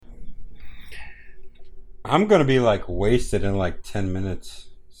I'm gonna be like wasted in like 10 minutes.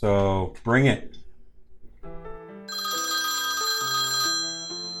 So bring it.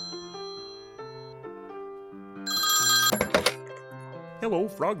 Hello,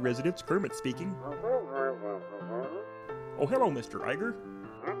 Frog Residence. Kermit speaking. Oh, hello, Mr. Iger.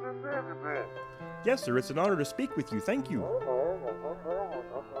 Yes, sir, it's an honor to speak with you. Thank you.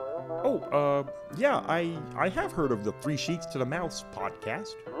 Oh, yeah, I have heard of the Three Sheets to the Mouse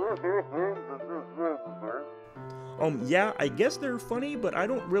podcast. Yeah, I guess they're funny, but I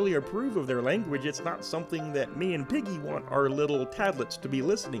don't really approve of their language. It's not something that me and Piggy want our little tadlets to be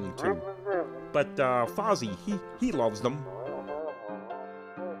listening to. But, Fozzie, he loves them.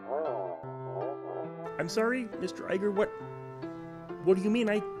 I'm sorry, Mr. Iger, what do you mean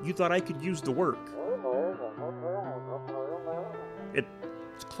you thought I could use the work?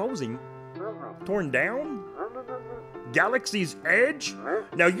 It's closing? Torn down? Galaxy's Edge?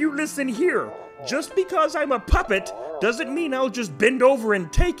 Now you listen here. Just because I'm a puppet doesn't mean I'll just bend over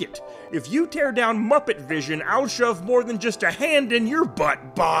and take it. If you tear down Muppet Vision, I'll shove more than just a hand in your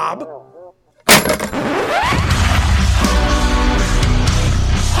butt, Bob.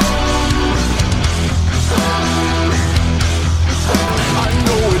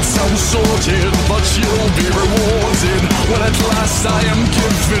 It sounds sorted, but you'll be rewarded when at last I am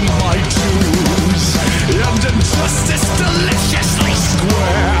given my dues. And injustice deliciously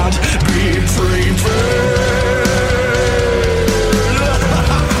squared, be prepared.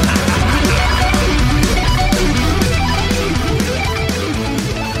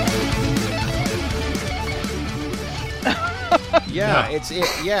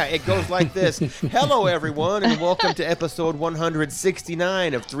 It goes like this. Hello, everyone, and welcome to episode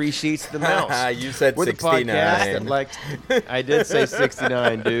 169 of Three Sheets to the Mouse. You said We're 69. The podcast that I did say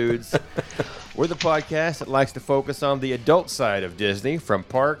 69, dudes. We're the podcast that likes to focus on the adult side of Disney, from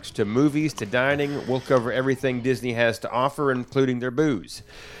parks to movies to dining. We'll cover everything Disney has to offer, including their booze.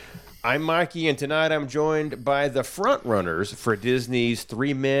 I'm Mikey, and tonight I'm joined by the frontrunners for Disney's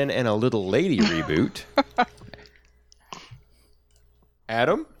Three Men and a Little Lady reboot.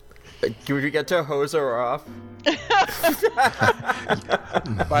 Adam? Can we get to hose her off?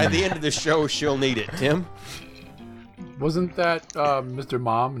 By the end of the show, she'll need it. Tim? Wasn't that Mr.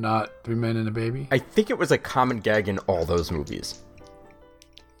 Mom, not Three Men and a Baby? I think it was a common gag in all those movies.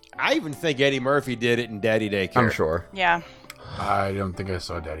 I even think Eddie Murphy did it in Daddy Daycare. I'm sure. Yeah. I don't think I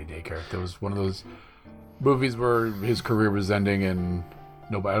saw Daddy Daycare. There was one of those movies where his career was ending, and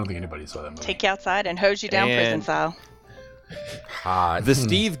I don't think anybody saw that movie. Take you outside and hose you down prison style. Hot. The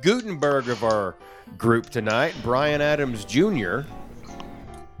Steve Guttenberg of our group tonight, Brian Adams Jr.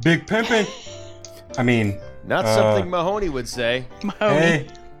 Big pimpin'. I mean, Not something Mahoney would say.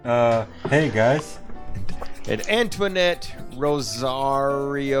 hey guys. And Antoinette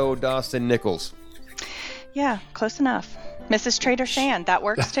Rosario Dawson Nichols. Yeah, close enough. Mrs. Trader Shan, that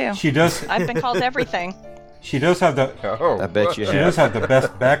works too. She does. I've been called everything. She does have the. I bet you She does have the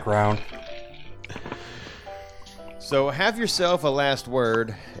best background. So have yourself a last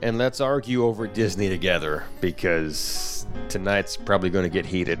word, and let's argue over Disney together, because tonight's probably going to get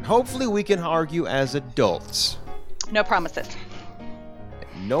heated. Hopefully we can argue as adults. No promises.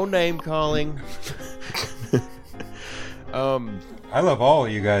 No name calling. I love all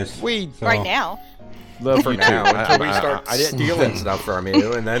of you guys. Right now. Love For you now, too. until we start stealing stuff from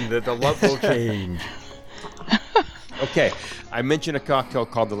you, and then the love will change. Okay, I mentioned a cocktail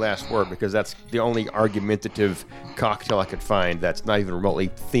called The Last Word because that's the only argumentative cocktail I could find that's not even remotely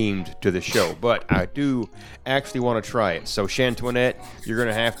themed to the show. But I do actually want to try it. So, Shantoinette, you're going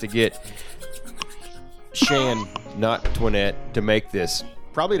to have to get Shan, not Toinette, to make this.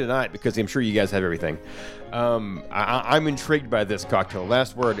 Probably tonight, because I'm sure you guys have everything. I'm intrigued by this cocktail.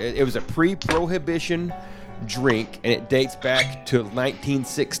 Last Word, it was a pre-prohibition drink, and it dates back to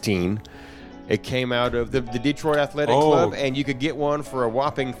 1916. It came out of the Detroit Athletic Club, and you could get one for a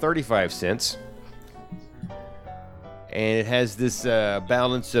whopping 35 cents. And it has this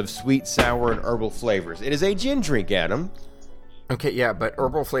balance of sweet, sour, and herbal flavors. It is a gin drink, Adam. Okay, yeah, but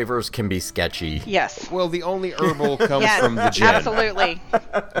herbal flavors can be sketchy. Yes. Well, the only herbal comes from the gin. Absolutely.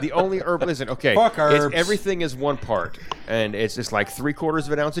 The only herbal isn't. Okay, Fuck herbs. everything is one part, and it's just like 3/4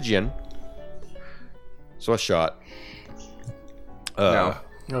 of an ounce of gin. So a shot. No.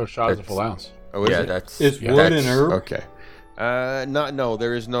 No, shot is a full ounce. Oh, is Yeah, it? that's... It's yeah, wood that's- and herb. Okay. No,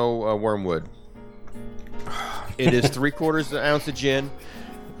 there is no wormwood. It is 3/4 ounce of gin,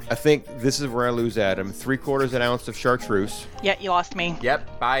 I think this is where I lose Adam. 3/4 an ounce of chartreuse. Yeah, you lost me.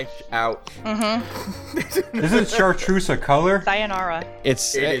 Yep, bye, out. Isn't chartreuse a color? Sayonara.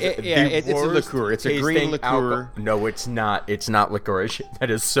 It's It is it's a worst liqueur. It's a green tasting liqueur. No, it's not. It's not licorice. That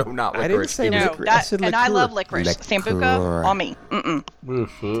is so not I licorice. didn't say No, liquor. I said and I liqueur. love licorice. Sambuca, on me. Mm-mm.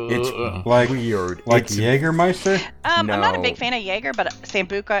 It's Like weird. Like It's- Jägermeister? I'm not a No. big fan of Jaeger, but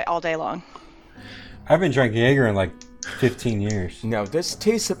Sambuca all day long. I haven't drank Jaeger in like 15 years. No, this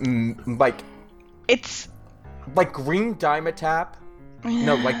tastes like It's green Dimetapp.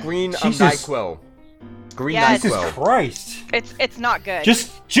 No, like green Jesus. NyQuil. Green Yeah, it's- Jesus NyQuil. Christ. it's not good.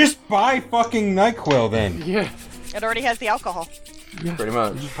 Just buy fucking NyQuil then. Yeah. It already has the alcohol. Pretty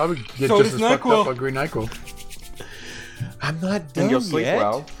much. You probably get So just does as fucked NyQuil. up on green NyQuil. I'm not done And you'll sleep yet.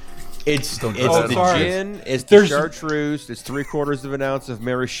 well. It's Don't do it's that. the Sorry. gin, it's the There's- chartreuse, it's 3/4 an ounce of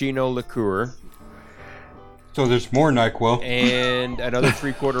maraschino liqueur, So there's more NyQuil. and another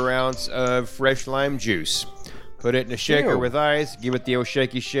 3/4 ounce of fresh lime juice. Put it in a shaker Ew. with ice, give it the old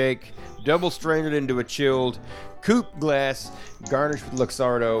shaky shake, double strain it into a chilled coupe glass, garnish with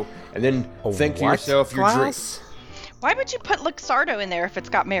Luxardo, and then think to What yourself, you're drink. glass? Why would you put Luxardo in there if it's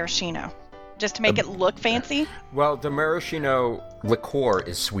got maraschino? Just to make it look fancy? Well, the maraschino liqueur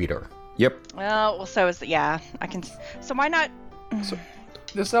is sweeter. Yep. Well, so is I can. So why not?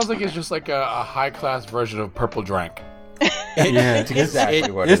 This sounds like it's just like a high-class version of Purple Drank. Yeah, it's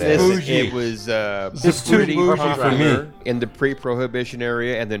exactly what it's it is. bougie. It was It's too pretty bougie for popular me. in the pre-prohibition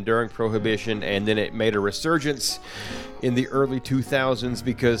area, and then during prohibition, and then it made a resurgence in the early 2000s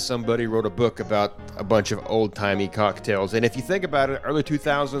because somebody wrote a book about a bunch of old-timey cocktails. And if you think about it, early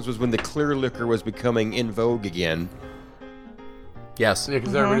 2000s was when the clear liquor was becoming in vogue again. Yes. Yeah,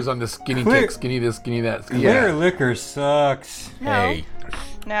 because everybody's on this skinny Clear- kick, skinny this, skinny that. Skinny Clear that. liquor sucks. No. Hey.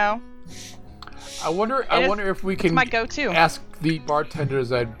 No. I wonder if we It's can my go-to. ask the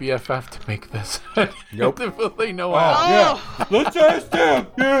bartenders at BFF to make this. Nope. Will they know Oh, how? yeah. Let's ask them.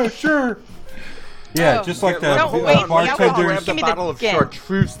 Yeah, sure. Yeah, Oh. just like the No, wait, the alcohol. bartenders. Grab the Give me the bottle of gin.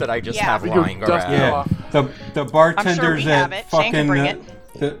 chartreuse that I just Yeah. have We can lying dust it around. off. Yeah, the bartenders we have at it. Shane can fucking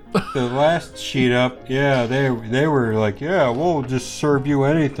bring the last sheet up. Yeah, they were like, yeah, we'll just serve you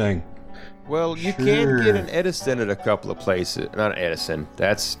anything. Well, you Sure. can get an Edison at a couple of places. Not Edison.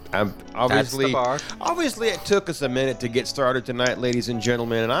 Obviously. bar. Obviously, it took us a minute to get started tonight, ladies and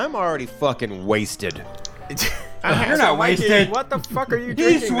gentlemen, and I'm already fucking wasted. You're not wasted. What the fuck are you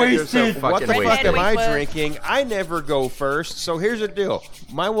He's drinking? that you're so wasted. fucking What the fuck wasted? am I Wasted. drinking? I never go first. So here's the deal.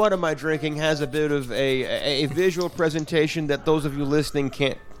 What am I drinking has a bit of a visual presentation that those of you listening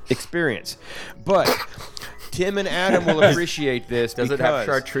can't experience. But Tim and Adam will appreciate this. Does it because have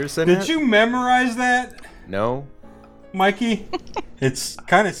chartreuse in Did it? you memorize that, No. Mikey? It's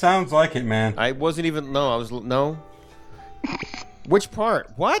kind of sounds like it, man. I wasn't even. No, I was. No. Which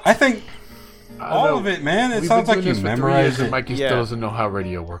part? What? I think all know. of it, man. It We've sounds been like doing you this for 3 years memorized and it. Mikey Yeah. still doesn't know how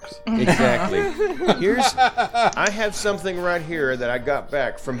radio works. Exactly. I have something right here that I got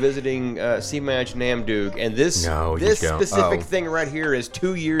back from visiting C-Match Namdug, and this No, you this don't. specific Oh. thing right here is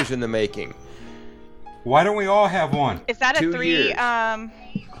 2 years in the making. Why don't we all have one? Is that a 2 3 years.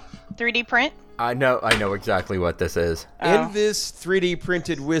 3D print? I know exactly what this is. Oh. In this 3D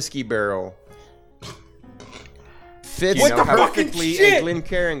printed whiskey barrel fits What the fucking perfectly a shit?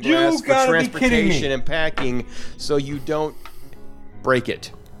 Glencairn You glass for gotta be kidding me. transportation and packing, so you don't break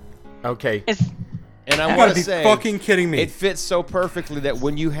it. Okay. Is And I You want gotta to be say, fucking kidding me. it fits so perfectly that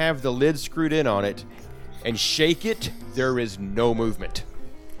when you have the lid screwed in on it and shake it, there is no movement.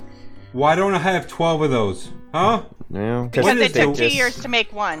 Why don't I have 12 of those? Huh? Yeah. because What it is took the- 2 years to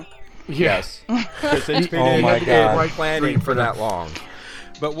make one. Yes. Because it's been Oh my God. planning for that long.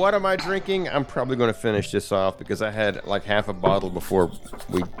 But what am I drinking? I'm probably going to finish this off because I had like half a bottle before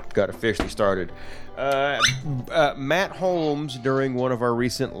we got officially started. Matt Holmes, during one of our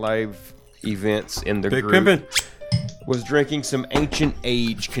recent live events in the Big group, pimpin'. was drinking some Ancient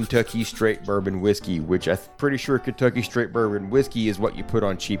Age Kentucky Straight Bourbon whiskey, which I'm pretty sure Kentucky Straight Bourbon whiskey is what you put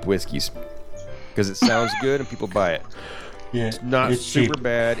on cheap whiskeys because it sounds good and people buy it. Yeah, Not it's super cheap.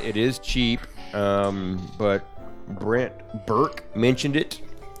 bad. It is cheap, but Brent Burke mentioned it,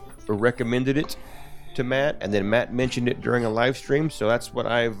 or recommended it to Matt, and then Matt mentioned it during a live stream. So that's what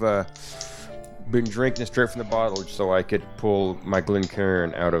I've been drinking straight from the bottle, so I could pull my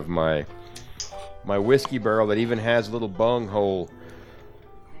Glencairn out of my whiskey barrel that even has a little bung hole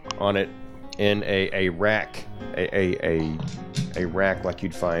on it in a rack, a rack like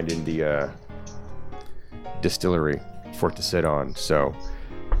you'd find in the distillery for it to sit on. So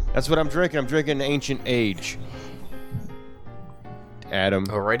that's what I'm drinking. I'm drinking Ancient Age. Adam.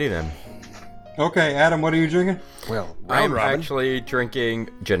 Alrighty then. Okay, Adam, what are you drinking? Well, I'm Robin. actually drinking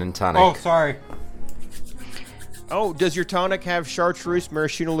gin and tonic. Oh, sorry. Oh, does your tonic have chartreuse,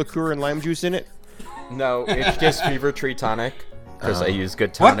 maraschino liqueur, and lime juice in it? No, it's just Fever Tree tonic because I use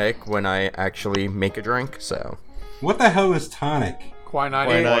good What? tonic when I actually make a drink. So What the hell is tonic?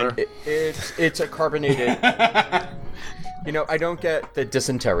 Quinine water. it's a carbonated. I don't get the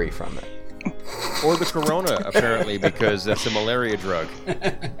dysentery from it. Or the Corona, apparently, because that's a malaria drug.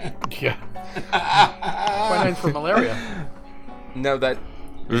 Yeah. Quinine's for malaria. No, that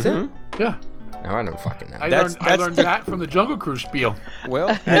is it. Yeah. No, I don't fucking know. I That's learned the- that from the Jungle Cruise spiel. Well,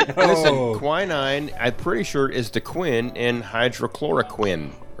 listen, quinine, I'm pretty sure, is the quin in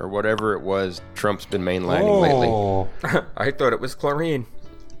hydrochloroquine, or whatever it was Trump's been mainlining lately. Oh. I thought it was chlorine.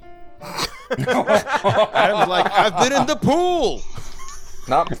 Adam's like, I've been in the pool!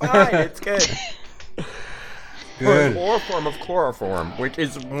 Not fine. It's good. Good. Or a form of chloroform, which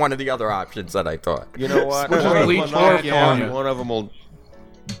is one of the other options that I thought. You know what? Which is One of them will bleach knock you out, chloroform. one of them will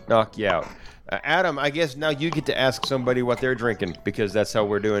knock you out. Adam, I guess now you get to ask somebody what they're drinking, because that's how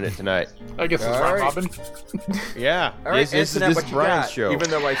we're doing it tonight. I guess it's All round right. robin. Yeah, All right, this Antoinette, is what you Brian's got? show. Even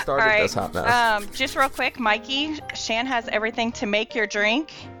though I started All right. this hot mess. Just real quick, Mikey, Shan has everything to make your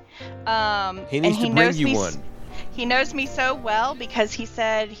drink. He needs and to bring knows you me one. He knows me so well because he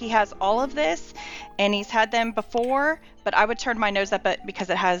said he has all of this and he's had them before, but I would turn my nose up at because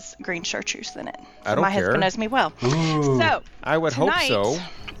it has green chartreuse in it. I don't my care. husband knows me well. Ooh. So I would hope tonight, so.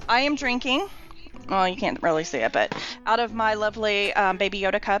 I am drinking. Well, you can't really see it, but out of my lovely Baby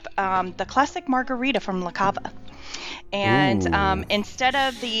Yoda cup, the classic margarita from La Cava. And instead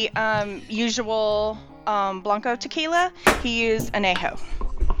of the usual Blanco tequila, he used anejo.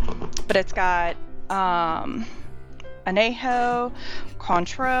 But it's got anejo,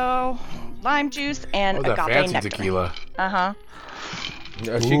 Cointreau, lime juice, and Oh, that agave fancy nectar. tequila. Uh-huh.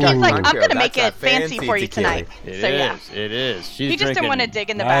 No, she got Like, I'm Cointreau. going to make That's it that fancy for you tequila. tonight. It So, is. yeah. It is. She's He just didn't want to drinking- dig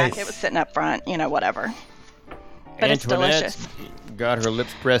in the back. Nice. It was sitting up front, whatever. But it's Antoinette's delicious. got her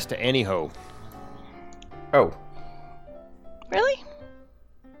lips pressed to anyhow. Oh, Really?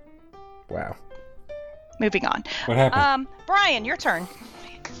 wow. Moving on. What happened? Brian, your turn.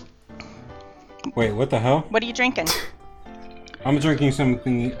 Wait, what the hell? What are you drinking? I'm drinking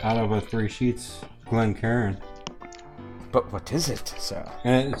something out of a Three Sheets Glencairn. But what is it, sir?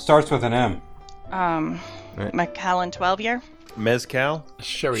 And it starts with an M. Macallan 12-year. Mezcal?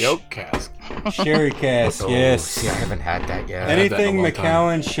 Sherry oak cask. Sherry cask, yes. See, I haven't had that yet. Any- Anything that in a long time.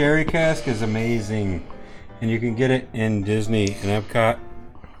 Macallan Sherry cask is amazing. And you can get it in Disney and Epcot.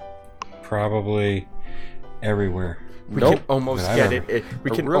 Probably everywhere. We Nope. can almost But I get don't- it.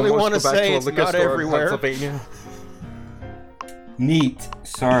 We I can really almost wanna go back say to a it's liquor not store in everywhere. Pennsylvania. Neat.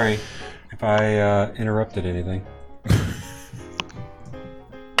 Sorry if I interrupted anything.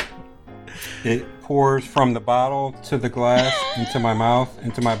 It pours from the bottle to the glass, into my mouth,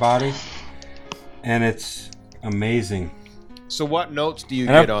 into my body. And it's amazing. So what notes do you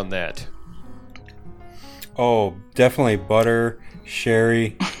And get on that? Oh, definitely butter,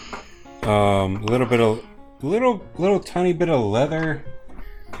 sherry, little tiny bit of leather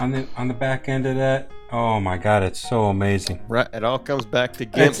on the back end of that. Oh my God, it's so amazing. Right, it all comes back to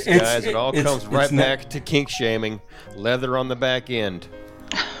gimps, guys. It all comes right it's not- back to kink shaming. Leather on the back end.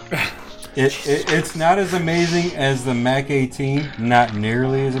 It's not as amazing as the Mac 18, not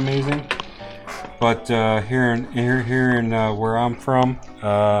nearly as amazing. But here in where I'm from,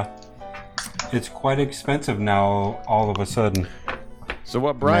 it's quite expensive now. All of a sudden. So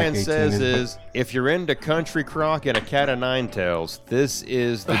what Brian Mac 18 says is- is, if you're into country crock and a cat of nine tails, this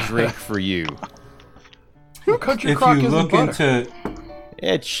is the drink for you. Country If crock you isn't look butter. into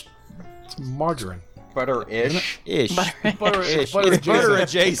It's margarine. Butter-ish. Ish. Butter, Ish. butter It's butter adjacent.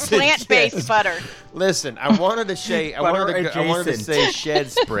 adjacent. Plant-based yes. butter. Listen, I wanted to say I wanted to adjacent. say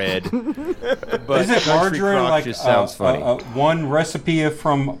shed spread, but is it country margarine crock like just sounds funny. one recipe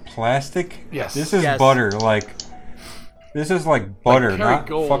from plastic? Yes. This is Yes. butter. This is like butter, Like not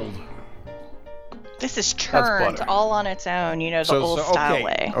Kerry fuck. Gold. This is churned butter. all on its own, the old style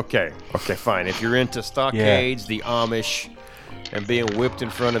way. okay, fine. If you're into stockades, the Amish, and being whipped in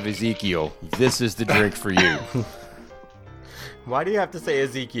front of Ezekiel, this is the drink for you. Why do you have to say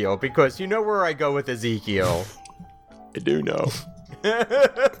Ezekiel? Because you know where I go with Ezekiel. I do know.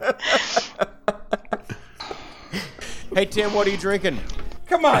 Hey Tim, what are you drinking?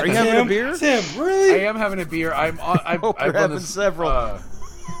 Come on, Are you Tim. having a beer? Tim, I really? am having a beer. I've Hope you're done having this, several.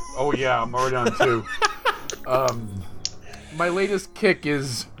 Oh yeah, I'm already on two. My latest kick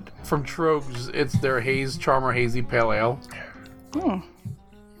is from Trogs. It's their Charmer Hazy Pale Ale.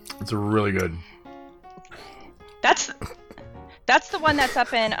 It's really good. That's That's the one that's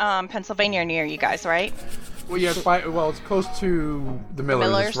up in Pennsylvania near you guys, right? Well, yeah, it's close to the Millers.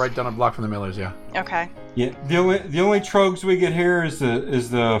 Millers? It's right down a block from the Millers, yeah. Okay. Yeah, the only trogs we get here is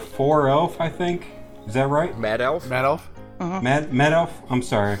the 4 elf, I think. Is that right? Mad Elf? Mad Elf? Mad Elf? I'm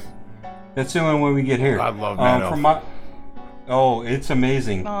sorry. That's the only one we get here. I love Mad Elf. It's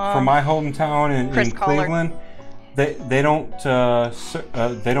amazing. From my hometown in Collard. Cleveland, they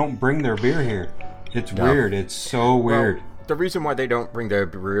don't bring their beer here. It's weird. It's so weird. Well, the reason why they don't bring their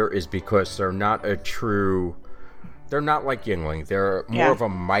beer is because they're not a true... They're not like Yuengling. They're more of a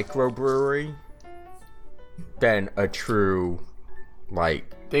microbrewery than a true,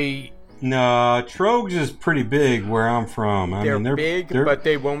 like... No, Trogs is pretty big where I'm from. They're big, but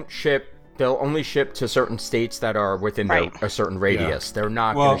they won't ship... They'll only ship to certain states that are within a certain radius. Yeah. They're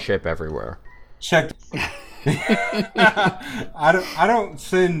not going to ship everywhere. Check. I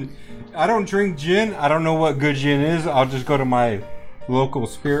don't drink gin. I don't know what good gin is. I'll just go to my local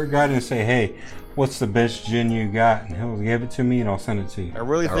spirit guide and say, hey, what's the best gin you got? And he'll give it to me and I'll send it to you. I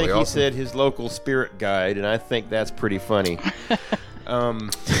really think he said his local spirit guide, and I think that's pretty funny.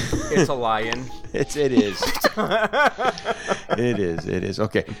 It's a lion. It is. It is.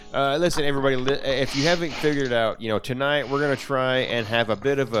 Okay. Listen, everybody, if you haven't figured it out, tonight we're going to try and have a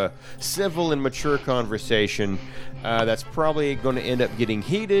bit of a civil and mature conversation that's probably going to end up getting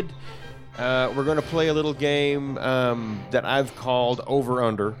heated. We're going to play a little game that I've called Over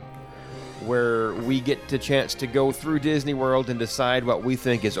Under, where we get the chance to go through Disney World and decide what we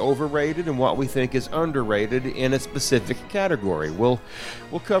think is overrated and what we think is underrated in a specific category. We'll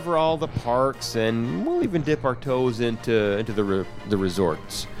cover all the parks, and we'll even dip our toes into the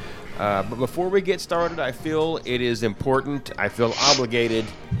resorts. But before we get started, I feel it is important, I feel obligated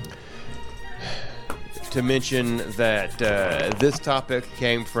to mention that this topic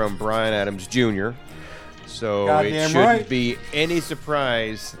came from Brian Adams Jr., so it shouldn't be any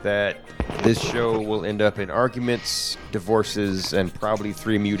surprise that this show will end up in arguments, divorces, and probably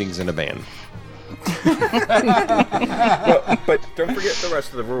 3 mutings in a van. But don't forget the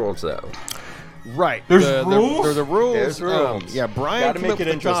rest of the rules, though. Right. There's rules? The rules. There's rules. Yeah, Brian came up with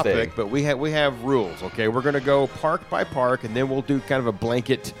the topic, but we have rules, okay? We're going to go park by park, and then we'll do kind of a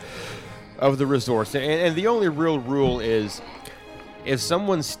blanket of the resorts. And the only real rule is, if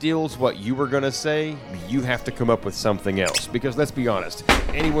someone steals what you were going to say, you have to come up with something else. Because let's be honest,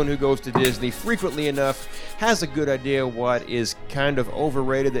 anyone who goes to Disney frequently enough has a good idea what is kind of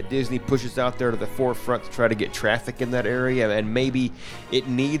overrated that Disney pushes out there to the forefront to try to get traffic in that area. And maybe it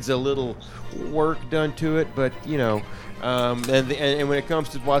needs a little work done to it, but, and when it comes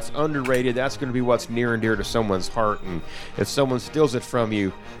to what's underrated, that's going to be what's near and dear to someone's heart. And if someone steals it from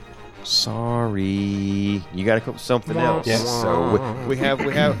you, sorry, you got to come up with something else. Yes. So we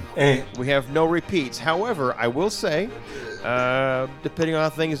have no repeats. However, I will say, depending on how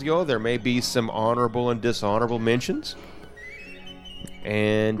things go, there may be some honorable and dishonorable mentions.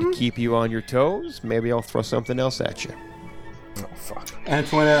 And to keep you on your toes, maybe I'll throw something else at you. Oh, fuck.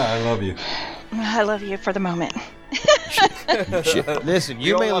 Antoinette, I love you. I love you for the moment. Listen,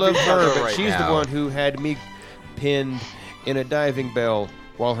 you may love her, but she's the one who had me pinned in a diving bell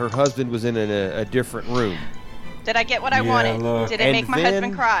while her husband was in a different room. Did I get what I wanted? Look. Did it make my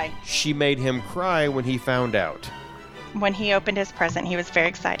husband cry? She made him cry when he found out. When he opened his present, he was very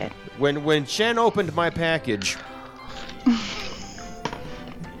excited. When Chen opened my package,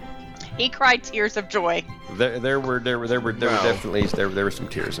 he cried tears of joy. There were definitely some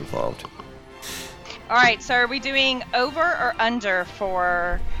tears involved. All right, so are we doing over or under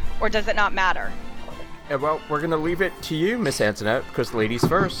or does it not matter? Well, we're going to leave it to you, Miss Antoinette, because ladies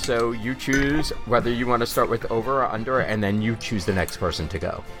first. So you choose whether you want to start with over or under, and then you choose the next person to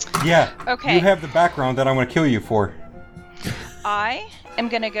go. Yeah. Okay. You have the background that I'm going to kill you for. I am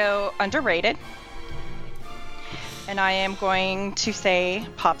going to go underrated, and I am going to say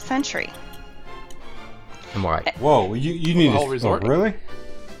Pop Century. And why? Whoa, you need the whole resort? Oh, really?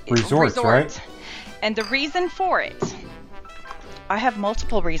 Resorts, right? And the reason for it, I have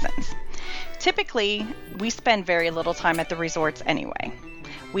multiple reasons. Typically, we spend very little time at the resorts anyway.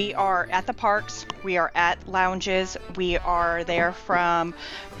 We are at the parks, we are at lounges, we are there from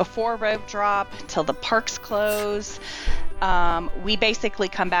before rope drop till the parks close. We basically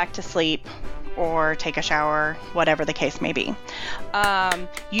come back to sleep or take a shower, whatever the case may be.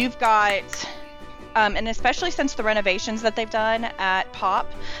 You've got, and especially since the renovations that they've done at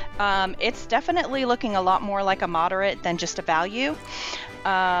Pop, it's definitely looking a lot more like a moderate than just a value.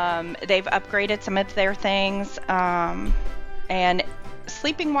 They've upgraded some of their things, and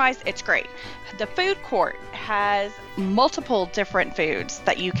sleeping wise, it's great. The food court has multiple different foods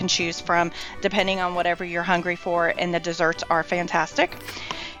that you can choose from depending on whatever you're hungry for, and the desserts are fantastic.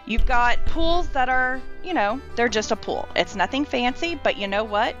 You've got pools that are, they're just a pool. It's nothing fancy, but you know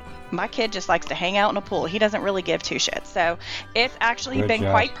what? My kid just likes to hang out in a pool. He doesn't really give two shits. So it's actually Good been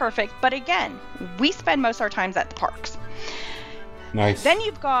job. quite perfect. But again, we spend most of our times at the parks. Nice. Then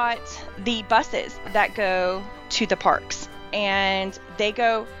you've got the buses that go to the parks, and they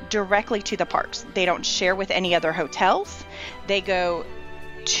go directly to the parks. They don't share with any other hotels. They go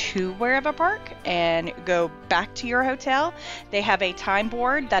to wherever park and go back to your hotel. They have a time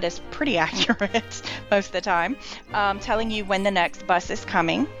board that is pretty accurate most of the time, telling you when the next bus is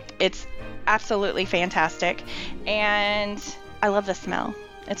coming. It's absolutely fantastic, and I love the smell.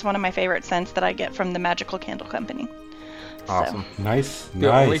 It's one of my favorite scents that I get from the Magical Candle Company. Awesome. Nice.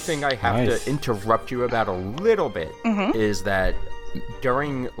 The only thing I have to interrupt you about a little bit is that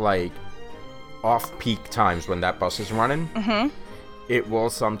during like off-peak times when that bus is running, it will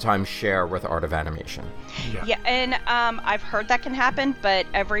sometimes share with Art of Animation. Yeah, and I've heard that can happen, but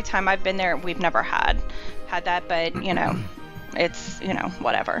every time I've been there, we've never had that. But it's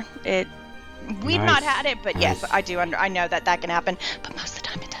whatever. We've not had it, but yes, I do. I know that can happen, but most of the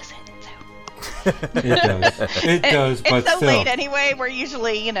time it doesn't. It does. It does, but it's so still. late anyway. We're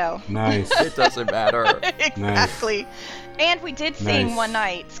usually, Nice. It doesn't matter. Exactly. And we did sing Nice. one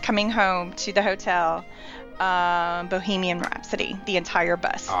night coming home to the hotel, Bohemian Rhapsody, the entire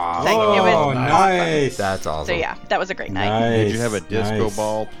bus. Oh, sang it. It was nice. That's awesome. So yeah, that was a great night. Nice. Did you have a disco nice.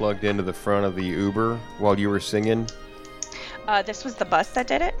 ball plugged into the front of the Uber while you were singing? This was the bus that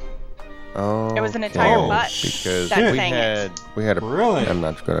did it. Oh, It was an entire Oh, bus because that we sang it. had a Really? I'm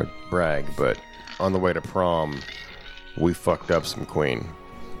not gonna brag, but on the way to prom, we fucked up some Queen.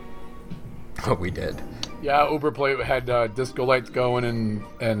 Oh, we did. Yeah, Uber had disco lights going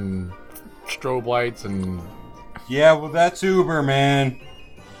and strobe lights, and Yeah, well, that's Uber, man.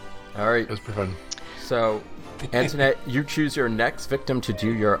 All right. it was pretty fun. So, Antoinette, you choose your next victim to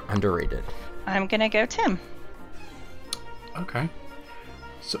do your underrated. I'm gonna go Tim. Okay.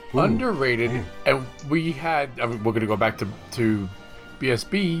 So underrated, and we had. I mean, we're gonna go back to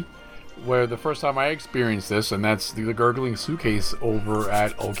BSB, where the first time I experienced this, and that's the Gurgling Suitcase over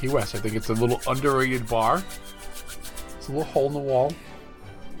at Old Key West. I think it's a little underrated bar. It's a little hole in the wall,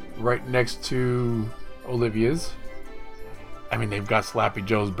 right next to Olivia's. I mean, they've got Slappy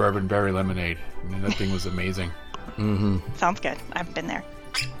Joe's Bourbon Berry Lemonade. I mean, that thing was amazing. Sounds good. I've been there.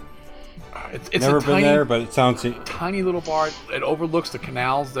 It's Never a been tiny, there, but it sounds. tiny little bar. It overlooks the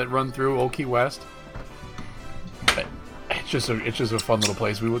canals that run through Old Key West. It's just a fun little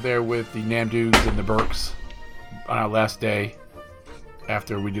place. We were there with the Namdudes and the Burks on our last day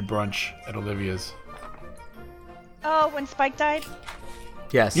after we did brunch at Olivia's. Oh, when Spike died?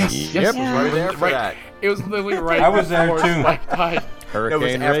 Yes. Yes, Yep. yes, I was there for that. It was literally right. I was there before too. Spike died. No, it was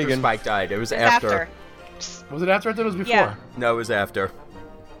Hurricane after Reagan. Spike died. It was It's after. Was it after? I thought it was before. Yeah. No, it was after.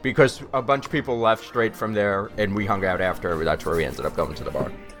 Because a bunch of people left straight from there, and we hung out after. That's where we ended up going to the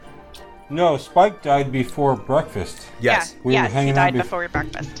bar. No, Spike died before breakfast. Yes. We were yes, he hanging died out before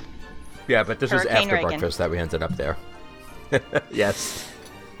breakfast. Yeah, but this was Hurricane after Reagan. breakfast that we ended up there. Yes.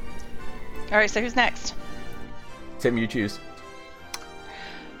 All right, so who's next? Tim, you choose.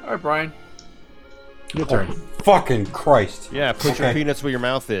 All right, Brian. Your turn. Fucking Christ. Yeah, put your Okay. peanuts where your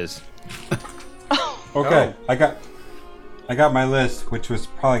mouth is. Okay, I got my list, which was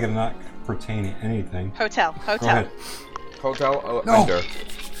probably gonna not pertain to anything. Hotel. Go ahead. Hotel No. under.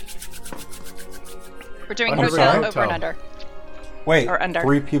 We're doing Underrated hotel, hotel. over and under. Wait, Or under.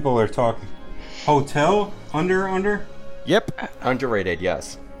 3 people are talking. Hotel under? Yep. Underrated,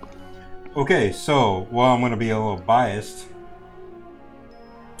 yes. Okay, so I'm gonna be a little biased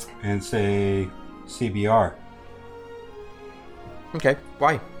and say CBR. Okay,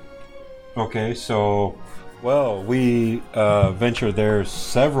 why? Okay, so we venture there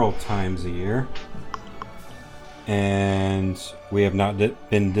several times a year, and we have not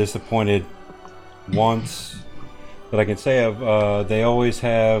been disappointed once that I can say of. They always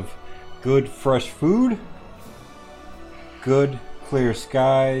have good fresh food, good clear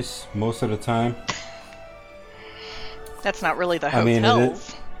skies most of the time. That's not really the I mean,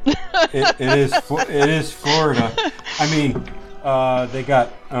 hotels. it is Florida. I mean, they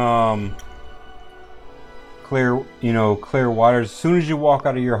got clear waters. As soon as you walk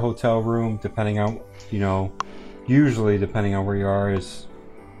out of your hotel room, depending on usually depending on where you are, is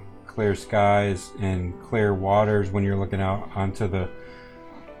clear skies and clear waters when you're looking out onto the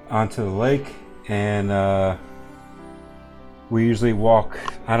lake. And we usually walk,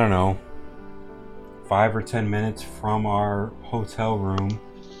 I don't know, 5 or 10 minutes from our hotel room,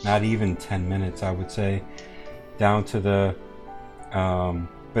 not even 10 minutes, I would say, down to the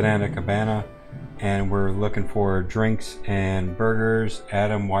Banana Cabana, and we're looking for drinks and burgers.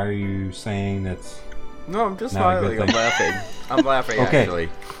 Adam, why are you saying that's No, I'm just not a smiling. good I'm thing? laughing. I'm laughing, Okay. actually.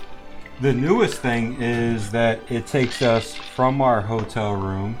 The newest thing is that it takes us from our hotel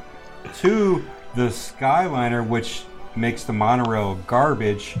room to the Skyliner, which makes the monorail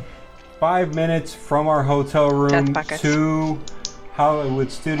garbage. 5 minutes from our hotel room Death buckets. to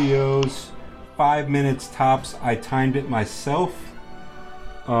Hollywood Studios. 5 minutes tops. I timed it myself.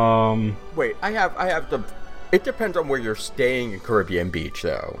 Wait, I have to... It depends on where you're staying in Caribbean Beach,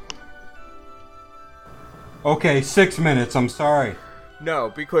 though. Okay, 6 minutes. I'm sorry.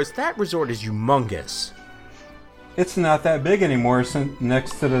 No, because that resort is humongous. It's not that big anymore since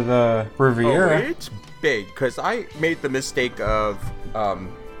next to the Riviera. Oh, it's big, because I made the mistake of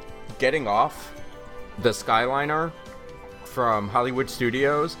getting off the Skyliner from Hollywood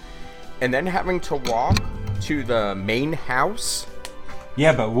Studios and then having to walk to the main house.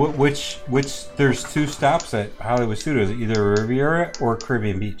 Yeah, but which there's 2 stops at Hollywood Studios, either Riviera or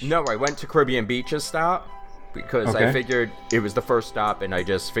Caribbean Beach. No, I went to Caribbean Beach's stop because I Okay. figured it was the first stop, and I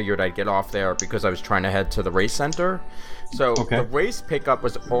just figured I'd get off there because I was trying to head to the race center. So Okay. the race pickup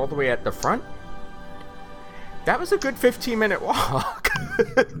was all the way at the front. That was a good 15-minute walk.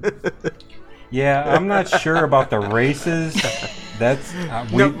 Yeah, I'm not sure about the races. That's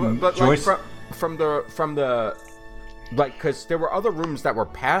No, but like Joyce. from the like, because there were other rooms that were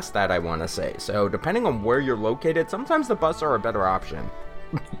past that, I want to say. So depending on where you're located, sometimes the bus are a better option.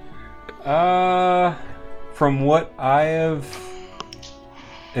 From what I have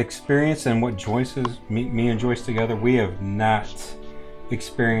experienced and what Joyce has, me and Joyce together, we have not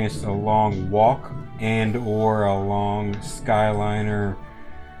experienced a long walk and or a long Skyliner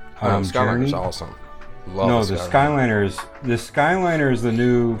Skyliner's journey. awesome. Love No, the the Skyliner is the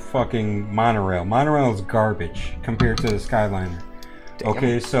new fucking monorail. Monorail is garbage compared to the Skyliner.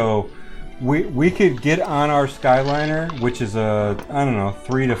 Okay, so we could get on our Skyliner, which is a, I don't know,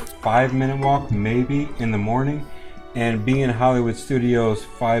 3 to 5 minute walk maybe in the morning, and be in Hollywood Studios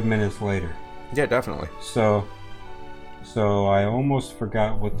 5 minutes later. Yeah, definitely. So I almost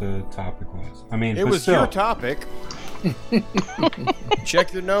forgot what the topic was. I mean, It but was still, your topic.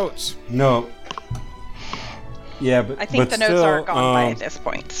 Check the notes. No. Yeah, but I think but the notes still, are gone by at this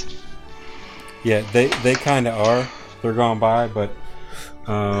point. Yeah, they kind of are. They're gone by, but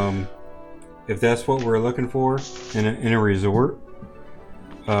if that's what we're looking for in a resort,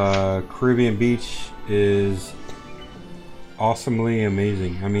 Caribbean Beach is awesomely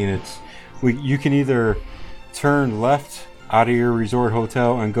amazing. I mean, you can either turn left out of your resort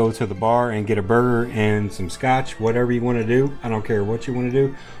hotel and go to the bar and get a burger and some scotch, whatever you want to do. I don't care what you want to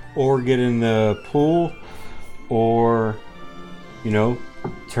do, or get in the pool, or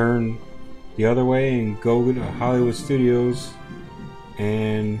turn the other way and go to Hollywood Studios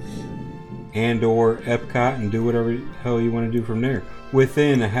and or Epcot and do whatever the hell you want to do from there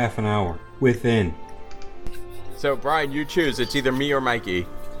within a half an hour. So, Brian, you choose. It's either me or Mikey.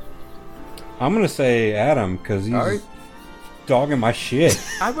 I'm gonna say Adam because he's Alright. dogging my shit.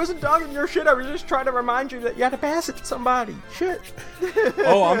 I wasn't dogging your shit. I was just trying to remind you that you had to pass it to somebody. Shit.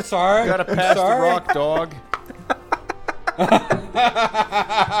 Oh, I'm sorry. Gotta pass the rock, dog.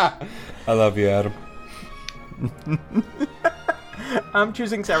 I love you, Adam. I'm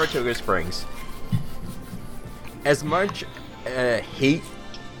choosing Saratoga Springs. As much hate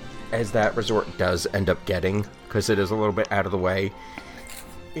as that resort does end up getting, because it is a little bit out of the way,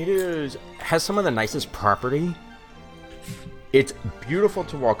 has some of the nicest property. It's beautiful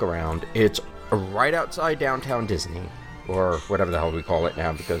to walk around. It's right outside downtown Disney, or whatever the hell we call it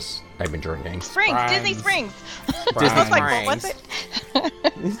now, because I've been drinking. Springs, Disney Springs. Disney I was like, well, Springs. what's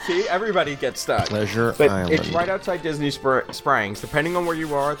it? See, everybody gets stuck. Pleasure But Island. it's right outside Disney Springs. Depending on where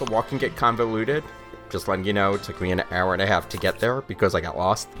you are, the walk can get convoluted. Just letting you know, it took me an hour and a half to get there because I got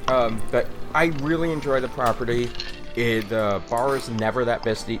lost. But I really enjoy the property. The bar is never that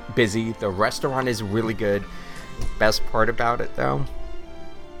busy. The restaurant is really good. Best part about it, though,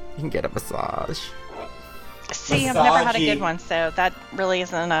 you can get a massage. See, I've never had a Massagey. good one, so that really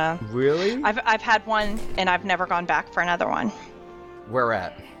isn't a. Really? I've had one, and I've never gone back for another one. Where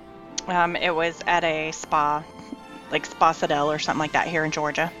at? It was at a spa, like Spa Citadel or something like that here in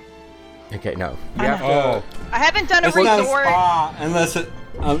Georgia. Okay, no. You I have know. to. I haven't done a It's not a resort. spa unless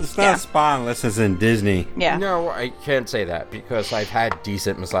it's not Yeah. a spa unless it's in Disney. Yeah. No, I can't say that because I've had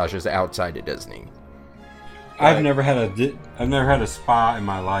decent massages outside of Disney. I've never had a spa in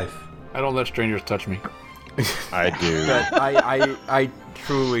my life. I don't let strangers touch me. I do. But I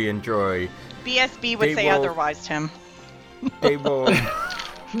truly enjoy BSB would They say will- otherwise, Tim. They will.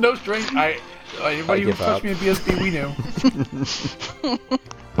 No string. Anybody who give touched up. me in BSB, we knew.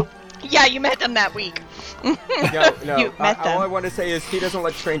 Yeah, you met them that week. No. You met them. All I want to say is he doesn't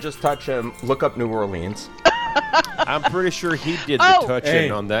let strangers touch him. Look up New Orleans. I'm pretty sure he did the Oh! touching Hey.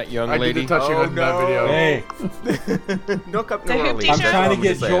 on that young I did lady. the touching Oh, on that video. Hey, Look up New The hoop Orleans. I'm t-shirt? trying to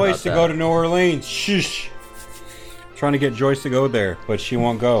That's get all I'm gonna say Joyce about to that. go to New Orleans. Shush. Trying to get Joyce to go there, but she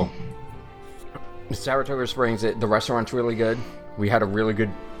won't go. Saratoga Springs, the restaurant's really good. We had a really good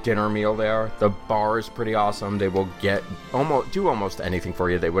dinner meal there. The bar is pretty awesome. They will almost anything for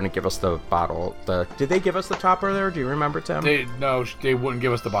you. They wouldn't give us the bottle. Did they give us the topper there? Do you remember, Tim? They wouldn't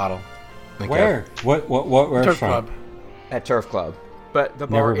give us the bottle. Okay. Where? What restaurant? Turf Club. At Turf Club. But the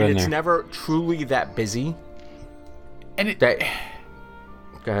Never bar, been and it's there. never truly that busy. And it That.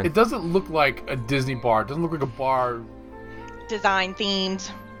 Go ahead. it doesn't look like a Disney bar. It doesn't look like a bar. Design themed.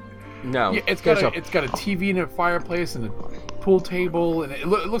 No. Yeah, it's got a TV and a fireplace and a pool table, and it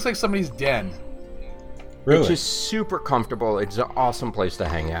looks like somebody's den. Really? It's just super comfortable. It's an awesome place to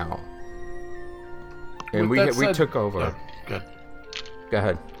hang out. And With we that said- took over. Yeah, good. Go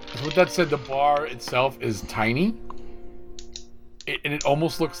ahead. With that said, the bar itself is tiny, and it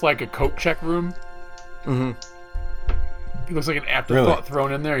almost looks like a coat check room. Mm-hmm. It looks like an afterthought Really?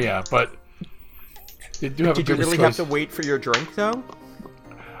 thrown in there, yeah. But they do have Did a you good really choice. have to wait for your drink though?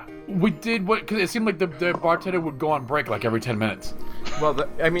 We did because it seemed like the bartender would go on break like every 10 minutes. Well,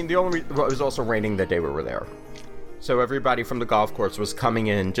 it was also raining the day we were there, so everybody from the golf course was coming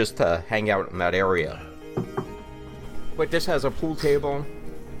in just to hang out in that area. But this has a pool table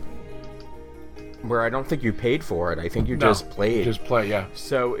where I don't think you paid for it. I think you No, just played. Just play, yeah.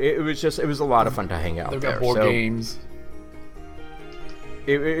 So it was a lot of fun to hang out They've there. got board So games.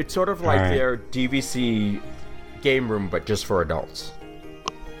 It's sort of like Alright. their DVC game room, but just for adults.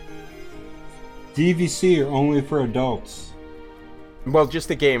 DVC are only for adults. Well, just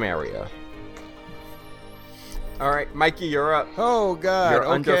the game area. All right, Mikey, you're up. Oh God! You're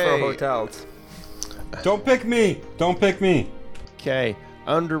okay. under for hotels. Don't pick me. Don't pick me. Okay,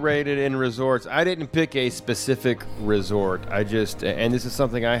 underrated in resorts. I didn't pick a specific resort. And this is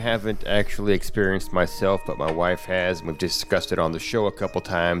something I haven't actually experienced myself, but my wife has. And we've discussed it on the show a couple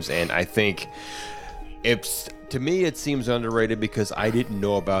times, and I think to me it seems underrated because I didn't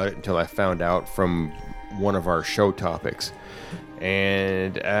know about it until I found out from one of our show topics.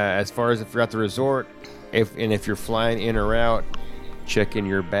 And as far as if you're at the resort, if you're flying in or out, check in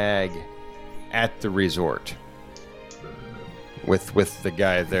your bag at the resort with the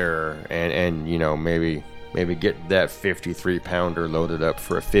guy there, and you know, maybe get that 53-pounder loaded up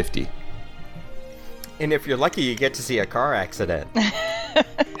for a 50. And if you're lucky, you get to see a car accident.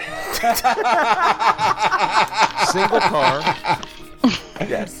 Single car,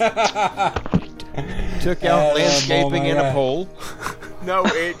 Yes. took out landscaping and a God. pole. No,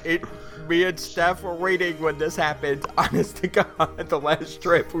 me and Steph were waiting when this happened. Honest to God, the last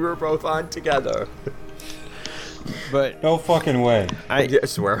trip we were both on together. But No fucking way. I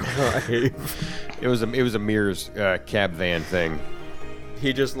swear. it was a Mears cab van thing.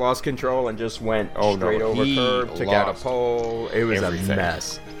 He just lost control and just went Oh, no, straight over he curb, took out a lost pole. It was everything. a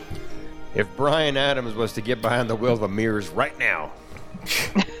mess. If Brian Adams was to get behind the wheel of a Mears right now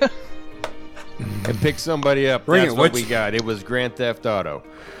and pick somebody up, Bring that's it. what Which- we got. It was Grand Theft Auto.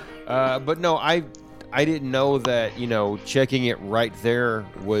 But no, I didn't know that, you know, checking it right there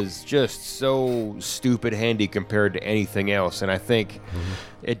was just so stupid handy compared to anything else. And I think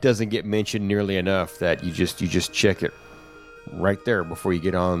it doesn't get mentioned nearly enough that you just check it right there before you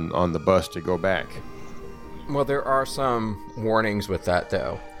get on the bus to go back. Well, there are some warnings with that,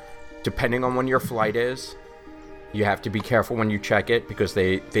 though. Depending on when your flight is, you have to be careful when you check it because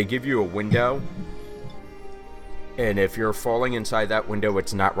they give you a window. And if you're falling inside that window,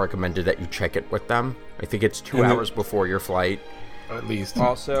 it's not recommended that you check it with them. I think it's 2 hours before your flight. At least.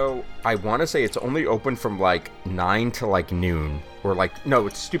 Also, I want to say it's only open from like 9 to like noon. Or like, no,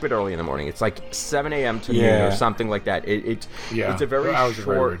 it's stupid early in the morning. It's like 7 a.m. to noon Yeah. or something like that. It's a very hours are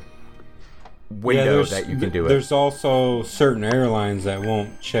very short weird. window that you can do it. There's also certain airlines that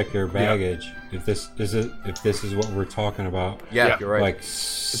won't check your baggage if this is what we're talking about. Yeah, Yeah. you're right. Like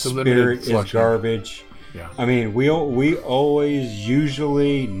a limited Spirit is selection. garbage. Yeah. I mean, we always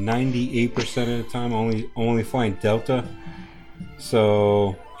usually 98% of the time only flying Delta.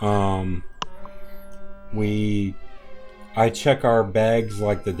 So I check our bags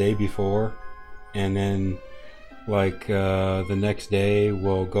like the day before, and then like the next day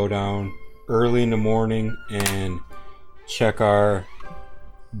we'll go down early in the morning and check our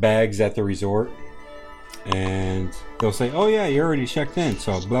bags at the resort. and they'll say, "Oh yeah, you already checked in,"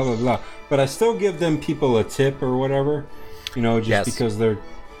 so blah blah blah. But I still give them people a tip or whatever, just because they're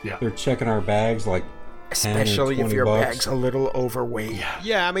checking our bags, like especially if your bag's a little overweight.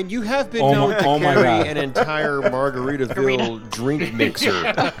 Yeah, I mean, you have been known to carry an entire Margaritaville drink mixer.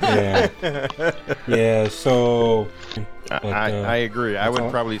 Yeah. So I agree. I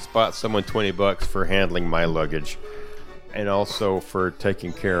would probably spot someone $20 for handling my luggage, and also for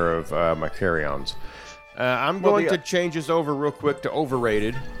taking care of my carry-ons. I'm going to change this over real quick to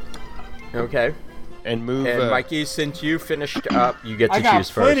overrated. Okay. And move. And Mikey, since you finished up, you get to choose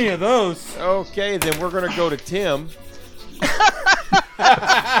first. I got plenty of those. Okay, then we're going to go to Tim.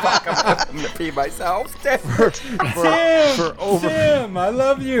 Fuck, I'm going to pee myself. Tim, I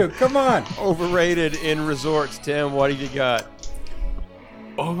love you. Come on. Overrated in resorts, Tim. What do you got?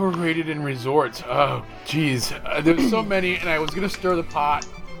 Overrated in resorts. Oh, jeez. There's so many, and I was going to stir the pot,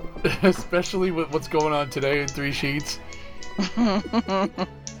 especially with what's going on today in 3 Sheets.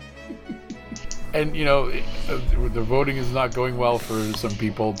 And, the voting is not going well for some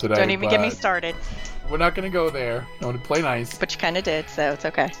people today. Don't even get me started. We're not going to go there. I want to play nice. But you kind of did, so it's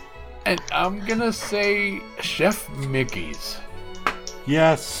okay. And I'm going to say Chef Mickey's.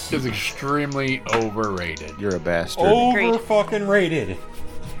 Yes. Is extremely overrated. You're a bastard. Over-fucking-rated.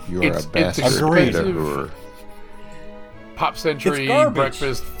 You're a bastard. It's expensive. Pop Century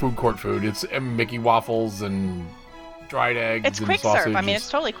breakfast food court food. It's Mickey waffles and dried eggs. It's and quick sausage. serve. I mean, it's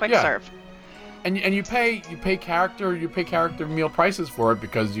totally quick serve. And you pay character meal prices for it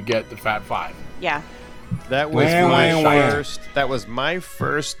because you get the Fat Five. Yeah. That was my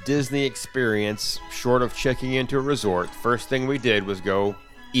first Disney experience, short of checking into a resort. First thing we did was go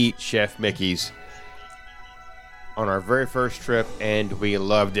eat Chef Mickey's on our very first trip, and we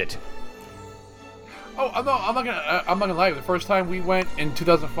loved it. Oh, I'm not gonna lie. The first time we went in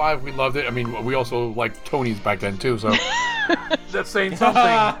 2005, we loved it. I mean, we also liked Tony's back then too, so that's saying something.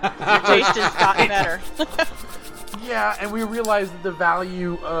 Your taste has gotten better. Yeah, and we realized the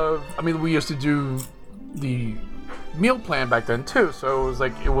value of. I mean, we used to do the meal plan back then too, so it was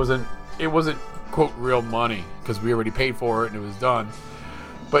like it wasn't quote real money because we already paid for it and it was done.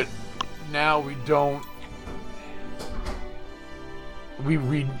 But now we don't.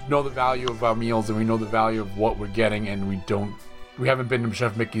 We know the value of our meals and we know the value of what we're getting, and we haven't been to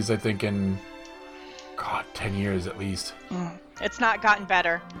Chef Mickey's, I think, in 10 years at least. It's not gotten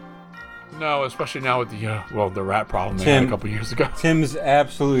better. No, especially now with the rat problem they had a couple years ago. Tim's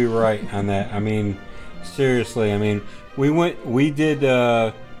absolutely right on that. I mean, seriously, I mean, we did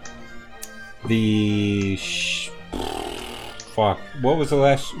what was the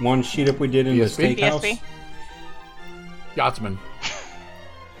last one sheet up we did in BSB? the steakhouse? BSB? Yachtsman.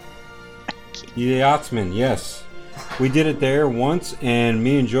 Yachtsman, yes. We did it there once, and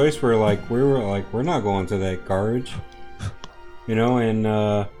me and Joyce were like, we're not going to that garbage,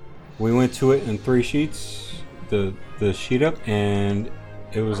 and we went to it in 3 sheets, the sheet up, and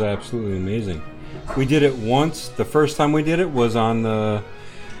it was absolutely amazing. We did it once. The first time we did it was on the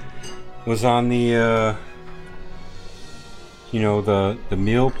the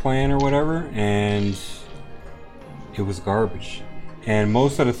meal plan or whatever, and it was garbage. And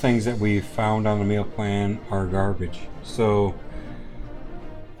most of the things that we found on the meal plan are garbage. So,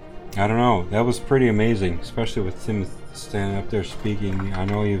 I don't know. That was pretty amazing, especially with Tim standing up there speaking. I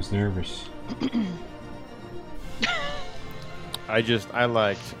know he was nervous. I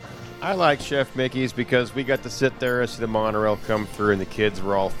liked Chef Mickey's because we got to sit there and see the monorail come through, and the kids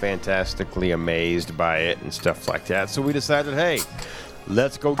were all fantastically amazed by it and stuff like that. So we decided, hey,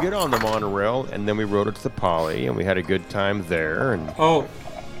 let's go get on the monorail, and then we rode it to the Poly, and we had a good time there. And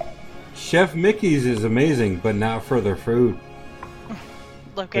Chef Mickey's is amazing, but not for their food.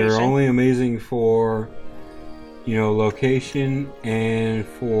 Location. They're only amazing for, location and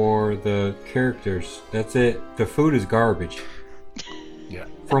for the characters. That's it. The food is garbage. Yeah.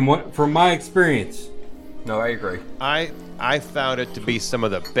 From my experience. No, I agree. I found it to be some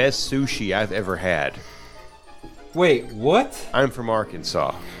of the best sushi I've ever had. Wait, what? I'm from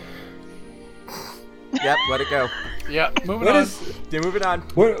Arkansas. Yep, let it go. Yeah, moving on. Moving on.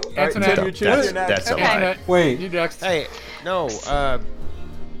 What? Antoinette, That's a lie. Wait. You next. Hey, no.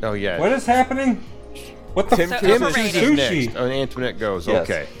 Oh yeah. What is happening? What the Tim overrated. chooses next. Sushi. Oh, and Antoinette goes. Yes.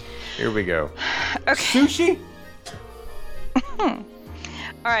 Okay. Here we go. Okay. Sushi?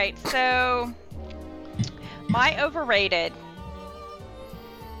 All right, so my overrated,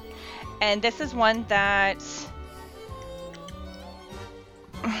 and this is one that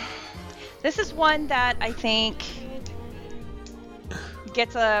I think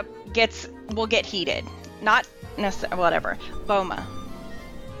will get heated. Not necessarily, whatever. Boma.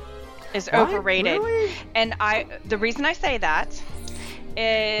 is What? overrated. Really? And the reason I say that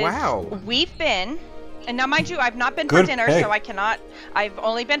is Wow. we've been, and now mind you, I've not been for Good dinner, pick. so I cannot, I've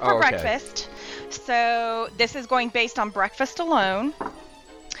only been for Oh, okay. breakfast. So this is going based on breakfast alone.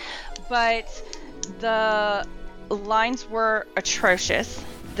 But the lines were atrocious.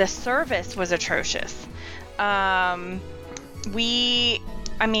 The service was atrocious. We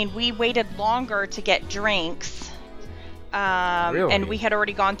waited longer to get drinks. Really? And we had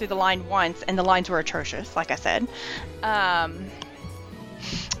already gone through the line once, and the lines were atrocious, like I said.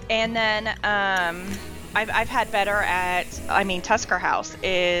 And then I've had better at, Tusker House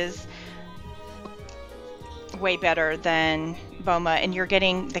is way better than Boma, and you're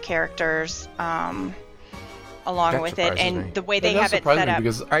getting the characters along That with it, surprises and me. the way they That have it surprised set me up.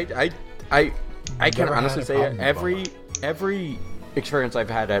 because I can Never honestly had a say problem with every experience I've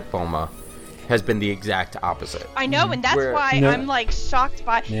had at Boma has been the exact opposite. I know, and that's Where- why No. I'm like shocked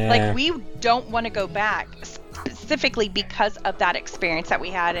by Yeah. like we don't want to go back specifically because of that experience that we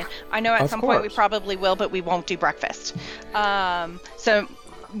had. And I know at Of some point we course. probably will, but we won't do breakfast. So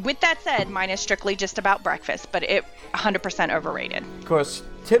with that said, mine is strictly just about breakfast, but it 100% overrated. Because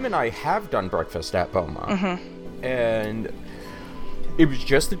Tim and I have done breakfast at Boma, Mm-hmm. and it was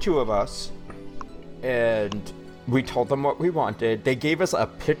just the two of us, and we told them what we wanted. They gave us a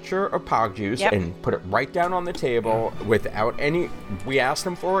pitcher of Pog juice Yep. and put it right down on the table without any. We asked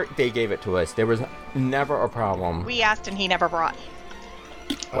them for it, they gave it to us. There was never a problem. We asked and he never brought.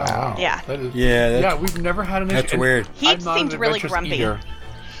 Wow. Yeah. That is, Yeah, that's- yeah, we've never had an issue. That's and weird. He I'm not seemed an really adventurous grumpy. eater.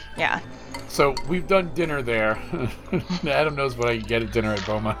 Yeah. So we've done dinner there. Adam knows what I get at dinner at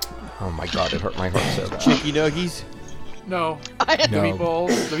Boma. Oh my god, it hurt my heart so bad. Chicky nuggies. No, the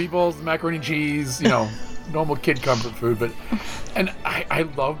meatballs, the macaroni and cheese, normal kid comfort food. And I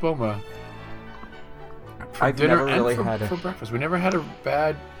love Boma. For I've dinner never and really for, had for breakfast. We never had a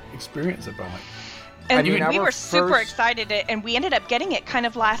bad experience at Boma. And I mean, we our were super first- excited, and we ended up getting it kind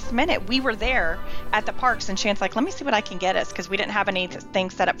of last minute. We were there at the parks, and Shane's like, let me see what I can get us, because we didn't have anything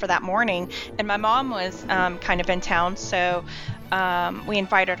set up for that morning. And my mom was kind of in town, so we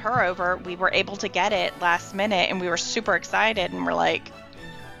invited her over. We were able to get it last minute, and we were super excited, and we're like,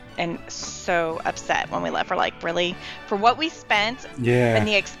 and so upset when we left. We're like, really? For what we spent Yeah. and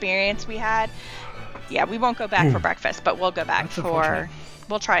the experience we had, yeah, we won't go back for breakfast, but we'll go back That's unfortunate.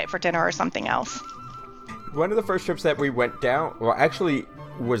 we'll try it for dinner or something else. One of the first trips that we went down, well, actually,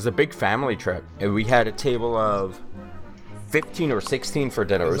 was a big family trip. And we had a table of 15 or 16 for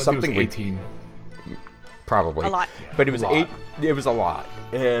dinner. It was something we 18. probably A lot. but it was A lot. 8. It was a lot,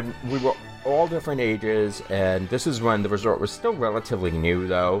 and we were all different ages. And this is when the resort was still relatively new,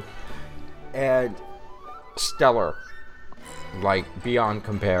 though, and stellar, like beyond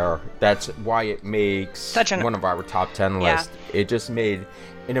compare. That's why it makes Such an- one of our top 10 Yeah. lists. It just made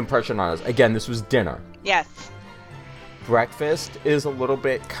an impression on us. Again, this was dinner. Yes. Breakfast is a little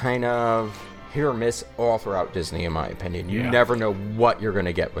bit kind of hit or miss all throughout Disney, in my opinion. You Yeah. never know what you're going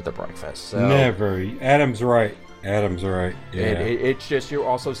to get with a breakfast. So Never. Adam's right. Adam's right. Yeah. it's just you're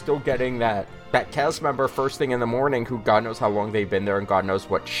also still getting that cast member first thing in the morning who God knows how long they've been there and God knows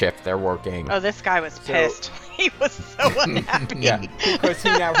what shift they're working. Oh, this guy was pissed. He was so unhappy. Yeah, because he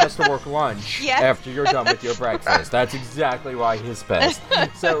now has to work lunch Yes. after you're done with your breakfast. That's exactly why he's pissed.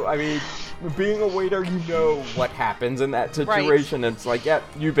 So, I mean, being a waiter, you know what happens in that situation. It's like, yeah,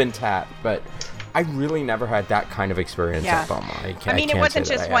 you've been tapped, but I really never had that kind of experience Yeah. at Boma. I can't mean, it say wasn't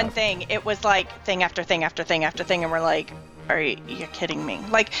that just I one have. thing. It was like thing after thing after thing after thing, and we're like, are you kidding me?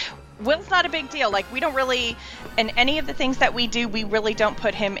 Like, Will's not a big deal. Like, we don't really, in any of the things that we do, we really don't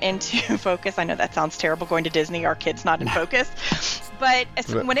put him into focus. I know that sounds terrible, going to Disney, our kid's not in focus. But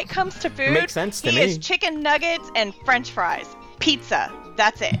when it comes to food, Makes sense to he me. is chicken nuggets and French fries, pizza.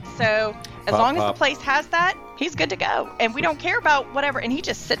 That's it. So as long as the place has that, he's good to go. And we don't care about whatever. And he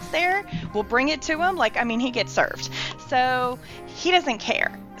just sits there. We'll bring it to him. Like, I mean, he gets served. So he doesn't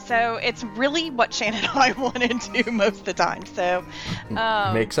care. So it's really what Shannon and I wanted to do most of the time. So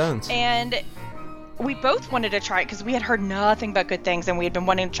Makes sense. and we both wanted to try it because we had heard nothing but good things, and we had been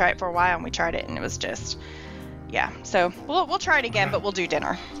wanting to try it for a while, and we tried it, and it was just, yeah. So we'll try it again, but we'll do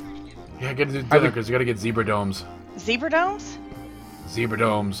dinner. Yeah, I gotta do dinner because you gotta get zebra domes. Zebra domes? Zebra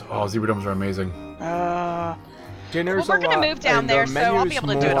domes. Oh, zebra domes are amazing. Dinner's Well, we're a gonna lot, move down and the there, so I'll be menu's able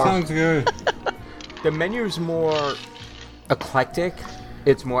to do it more- all. Sounds good. The menu's more eclectic.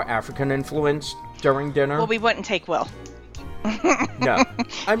 It's more African influenced during dinner. Well, we wouldn't take Will. No.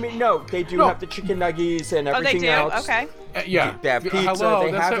 I mean, no, they do No. have the chicken nuggets and Oh, they everything do? else. Okay. Yeah. They have pizza, Hello,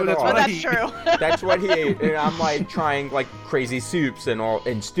 they that's have it, it that's all. what Oh, I that's eat. true. That's what he ate. And I'm like trying like crazy soups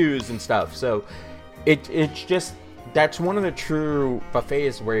and stews and stuff. So it's just that's one of the true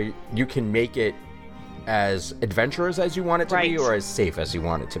buffets where you can make it as adventurous as you want it to be, Right. or as safe as you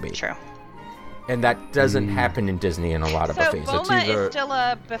want it to be. True. And that doesn't happen in Disney in a lot of So buffets. It's Boma either is still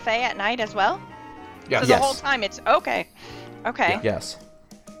a buffet at night as well? Yes. So Yes. the whole time it's okay. Okay. yes.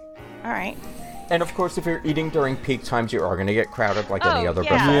 All right. And of course, if you're eating during peak times, you are going to get crowded like any Oh, other yeah.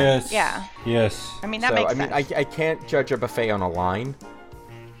 buffet. Yes. Yeah. Yes. I mean, that So makes I mean, sense. I can't judge a buffet on a line.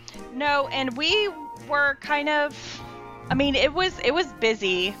 No, and we were kind of, I mean, it was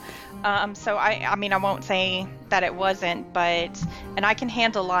busy. So I mean, I won't say that it wasn't, but, and I can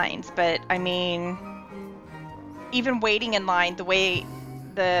handle lines, but I mean, even waiting in line, the way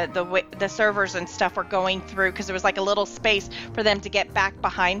the servers and stuff were going through, because there was like a little space for them to get back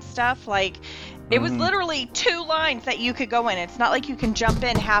behind stuff. Like, it was literally 2 lines that you could go in. It's not like you can jump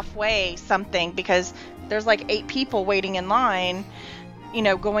in halfway something, because there's like 8 people waiting in line, you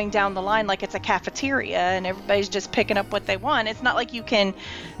know, going down the line like it's a cafeteria and everybody's just picking up what they want. It's not like you can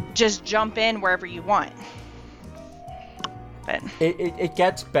just jump in wherever you want. But It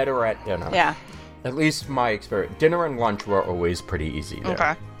gets better at dinner. yeah, At least my experience. Dinner and lunch were always pretty easy there.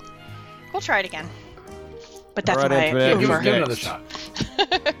 okay. We'll try it again. But that's All right, what I Antoinette, feel who's for. Give it another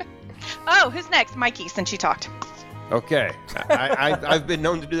next? shot. Oh, who's next? Mikey, since you talked. Okay, I've been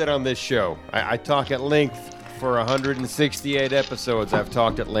known to do that on this show. I talk at length for 168 episodes. I've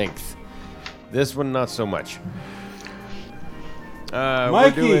talked at length. This one, not so much.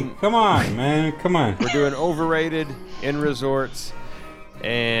 Mikey, come on, man. Come on. We're doing overrated in resorts,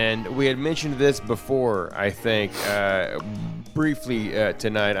 and we had mentioned this before. I think briefly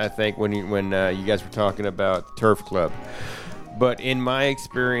tonight. I think when you guys were talking about Turf Club. But in my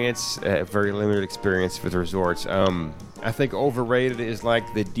experience, very limited experience with resorts, I think overrated is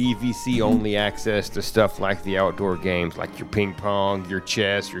like the DVC only access to stuff like the outdoor games, like your ping pong, your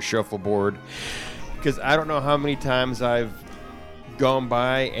chess, your shuffleboard. Because I don't know how many times I've gone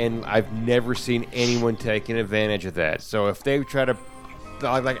by and I've never seen anyone taking advantage of that. So if they try to,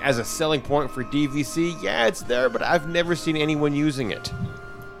 like as a selling point for DVC, yeah, it's there, but I've never seen anyone using it.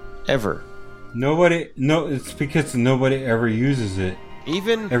 Ever. It's because nobody ever uses it.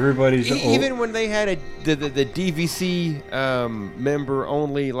 Even Everybody's even when they had the DVC member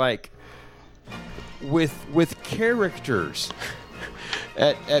only, like with characters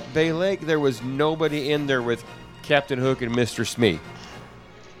at Bay Lake, there was nobody in there with Captain Hook and Mr. Smee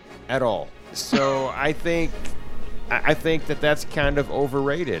at all. So I think that's kind of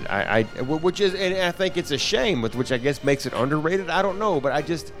overrated. Which is, and I think it's a shame, which I guess makes it underrated. I don't know, but I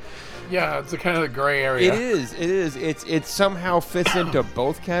just. Yeah, it's a kind of a gray area. It is. It somehow fits into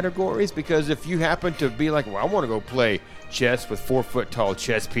both categories, because if you happen to be like, well, I want to go play chess with 4-foot-tall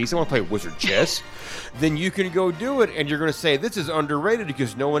chess piece, I want to play wizard chess, then you can go do it, and you're going to say, this is underrated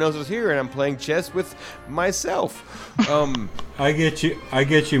because no one else is here, and I'm playing chess with myself. I get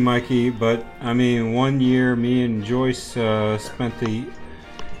you, Mikey. But I mean, one year, me and Joyce spent the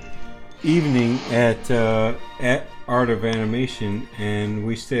evening at Art of Animation, and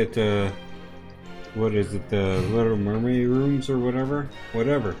we stayed at the, what is it, the Little Mermaid rooms or whatever.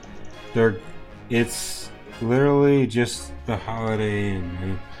 It's literally just the Holiday Inn,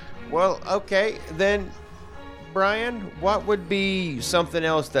 man. Well, okay, then, Brian, what would be something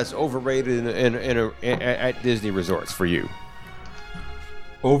else that's overrated at Disney resorts for you?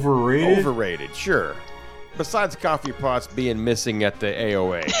 Overrated? Overrated, sure. Besides coffee pots being missing at the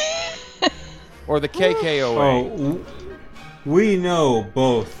AOA. Or the KKOA. Oh, we know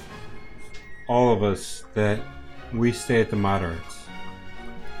both, all of us, that we stay at the moderates.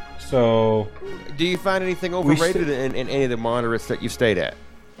 So, Do you find anything overrated in any of the moderates that you've stayed at?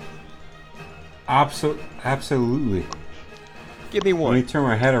 absolutely. Give me Let one. me turn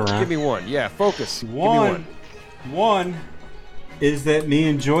my head around. Give me one. Yeah, focus. Give me One is that me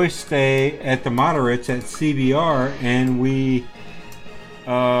and Joyce stay at the moderates at CBR, and we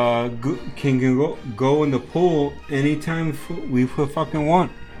can go in the pool anytime we fucking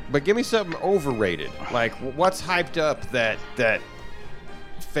want. But give me something overrated. Like, what's hyped up that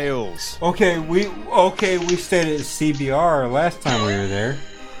fails? Okay, we stayed at CBR last time we were there.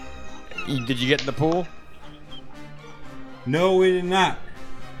 Did you get in the pool? No, we did not.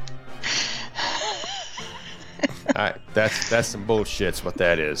 That's some bullshit's what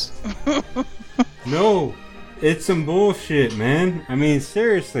that is. No, it's some bullshit, man. I mean,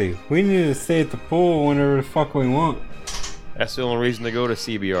 seriously, we need to stay at the pool whenever the fuck we want. That's the only reason to go to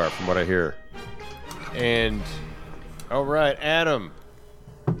CBR, from what I hear. And, all right, Adam.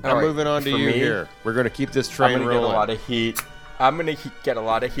 I'm moving on to for you me, here. We're going to keep this train I'm gonna rolling. get a lot of heat. I'm gonna get a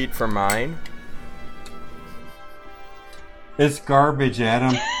lot of heat for mine. It's garbage,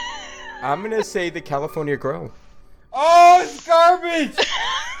 Adam. I'm gonna say the California Grill. Oh, it's garbage!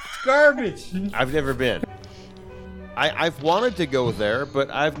 It's garbage! I've never been. I've wanted to go there,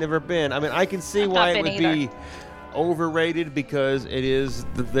 but I've never been. I mean, I can see I've why not it been would be overrated because it is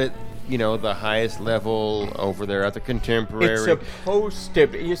the highest level over there at the Contemporary. It's supposed to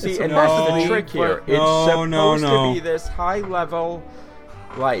be. You see, and supposed that's to the be, trick here. but It's supposed no. to be this high level,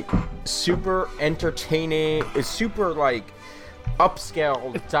 like super entertaining, super like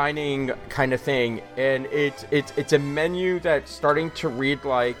upscale dining kind of thing, and it's a menu that's starting to read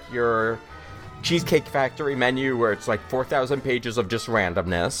like your Cheesecake Factory menu, where it's like 4,000 pages of just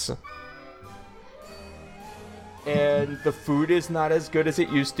randomness. And the food is not as good as it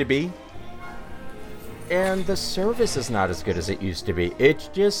used to be. And the service is not as good as it used to be. It's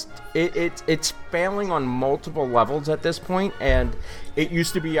just, it's failing on multiple levels at this point, and it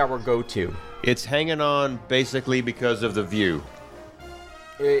used to be our go-to. It's hanging on basically because of the view.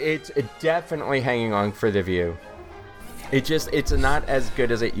 It's definitely hanging on for the view. It's not as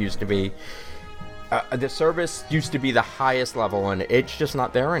good as it used to be. The service used to be the highest level, and it's just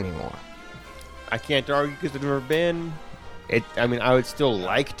not there anymore. I can't argue because I've never been. I mean, I would still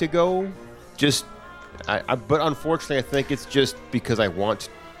like to go. But unfortunately, I think it's just because I want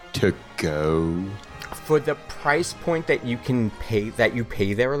to go. For the price point that you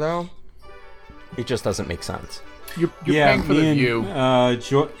pay there, though, it just doesn't make sense. You're paying for the view. you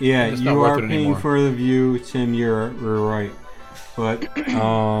are paying anymore. for the view, Tim. You're right, but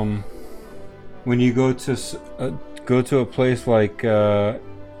when you go to a place like in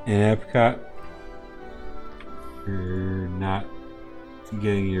Epcot, you're not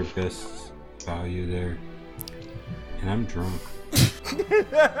getting your best value there, and I'm drunk.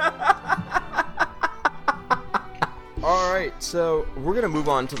 All right, so we're gonna move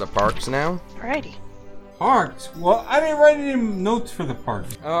on to the parks now. Alrighty. Parks? Well, I didn't write any notes for the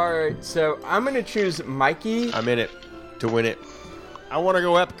parks. All right, so I'm gonna choose Mikey. I'm in it to win it. I want to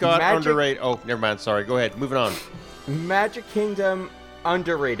go Epcot underrated. Oh, never mind. Sorry. Go ahead. Moving on. Magic Kingdom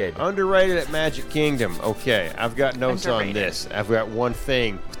underrated. Underrated at Magic Kingdom. Okay, I've got notes on Underrated. this. I've got one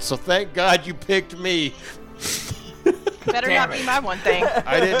thing. So thank God you picked me. Better not be my one thing.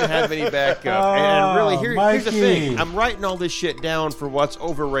 I didn't have any backup. And really, here's the thing. Mikey. I'm writing all this shit down for what's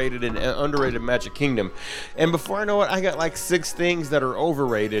overrated and underrated in Magic Kingdom. And before I know it, I got like 6 things that are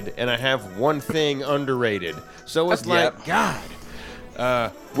overrated, and I have one thing underrated. So it's like, Yep.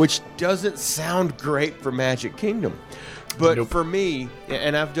 God. Which doesn't sound great for Magic Kingdom. But for me,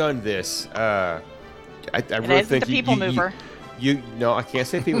 and I've done this, I really isn't think the people mover. No, I can't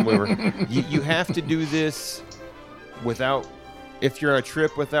say people mover. You have to do this if you're on a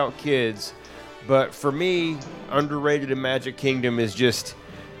trip without kids. But for me, underrated in Magic Kingdom is just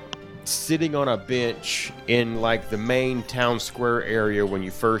sitting on a bench in like the main town square area when you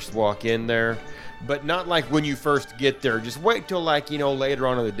first walk in there. But not like when you first get there. Just wait till later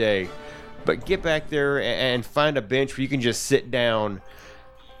on in the day. But get back there and find a bench where you can just sit down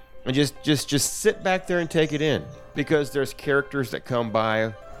and just sit back there and take it in. Because there's characters that come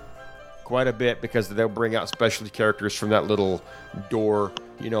by quite a bit because they'll bring out specialty characters from that little door,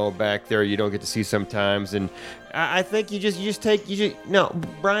 back there you don't get to see sometimes. And I think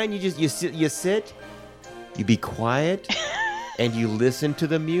Brian, you sit, you be quiet. And you listen to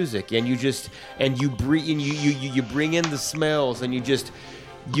the music, and you breathe, and you bring in the smells, and you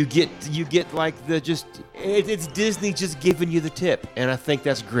get like it's Disney just giving you the tip, and I think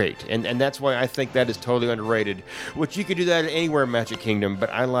that's great, and that's why I think that is totally underrated. Which you could do that anywhere in Magic Kingdom,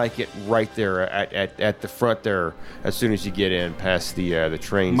 but I like it right there at the front there as soon as you get in past the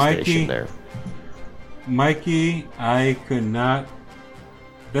train station there. Mikey, I could not.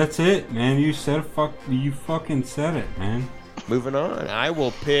 That's it, man. You fucking said it, man. Moving on, I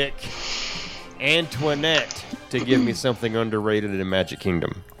will pick Antoinette to give me something underrated in Magic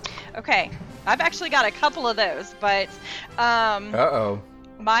Kingdom. Okay, I've actually got a couple of those, but Uh-oh.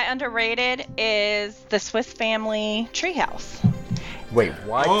 my underrated is the Swiss Family Treehouse. Wait,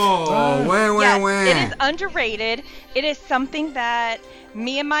 what? Oh, It is underrated. It is something that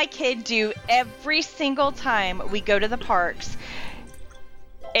me and my kid do every single time we go to the parks.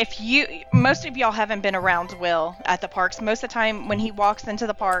 Most of y'all haven't been around Will at the parks. Most of the time when he walks into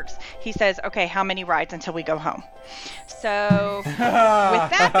the parks, he says, okay, how many rides until we go home? So with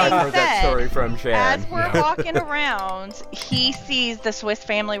that being I've heard that story from Shan. as we're walking around, he sees the Swiss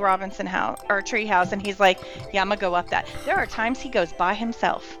Family Robinson house or tree house, and he's like, yeah, I'm gonna go up that. There are times he goes by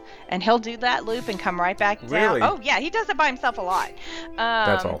himself and he'll do that loop and come right back down. Really? Oh yeah, he does it by himself a lot.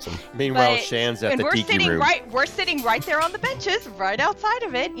 That's awesome. Meanwhile, But- Shan's at and the we're tiki sitting room. we're sitting right there on the benches, right outside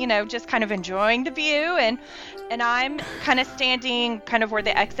of it, just kind of enjoying the view, and I'm kind of standing kind of where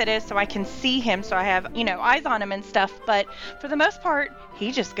the exit is so I can see him, so I have, eyes on him and stuff. But for the most part,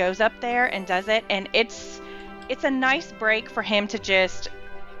 he just goes up there and does it, and it's a nice break for him to just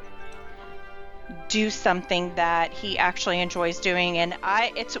do something that he actually enjoys doing. And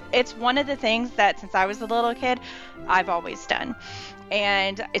it's one of the things that since I was a little kid, I've always done.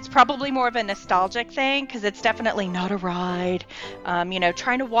 And it's probably more of a nostalgic thing because it's definitely not a ride.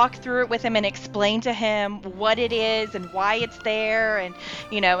 Trying to walk through it with him and explain to him what it is and why it's there, and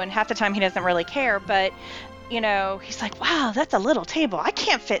and half the time he doesn't really care, but he's like, wow, that's a little table. I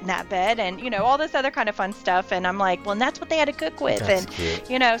can't fit in that bed, and all this other kind of fun stuff. And I'm like, well, and that's what they had to cook with, That's and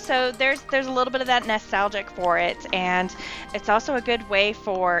cute. so there's a little bit of that nostalgic for it, and it's also a good way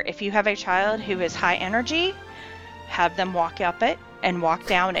for if you have a child who is high energy, have them walk up it and walk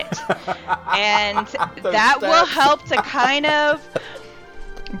down it, and that will help to kind of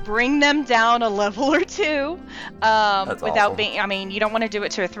bring them down a level or two without awesome. being, you don't want to do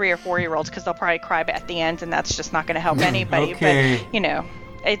it to a 3 or 4 year olds because they'll probably cry at the end, and that's just not going to help anybody. Okay. But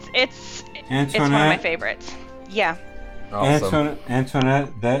it's one of my Antoinette, favorites. Yeah. Awesome. Antoinette,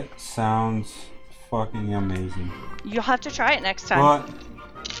 that sounds fucking amazing. You'll have to try it next time.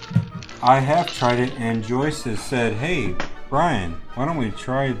 But I have tried it, and Joyce has said, hey, Brian, why don't we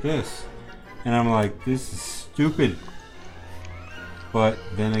try this? And I'm like, this is stupid. But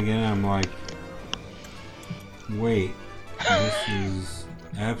then again, I'm like, wait, this is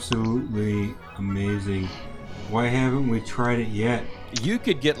absolutely amazing. Why haven't we tried it yet? You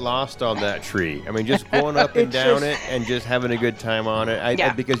could get lost on that tree. I mean, just going up and It's down just- it and just having a good time on it.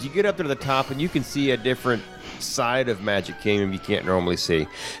 Yeah. Because you get up to the top and you can see a different side of Magic Kingdom you can't normally see.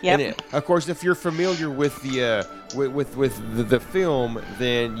 Yep. And of course, if you're familiar with the with the film,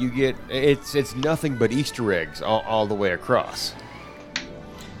 then you get it's nothing but Easter eggs all the way across.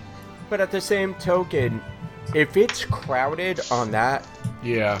 But at the same token, if it's crowded on that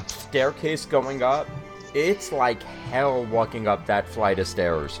Yeah. staircase going up, it's like hell walking up that flight of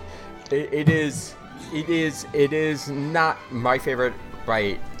stairs. It is not my favorite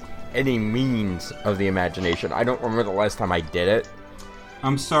by any means of the imagination. I don't remember the last time I did it.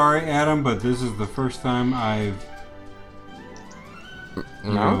 I'm sorry, Adam, but this is the first time I've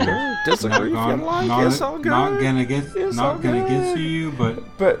No, disagree if you like. It's all good. Not gonna get It's all get good. to you,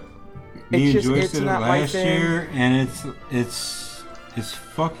 but But me it's and just Joyce it's did it not my last thing. year, and it's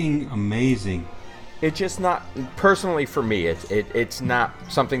fucking amazing. It's just not personally for me. It's not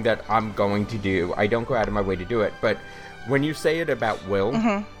something that I'm going to do. I don't go out of my way to do it. But when you say it about Will,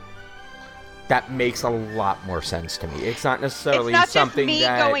 that makes a lot more sense to me. It's not necessarily It's not just something me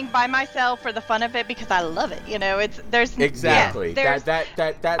that going by myself for the fun of it because I love it. There's exactly yeah, there's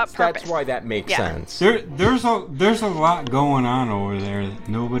that's purpose. why that makes Yeah. sense. There's a lot going on over there that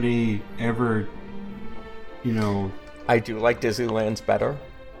nobody ever, I do like Disneyland's better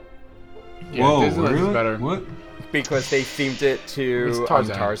Yeah, Whoa, Disneyland's really? better. What? because they themed it to It's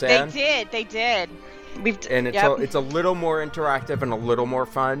Tarzan. Tarzan. They did. And it's a little more interactive and a little more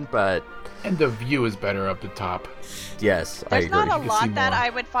fun, but And the view is better up the top. yes, I There's agree. not a You can see lot that more. I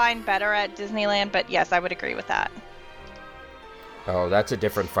would find better at Disneyland, but yes, I would agree with that. Oh, that's a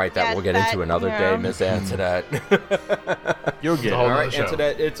different fight that Yes, we'll get that- into another yeah. day, Miss Antoinette. You'll get The it. whole All right, nother show.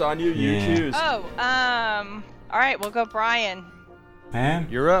 Antoinette, it's on you. You Yeah. choose. Oh, all right, we'll go Brian. Man,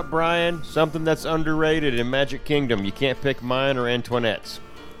 You're up, Brian. Something that's underrated in Magic Kingdom. You can't pick mine or Antoinette's.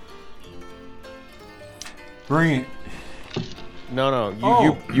 bring it. No, you Oh,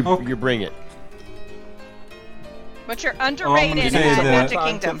 okay. you bring it. What's your gonna underrated say at that- Magic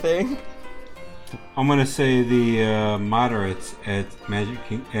Time to Kingdom? think. I'm gonna say the moderates at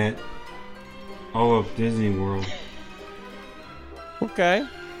at all of Disney World. Okay.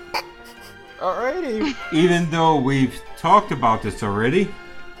 Alrighty. Even though we've talked about this already,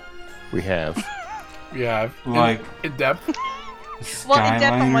 We have. Yeah. Like- in depth. Well, in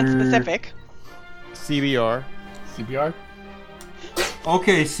depth on one Skyliner- specific. CBR. CBR.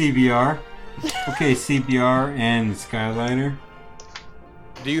 Okay, CBR. Okay, CBR and Skyliner.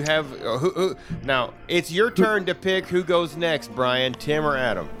 Do you have who? Now it's your turn to pick who goes next, Brian, Tim, or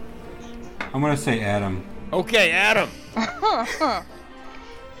Adam. I'm gonna say Adam. Okay, Adam.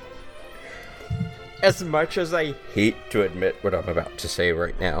 As much as I hate to admit what I'm about to say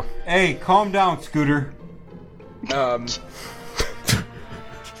right now, Hey, calm down, Scooter.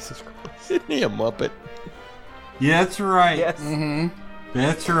 Isn't he a Muppet? Yeah, that's right. yes,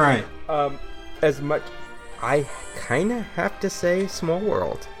 That's right. as much, I kind of have to say Small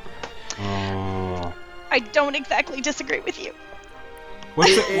World. I don't exactly disagree with you.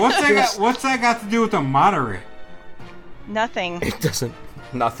 What's that got to do with the moderate? Nothing. It doesn't.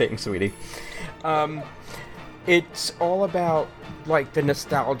 Nothing, sweetie. It's all about like the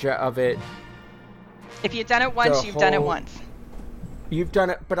nostalgia of it. If you've done it once, you've done it once. You've done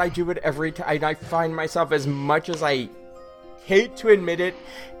it, but I do it every time. I find myself, as much as I hate to admit it,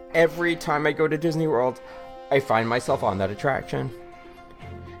 every time I go to Disney World, I find myself on that attraction.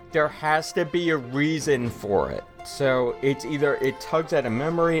 There has to be a reason for it. So it's either it tugs at a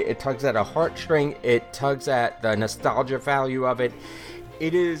memory, it tugs at a heartstring, it tugs at the nostalgia value of it.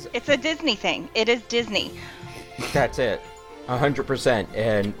 It's a Disney thing. It is Disney. That's it. 100%.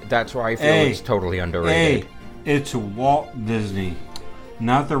 And that's why I feel it's totally underrated. Hey, it's Walt Disney.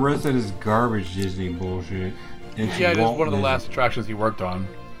 Not the rest of this garbage Disney bullshit. It's it is Walt one of the Disney. last attractions he worked on.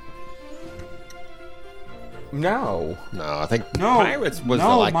 No, I think Pirates was the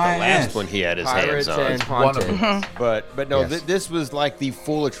last one he had his Pirates hands on. and Haunted. But no, Yes. this was like the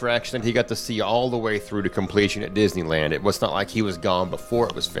full attraction that he got to see all the way through to completion at Disneyland. It was not like he was gone before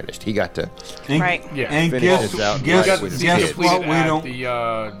it was finished. He got to Right. Yeah. And finish guess, this out guess, right with guess kids. what? We at don't.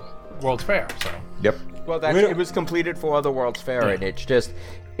 the World's Fair. So Yep. Well, it was completed for the World's Fair, and it's just,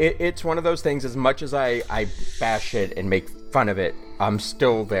 it's one of those things. As much as I bash it and make fun of it, I'm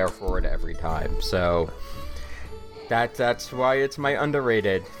still there for it every time. So that's why it's my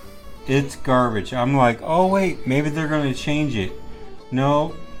underrated. It's garbage. I'm like, oh wait, maybe they're gonna change it.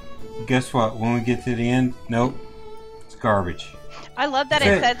 No, guess what? When we get to the end, nope, it's garbage. I love that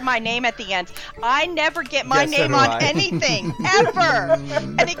it says my name at the end. I never get my Yes, so name do on I. anything, ever.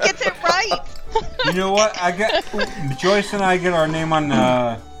 And it gets it right. You know what? Joyce and I get our name on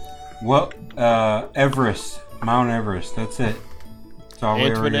Everest, Mount Everest. That's it. That's all we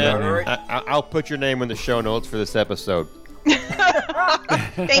ever get Antoinette, our name. I'll put your name in the show notes for this episode.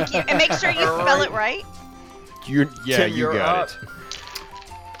 Thank you. And make sure you spell it right. You Tim, you're got up. it.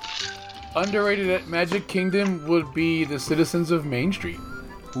 underrated at Magic Kingdom would be the citizens of Main Street.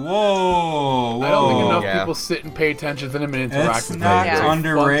 Whoa. I don't think enough yeah. people sit and pay attention to them and interact That's with not them. It's a fun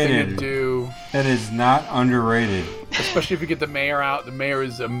underrated. thing to do, That is not underrated. especially if you get the mayor out. The mayor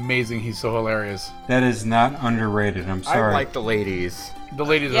is amazing. He's so hilarious. That is not underrated. I'm I sorry. like the ladies. The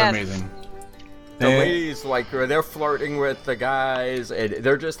ladies Yes. are amazing. The ladies, like, they're flirting with the guys, and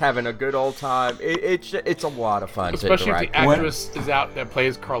they're just having a good old time. It's a lot of fun Especially to if interact the actress is out that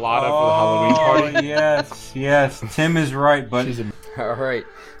plays Carlotta for the Halloween party. Yes. Tim is right, but She's with. All right.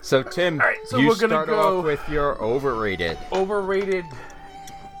 So, Tim, so you we're gonna start go- off with your overrated overrated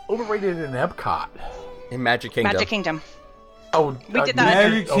in Epcot. in Magic Kingdom. Magic Kingdom. Oh, We did that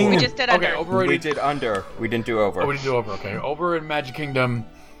Magic under. We Kingdom. just did Okay, under. overrated. We did under. We didn't do over. Oh, we didn't do over. Okay, over in Magic Kingdom.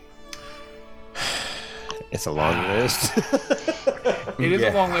 It's a long list. It is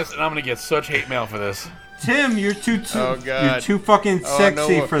Yeah. a long list, and I'm gonna get such hate mail for this. Tim, you're too Oh, God. you're too fucking Oh,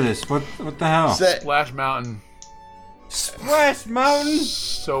 sexy no. for this. What the hell? Splash Mountain, Splash Mountain.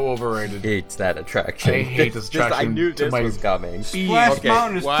 so overrated. Hates that attraction. I hate this Just, I attraction knew to this my- was coming. Splash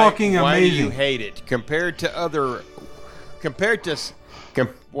Mountain is fucking why do you amazing. hate it compared to other?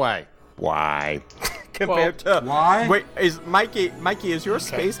 Why? Compared to Why? Wait, is Mikey? Is your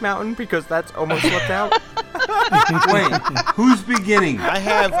Space Mountain, because that's almost slipped out? Wait, who's beginning? I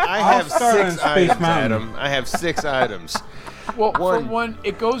have start on 6 Space items, Mountain. Adam. I have 6 items. Well, for one,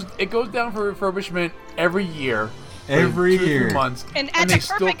 it goes down for refurbishment every year. for Every 2 or 3 year. months, And at they the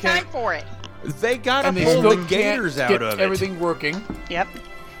still perfect time can't. for it. They gotta And they pull still the gators can't out get of everything working. Yep.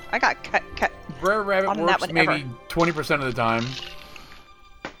 I got cut. Brer Rabbit On that works one maybe ever. 20% of the time.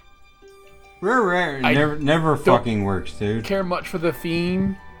 Rare I never fucking works, dude. Care much for the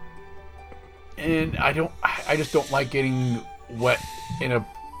theme, and I just don't like getting wet in a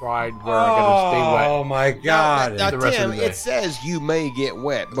ride where I gotta stay wet. Oh my god. Now, The rest of Tim, the day. it says you may get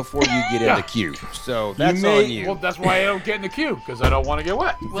wet before you get in Yeah. the queue, so that's may- on you. Well, that's why I don't get in the queue, because I don't want to get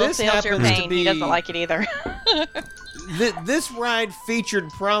wet. Will This feels your happens to pain. He doesn't be- like it either. This ride featured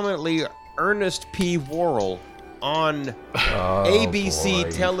prominently Ernest P. Worrell on ABC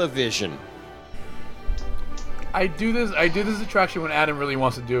boy. television. I do this attraction when Adam really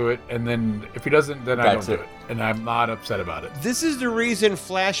wants to do it, and then if he doesn't, then I don't That's do it. it, and I'm not upset about it. This is the reason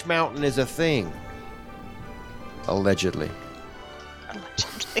Flash Mountain is a thing. Allegedly.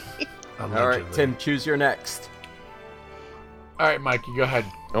 Allegedly. All right, Tim, choose your next. All right, Mikey, go ahead.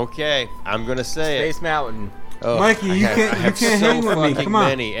 Okay, I'm gonna say Space Mountain. Oh, Mikey, you can't hang with me. Come on.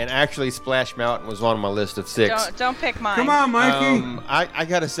 Many, and actually, Splash Mountain was on my list of 6. Don't pick mine. Come on, Mikey. I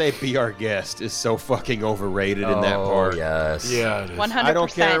gotta say, Be Our Guest is so fucking overrated in that part. Yes. Yeah, it is. 100%. I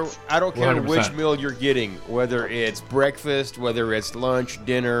don't care. I don't care 100%. which meal you're getting, whether it's breakfast, whether it's lunch,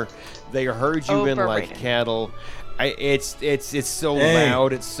 dinner. They herd you in like Overrated. cattle. It's so Hey.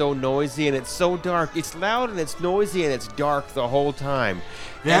 loud, it's so noisy, and it's so dark. It's loud and it's noisy and it's dark the whole time.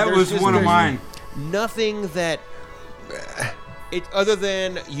 That And was one of there's mine. Nothing that other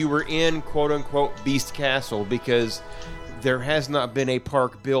than you were in quote unquote Beast Castle, because there has not been a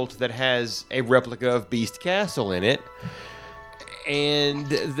park built that has a replica of Beast Castle in it. And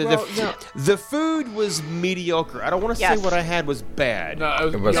the food was mediocre. I don't want to Yes. say what I had was bad. No, it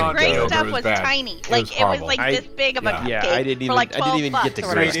was wasn't beyond good. Great mediocre, stuff it was bad. tiny. It Like was it was horrible. like this big of a cupcake Yeah, I didn't for like even- I didn't 12 even get the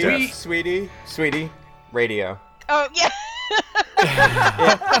bucks or great whatever. stuff. Sweetie, radio. Oh yeah.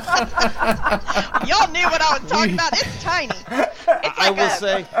 Y'all knew what I was talking about. It's tiny. It's like I will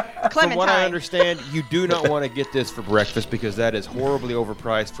say, from what I Clementine. understand, you do not want to get this for breakfast because that is horribly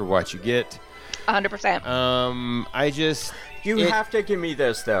overpriced for what you get. 100%. You have to give me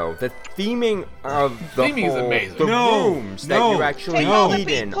this though. The theming of the Theming is whole, amazing. the No, rooms that no, you actually Take all the eat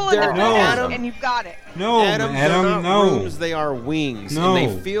feet, in. pull in the They're feet No. out, awesome. and you've got it. No, Adam, they're Adam, not no. rooms, they are wings. No.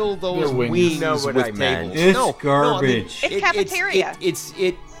 And they fill those They're wings. wings You know what with I meant. tables. It's garbage. It's cafeteria.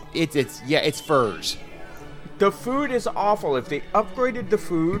 It's furs. The food is awful. If they upgraded the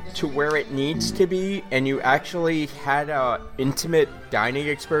food to where it needs to be, and you actually had a intimate dining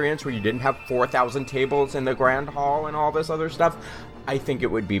experience where you didn't have 4,000 tables in the grand hall and all this other stuff, I think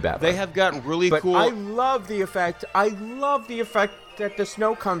it would be better. They have got really but cool. I love the effect. I love the effect that the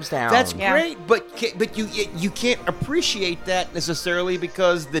snow comes down. That's Yeah. great, but you can't appreciate that necessarily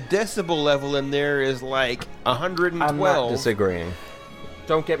because the decibel level in there is like 112. I'm not disagreeing.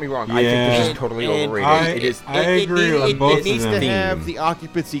 Don't get me wrong. I think this Yeah. is totally And overrated. I agree on both It of needs to them. have the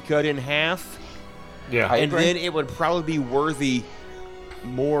occupancy cut in half, Yeah. and agree. then it would probably be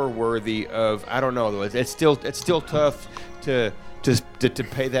more worthy of. I don't know though. It's still tough to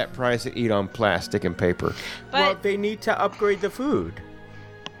pay that price to eat on plastic and paper. Well, But they need to upgrade the food.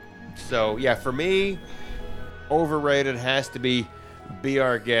 So yeah, for me, overrated has to be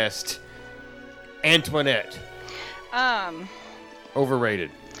Our Guest. Antoinette, overrated.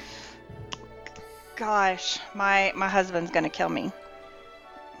 gosh, my husband's gonna kill me.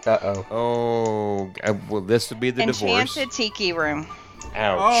 Uh-oh. Oh, well, this would be the Enchanted divorce. Tiki Room.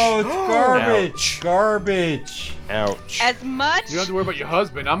 Ouch. Oh, it's garbage. Ouch. Garbage. Ouch. As much. You don't have to worry about your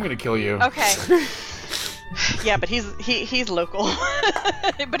husband. I'm gonna kill you. Okay. Yeah, but he's local.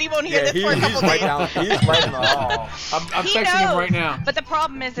 But he won't hear this for a couple right days. down. He's right in the hall. I'm He texting him knows. right now. But the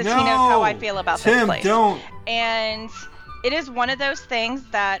problem is No. he knows how I feel about this Tim, place. don't. And it is one of those things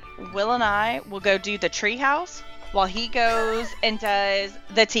that Will and I will go do the treehouse while he goes and does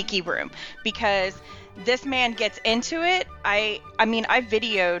the tiki room, because this man gets into it. I mean, I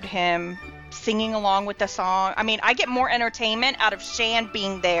videoed him singing along with the song. I mean, I get more entertainment out of Shan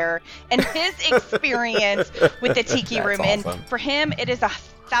being there and his experience with the tiki That's room. awesome. And for him, it is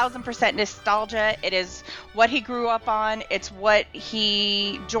 1,000% nostalgia. It is what he grew up on. It's what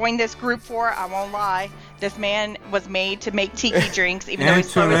he joined this group for. I won't lie. This man was made to make tiki drinks, even though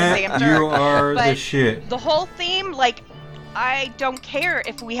he's slower than Antoinette, damn you are the But shit. the whole theme, like, I don't care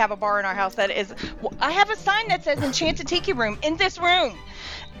if we have a bar in our house that is. Well, I have a sign that says Enchanted Tiki Room in this room,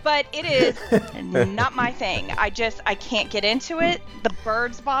 but it is not my thing. I can't get into it. The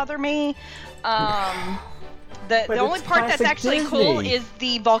birds bother me. The only it's part that's classic actually cool Disney. is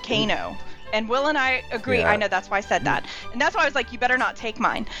the volcano. And Will and I agree. Yeah. I know, that's why I said that. And that's why I was like, you better not take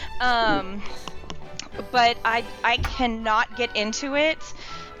mine. But I cannot get into it.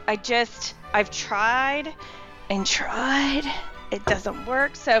 I've tried and tried. It doesn't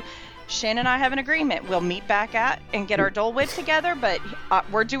work. So Shan and I have an agreement. We'll meet back at and get our Dole Whip together, but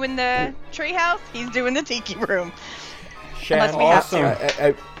we're doing the treehouse. He's doing the tiki room. Unless we have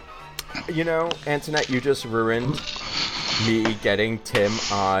to. You know, Antoinette, you just ruined me getting Tim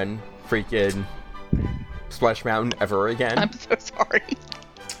on freaking Splash Mountain ever again. I'm so sorry.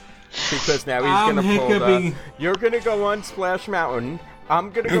 Because now he's I'm gonna pull hiccuping. You're gonna go on Splash Mountain.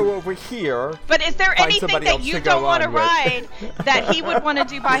 I'm gonna go over here. But is there Find anything somebody that else you to go don't want to on with. ride that he would want to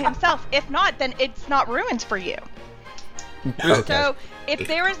do by himself? If not, then it's not ruined for you. Okay. So if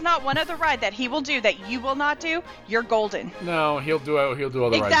there is not one other ride that he will do that you will not do, you're golden. No, he'll do all the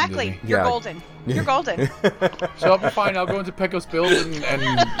rides in Exactly. Disney. You're Yeah. golden. You're golden. So I'll be fine. I'll go into Pecos Bills and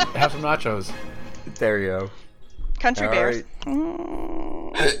have some nachos. There you go. Country All bears.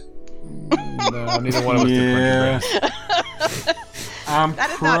 right. No, neither one of us do Yeah. country bears. I'm That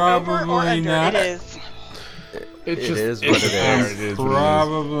is not over or probably under. not. It is. It is what it is.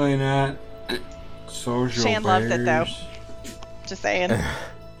 Probably not social Shan loves it, though. barriers. Just saying.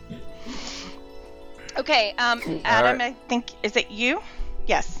 Okay, Adam, I think, is it you?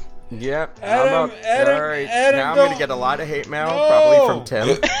 Yes. Yep. Adam, I'm up. Adam, All right. Adam, now I'm going to don't- get a lot of hate mail, No. probably from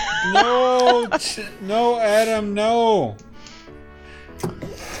Tim. No, Adam, no.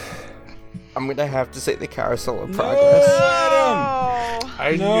 I'm going to have to say the Carousel of No, Progress. Adam.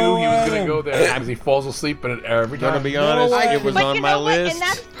 I No, knew he was Adam. going to go there because he falls asleep in it every Gonna time. be honest, I- it was But on you my know what? list. And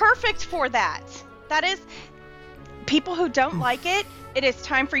that's perfect for that. That is, people who don't like it, it is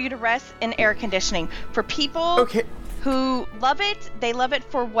time for you to rest in air conditioning. For people Okay. who love it, they love it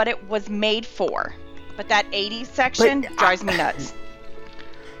for what it was made for. But that 80s section But drives me nuts.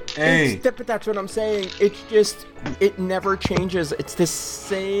 Hey, But that's what I'm saying. It's just, it never changes. It's the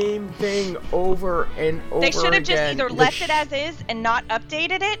same thing over and over again. They should have just either The left it as is and not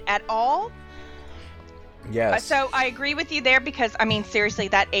updated it at all. Yes. So I agree with you there because, I mean, seriously,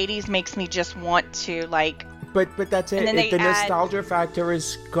 that 80s makes me just want to, like, But that's it. And then they The add- nostalgia factor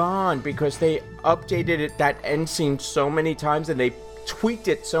is gone because they updated it, that end scene so many times and they tweaked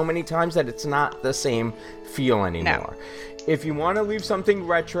it so many times that it's not the same feel anymore. If you want to leave something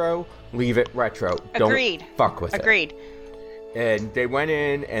retro, leave it retro. Agreed. Don't fuck with Agreed. it. And they went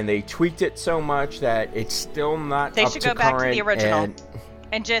in and they tweaked it so much that it's still not They up should to go back to the current, original. and-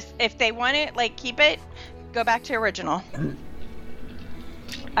 And just, if they want it, like, keep it, go back to original.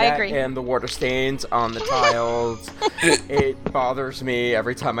 I That agree. And the water stains on the tiles. It bothers me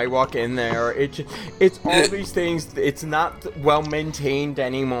every time I walk in there. It's all these things. It's not well maintained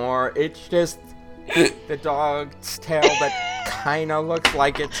anymore. It's just the dog's tail that kind of looks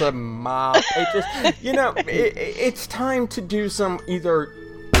like it's a mop. It just, it's time to do some, either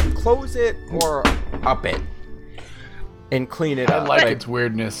close it or up it and clean it I up. like its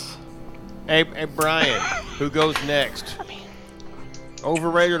weirdness. Hey, Brian, who goes next?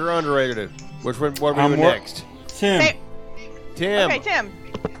 Overrated or underrated? What are we doing next? Tim. Hey, Tim. okay,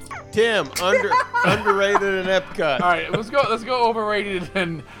 Tim. Underrated in Epcot. All right, let's go overrated,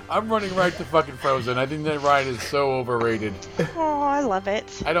 and I'm running right to fucking Frozen. I think that ride is so overrated. Oh, I love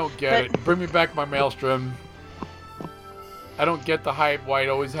it. I don't get it. Bring me back my Maelstrom. I don't get the hype why it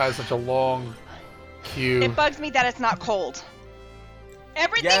always has such a long queue. It bugs me that it's not cold.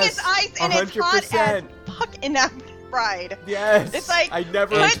 Everything Yes, is ice and it's hot 100%. as fuck in that ride. Yes. It's like, I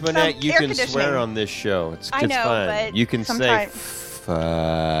never. put some Antoinette, you air can conditioning. swear on this show. It's I know, fine. but You can sometimes- say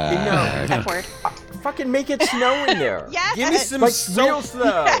No. F word. Fucking make it snow in there. Yes. Give me some Like soap. real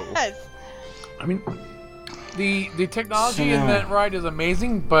snow. Yes. I mean, the technology in So- that ride is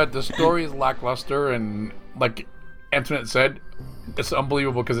amazing, but the story is lackluster, and like Antoinette said, it's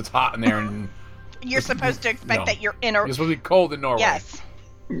unbelievable because it's hot in there, and You're supposed to expect No. that you're in a. you're supposed to be cold in Norway. Yes.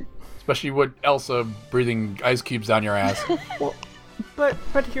 Especially with Elsa breathing ice cubes down your ass. But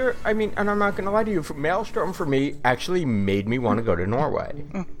here, I mean, and I'm not gonna lie to you, Maelstrom for me actually made me want to go to Norway.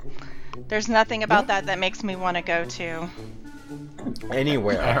 There's nothing about that makes me want to go to.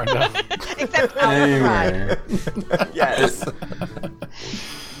 Anywhere. Fair enough. Except outside. Anyway. Yes.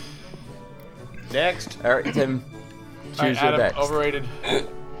 Next. All right, Tim. Choose All right, your Adam, next. overrated. And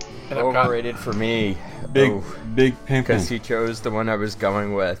Epcot. Overrated for me. Big pimpin'. Because he chose the one I was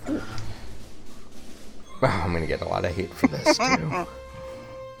going with. Oh, I'm gonna get a lot of hate for this too.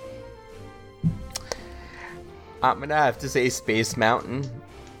 I'm gonna have to say Space Mountain.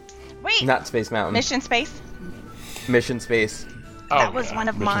 Wait. Not Space Mountain. Mission Space. Mission Space. Oh, That was one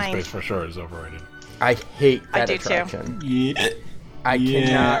of Mission mine. Space for sure is overrated. I hate I that do too. attraction. Yeah. I Yeah.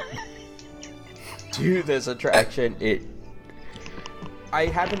 cannot do this attraction. I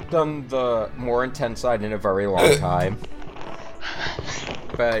haven't done the more intense side in a very long time.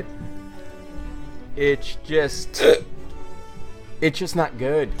 But it's just not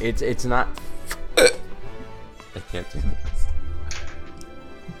good. It's not. I can't do this.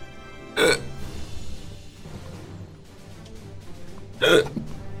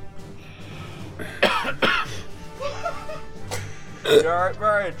 You alright,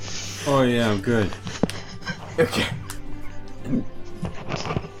 Brian? Oh yeah, I'm good. Okay.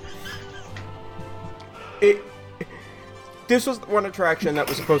 This was one attraction that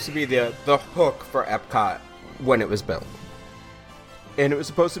was supposed to be the hook for Epcot when it was built. And it was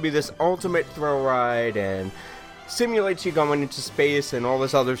supposed to be this ultimate thrill ride and simulates you going into space and all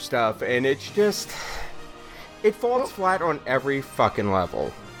this other stuff, and it's just... It falls flat on every fucking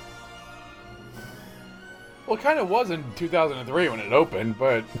level. Well, it kind of was in 2003 when it opened,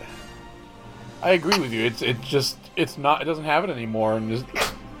 but I agree with you. It's not. It doesn't have it anymore, and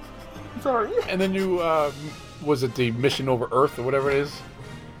Sorry. the new was it the Mission Over Earth or whatever it is?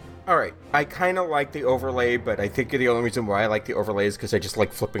 All right, I kind of like the overlay, but I think the only reason why I like the overlay is because I just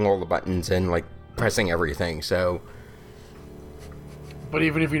like flipping all the buttons and like pressing everything. So, But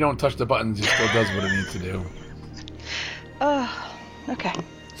even if you don't touch the buttons, it still does what it needs to do. Oh, okay.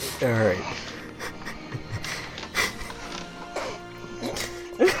 all right,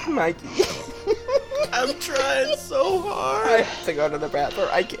 Mikey, I'm trying so hard. I have to go to the bathroom.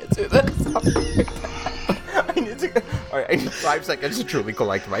 I can't do this. I need to go. All right, I need 5 seconds to truly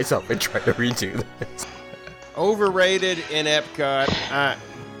collect myself and try to redo this. Overrated in Epcot. I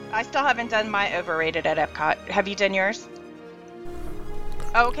still haven't done my overrated at Epcot. Have you done yours?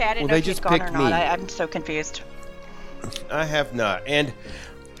 Oh, okay. I didn't know they if you'd just gone or picked not. me. I'm so confused. I have not. And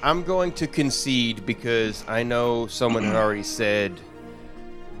I'm going to concede because I know someone had already said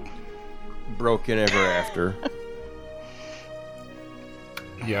Broken Ever After.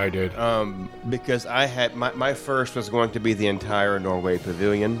 Yeah, I did. Because I had my first was going to be the entire Norway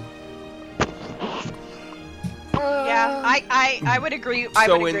Pavilion. Yeah, I would agree. I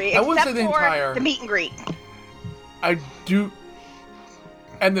So would in- agree. I wouldn't Except say the for entire- the meet and greet. I do.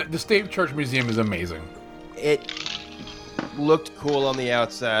 And the State Church Museum is amazing. It looked cool on the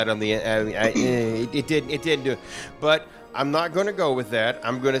outside. On the it didn't do it. But I'm not going to go with that.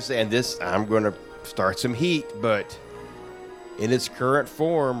 I'm going to say, and this I'm going to start some heat. But in its current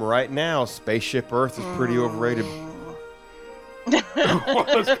form right now, Spaceship Earth is pretty overrated. Well,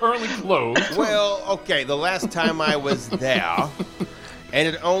 it's currently closed. Well, okay, the last time I was there, and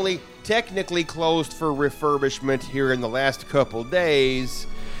it only technically closed for refurbishment here in the last couple days.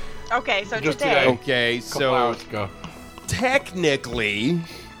 Okay, so Just today. today. Okay, Couple so hours ago. technically,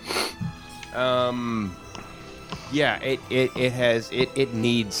 yeah, it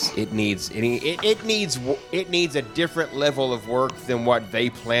needs a different level of work than what they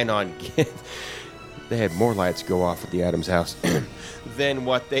plan on. They had more lights go off at the Adams house than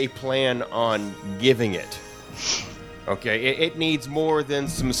what they plan on giving it. Okay, it needs more than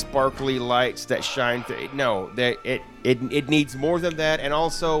some sparkly lights that shine through. No, it needs more than that, and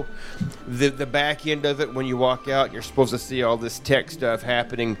also the back end of it. When you walk out, you're supposed to see all this tech stuff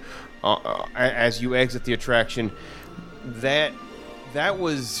happening as you exit the attraction. That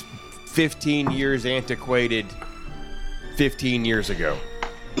was 15 years antiquated. 15 years ago.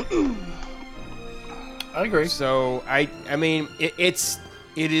 I agree. So I mean, it is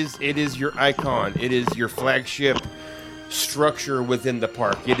your icon. It is your flagship structure within the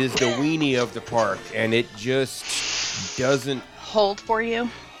park. It is the weenie of the park, and it just doesn't Hold for you.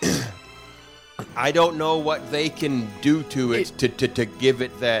 I don't know what they can do to it to give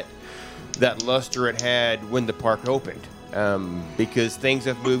it that luster it had when the park opened, because things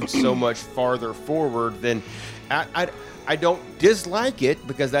have moved so much farther forward than I don't dislike it,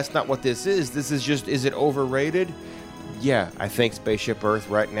 because that's not what this is. This is just, is it overrated? Yeah, I think Spaceship Earth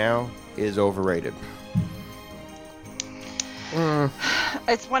right now is overrated.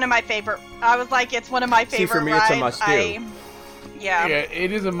 It's one of my favorite. I was like, it's one of my favorite See, for me, rides. it's a must-do. Yeah. Yeah,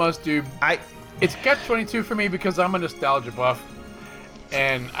 it is a must-do. It's catch-22 for me because I'm a nostalgia buff,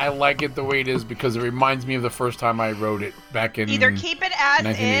 and I like it the way it is because it reminds me of the first time I rode it back in. Either keep it as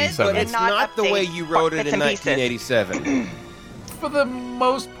is, 1987. and But it's not not the update way you rode it bits in and pieces. 1987. For the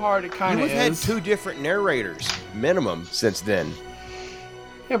most part, it kind of We've had is. 2 different narrators, minimum, since then.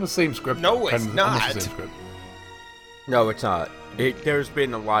 Yeah, but same script. No, it's Kind of- almost not. the same script. No, it's not. There's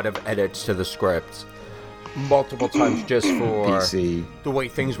been a lot of edits to the scripts, multiple times, just for PC. the way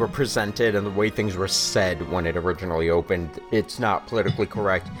things were presented and the way things were said when it originally opened. It's not politically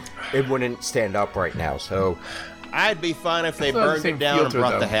correct. It wouldn't stand up right now. So I'd be fine if they It's not the burned same it down feel and to it,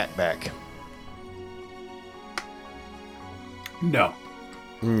 brought the though. hat back. No.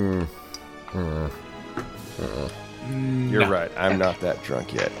 You're right. I'm not that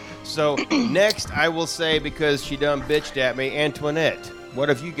drunk yet. So next, I will say, because she done bitched at me, Antoinette, what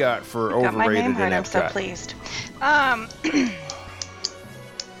have you got for Got my overrated name in right. I'm so Epcot? pleased.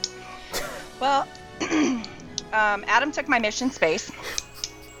 Well, Adam took my mission space.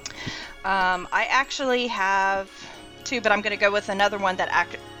 I actually have 2, but I'm going to go with another one that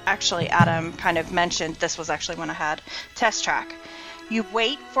actually Adam kind of mentioned. This was actually one I had. Test Track. You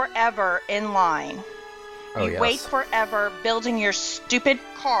wait forever in line. Oh, You yes. wait forever building your stupid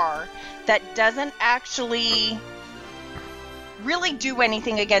car that doesn't actually really do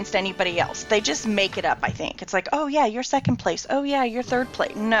anything against anybody else. They just make it up, I think. It's like, oh yeah, you're second place. Oh yeah, you're third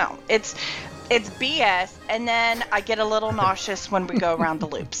place. No, it's BS, and then I get a little nauseous when we go around the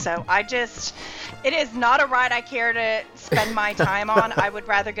loop. So it is not a ride I care to spend my time on. I would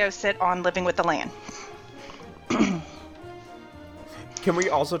rather go sit on Living with the Land. Can we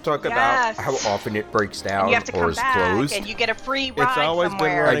also talk Yes. about how often it breaks down You have to or come is back, closed? and you get a free ride It's always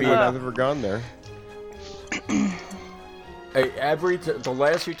somewhere. been running when Ugh. I've ever gone there. The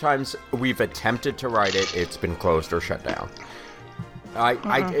last few times we've attempted to ride it, it's been closed or shut down.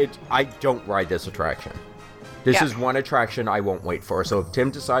 I don't ride this attraction. This Yeah. is one attraction I won't wait for. So if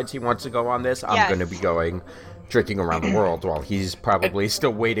Tim decides he wants to go on this, I'm Yes. going to be going drinking around the world while he's probably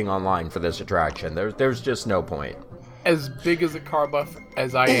still waiting online for this attraction. There's just no point. As big as a car buff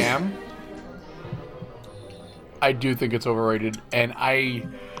as I am, I do think it's overrated, and I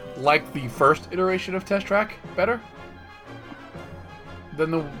like the first iteration of Test Track better than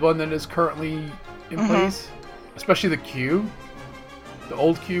the one that is currently in place. Especially the queue. The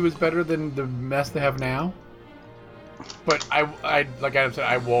old queue is better than the mess they have now. But I like Adam said,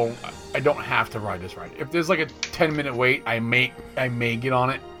 I don't have to ride this ride. If there's like a 10-minute wait, I may get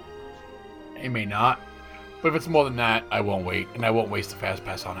on it. I may not. But if it's more than that, I won't wait, and I won't waste a fast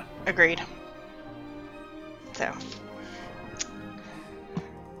pass on it. Agreed. So,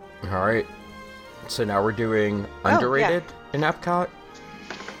 All right. So now we're doing underrated in Epcot,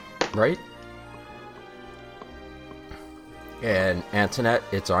 right? And Antoinette,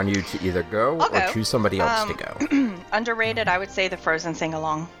 it's on you to either go I'll or go. choose somebody else to go. underrated, I would say the Frozen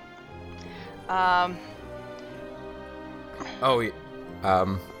sing-along.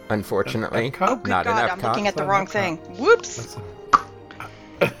 Unfortunately, Epcot? Good not God, in I'm Epcot. looking at the It's not wrong Epcot. thing. Whoops.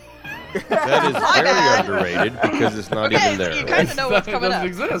 That is My very bad. underrated because it's not Okay, even there. you kind of know what's It coming up. doesn't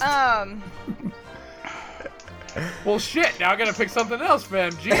exist. Well, shit, now I gotta pick something else,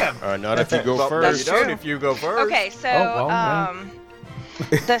 fam. GM. Not if you go Well, first. you don't true. if you go first. Okay, so Oh, well,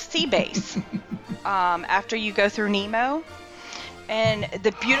 yeah. the sea base. After you go through Nemo, and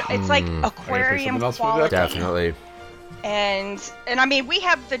the it's like aquarium something else for quality. that? Definitely. And I mean, we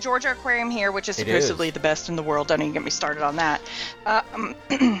have the Georgia Aquarium here, which is It supposedly is. the best in the world. Don't even get me started on that.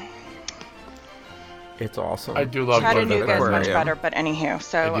 It's awesome. I do love Chattanooga is Georgia much Aquarium. better, but anywho,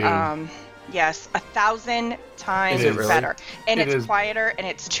 so I do. yes, 1,000 times It is. better, and It it's is. quieter, and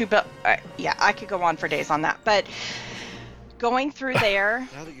it's too built. Yeah, I could go on for days on that, but going through there,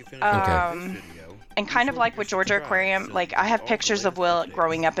 and kind of like with Georgia Aquarium, like I have pictures of Will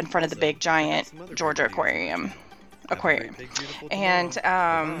growing up in front of the big giant Georgia Aquarium, and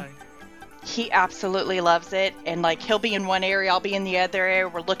he absolutely loves it, and like he'll be in one area, I'll be in the other area,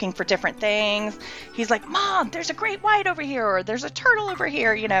 we're looking for different things. He's like, Mom, there's a great white over here, or there's a turtle over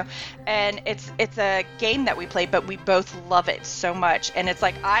here, you know. And it's a game that we play, but we both love it so much. And it's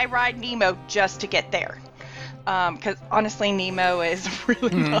like I ride Nemo just to get there, because honestly Nemo is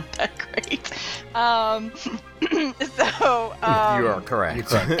really not that great. So you are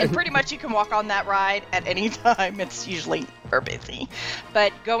correct. and pretty much you can walk on that ride at any time. It's usually super busy.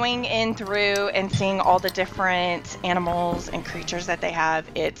 But going in through and seeing all the different animals and creatures that they have,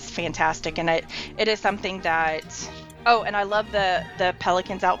 it's fantastic. And it is something that... Oh, and I love the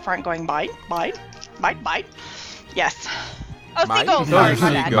pelicans out front going bite. Yes. Oh, Mite? seagulls. Those Sorry, Those my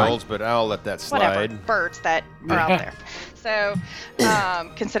are bad. seagulls, but I'll let that Whatever. slide. Birds that are out there. So,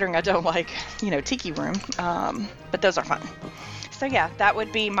 considering I don't like, Tiki Room, but those are fun. So yeah, that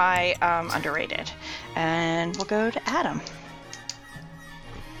would be my underrated. And we'll go to Adam.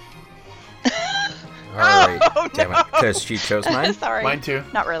 All right. Oh, Damn it. no. Because she chose mine. Sorry. Mine too.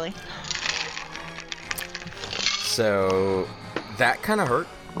 Not really. So that kind of hurt.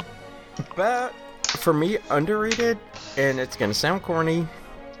 But for me, underrated, and it's going to sound corny,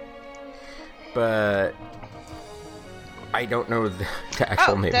 but I don't know the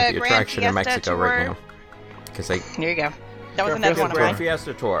actual name the of the Grand attraction in Fiesta Mexico right Tour. now. Because I Here you go. That was another one of Grand mine.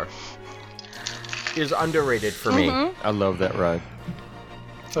 Fiesta Tour is underrated for me. Mm-hmm. I love that ride.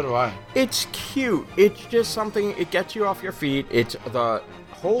 So do I. It's cute. It's just something, it gets you off your feet. It's the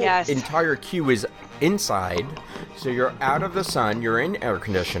whole Yes. entire queue is inside, so you're out of the sun, you're in air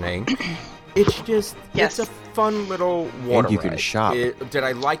conditioning. It's just, Yes. it's a fun little water you can ride. shop. Did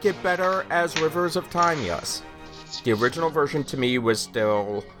I like it better as Rivers of Time? Yes. The original version to me was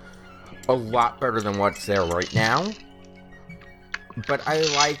still a lot better than what's there right now. But I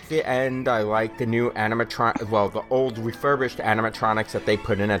like the end. I like the new the old refurbished animatronics that they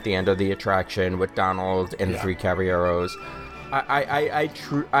put in at the end of the attraction with Donald and the three Caballeros. I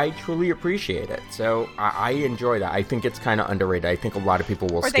truly appreciate it. So I enjoy that. I think it's kind of underrated. I think a lot of people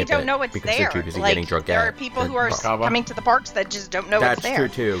will Or skip they don't it know it's because there. they're too busy Like, getting drunk there at are people the who are park. coming to the parks that just don't know That's it's there.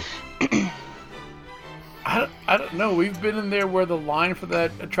 true too. I don't know. We've been in there where the line for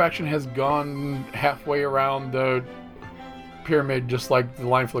that attraction has gone halfway around the pyramid, just like the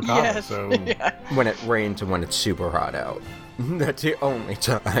line for the Cabo. Yes. So When it rains and when it's super hot out. That's the only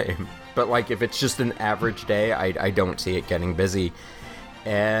time. But like if it's just an average day, I don't see it getting busy.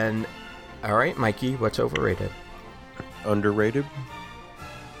 And all right, Mikey, what's overrated? Underrated?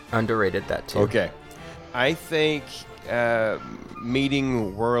 Underrated, that too. Okay. I think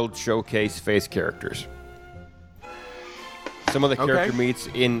meeting World Showcase face characters. Some of the character meets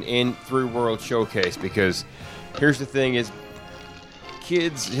in through World Showcase, because here's the thing is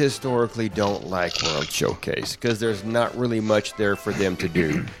kids historically don't like World Showcase because there's not really much there for them to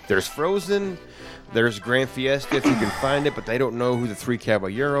do. There's Frozen, there's Grand Fiesta if you can find it, but they don't know who the Three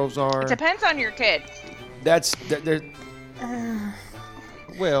Caballeros are. It depends on your kid.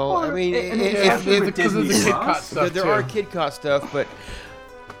 Well, I mean, because of the Kid Cot stuff, there are Kid Cot stuff, but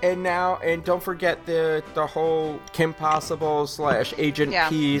And don't forget the whole Kim Possible / Agent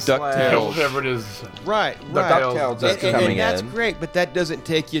P / DuckTales. whatever it is. right. DuckTales is coming and that's in. great, but that doesn't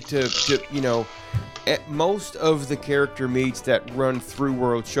take you to at most of the character meets that run through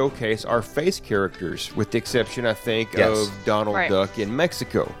World Showcase are face characters, with the exception, I think, of Donald Duck in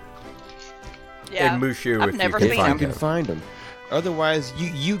Mexico. Yeah. And Mushu, I've if never you seen can him. find You can him. find them. Otherwise,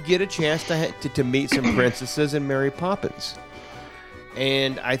 you get a chance to meet some princesses and Mary Poppins.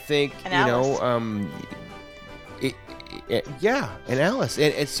 And I think, And Alice. and Alice.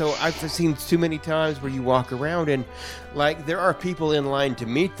 And so I've seen too many times where you walk around and, like, there are people in line to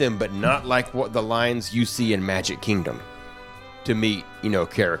meet them, but not like what the lines you see in Magic Kingdom to meet,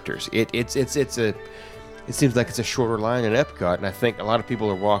 characters. It seems like it's a shorter line in Epcot, and I think a lot of people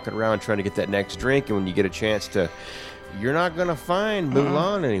are walking around trying to get that next drink, and when you get a chance to, you're not going to find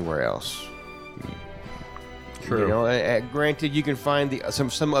Mulan anywhere else. True. Granted, you can find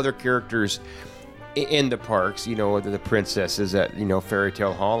some other characters in the parks, the princesses at Fairy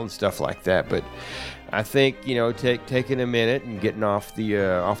Tale Hall and stuff like that. But I think taking a minute and getting off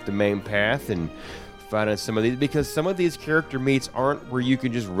the main path and finding some of these, because some of these character meets aren't where you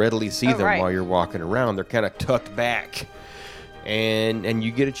can just readily see them while you're walking around. They're kind of tucked back, and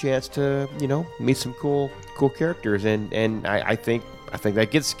you get a chance to meet some cool characters, and I think that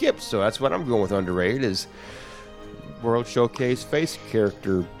gets skipped. So that's what I'm going with underrated is World Showcase face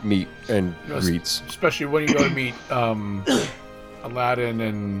character meet and greets. Especially when you go to meet Aladdin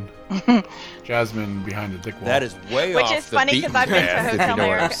and Jasmine behind the dick wall. That is way Which off is the funny because beaten I've been to path, if Hotel you know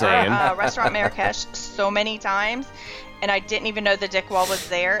what I'm saying. Restaurant Marrakesh so many times, and I didn't even know the dick wall was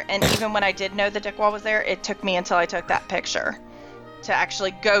there. And even when I did know the dick wall was there, it took me until I took that picture to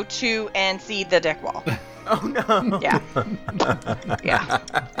actually go to and see the dick wall. Oh no. Yeah. Yeah.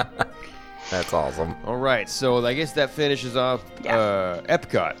 That's awesome. All right, so I guess that finishes off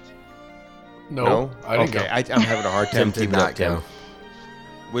Epcot. No, I didn't okay, go. I'm having a hard time Tim did keeping up, not Tim. go.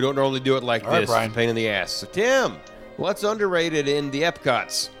 We don't normally do it like All right, this. Brian. It's a pain in the ass. So, Tim, what's underrated in the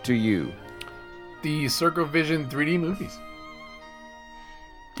Epcots to you? The Circle Vision 3D movies.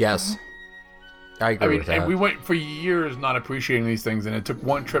 Yes. I agree with that. and we went for years not appreciating these things, and it took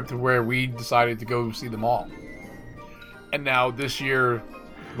one trip to where we decided to go see them all. And now this year,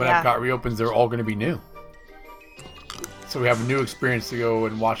 when Epcot reopens, they're all going to be new. So we have a new experience to go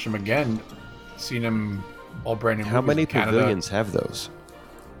and watch them again, seeing them all brand new. How movies many in Canada, pavilions have those?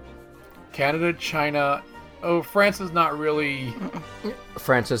 Canada, China. Oh, France is not really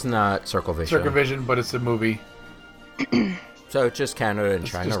France is not Circle Vision. Circle Vision, but it's a movie. So it's just Canada and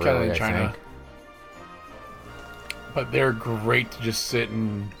It's China, just really, Canada and I China. think. But they're great to just sit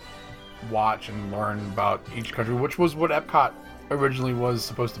and watch and learn about each country, which was what Epcot originally was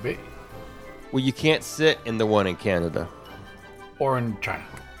supposed to be. Well, you can't sit in the one in Canada. Or in China.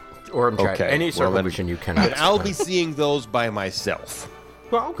 Or in China. Okay, Any well, Circle then- Vision you cannot. But I'll be seeing those by myself.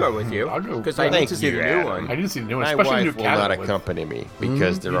 Well, I'll go with you. I'll go. Because I need Thank to see you, the new Adam. one. I didn't see the new one, My especially wife New will Canada not with accompany me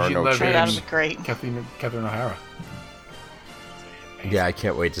because there are Eugene no Levy Oh, that chairs. would be great. Catherine O'Hara. Yeah, I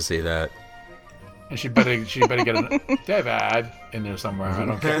can't wait to see that. And she better get a Devad in there somewhere. I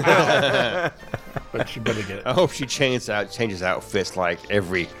don't care. But she better get it. I hope she changes outfits like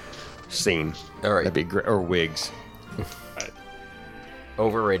every scene. All right. That'd be great. Or wigs.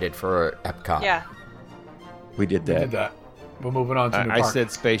 Overrated for Epcot. Yeah. We did We that. did that. We're moving on to New I Park.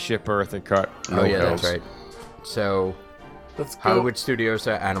 said Spaceship Earth and cut. Oh, yeah, that's right. So, Let's go. Hollywood Studios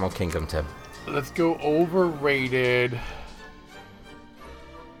at Animal Kingdom, Tim. Let's go overrated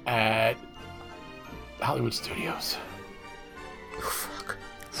at Hollywood Studios. Fuck.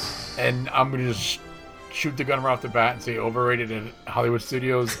 And I'm going to just shoot the gun right off the bat and say overrated at Hollywood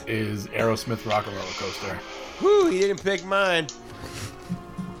Studios is Aerosmith Rock and Roller Coaster. Whew, he didn't pick mine.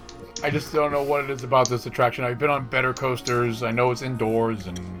 I just don't know what it is about this attraction. I've been on better coasters. I know it's indoors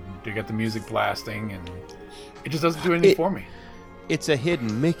and you get the music blasting, and it just doesn't do anything for me. It's a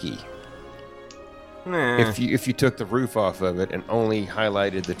hidden Mickey. Eh. If you took the roof off of it and only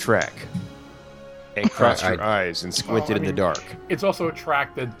highlighted the track. and crossed your eyes and squinted in the dark. It's also a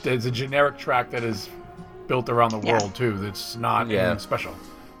track that is a generic track that is built around the world too. That's not anything special.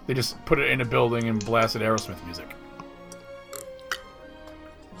 They just put it in a building and blasted Aerosmith music.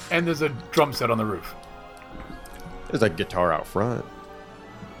 And there's a drum set on the roof. There's a guitar out front.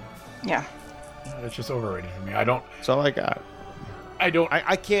 Yeah. It's just overrated for me. I don't. That's all I got. I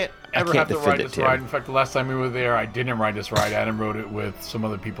can't ever have to ride this Tim. ride. In fact, the last time we were there, I didn't ride this ride. Adam rode it with some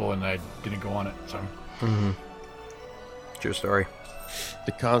other people, and I didn't go on it. So. Mm-hmm. True story.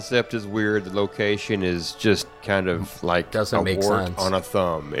 The concept is weird. The location is just kind of like Doesn't a make wart sense. on a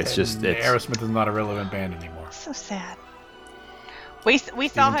thumb. It's just Aerosmith is not a relevant band anymore. So sad. We saw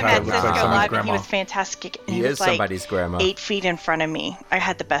him Tyler at looks like Cisco somebody's Live, and he grandma. was fantastic. And He was is like somebody's grandma. 8 feet in front of me. I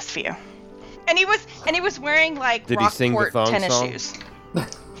had the best view. And he was wearing like Did he sing the Rockport thong tennis song? shoes.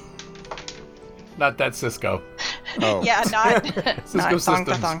 Not that Cisco. Oh. Yeah, not Cisco thong.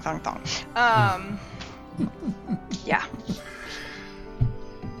 Systems. Yeah.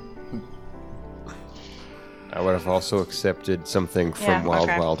 I would have also accepted something from Yeah, Wild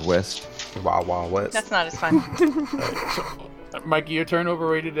okay. Wild West. Wow, wow, what? That's not as fun. Mikey, your turn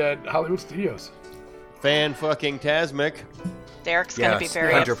overrated at Hollywood Studios. Fan-fucking-tasmic. Derek's gonna be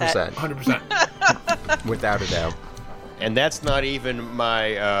very upset. 100%. Without a doubt. And that's not even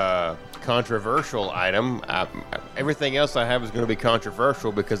my controversial item. Everything else I have is going to be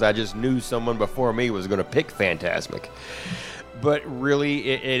controversial because I just knew someone before me was going to pick Fantasmic. But really,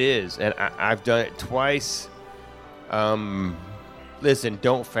 it is. And I've done it twice. Listen,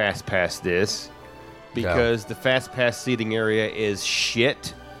 don't fast pass this because the fast pass seating area is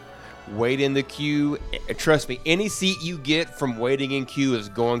shit. Wait in the queue. Trust me, any seat you get from waiting in queue is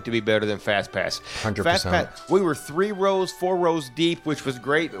going to be better than Fast Pass. 100%. Fast Pass, we were 4 rows deep, which was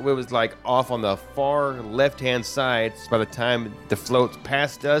great. But it was like off on the far left-hand side. So by the time the floats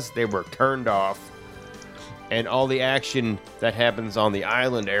passed us, they were turned off. And all the action that happens on the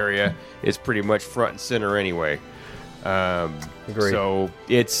island area is pretty much front and center anyway. Agreed. So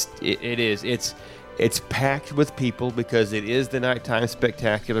it's packed with people because it is the nighttime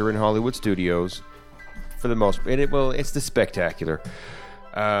spectacular in Hollywood Studios, for the most part. It's the spectacular.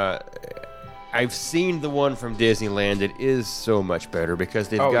 I've seen the one from Disneyland. It is so much better because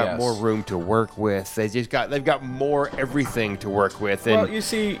they've got more room to work with. They've got more everything to work with. And Well, you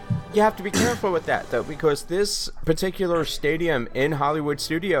see, you have to be careful with that, though, because this particular stadium in Hollywood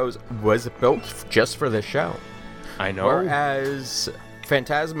Studios was built just for this show. I know. Whereas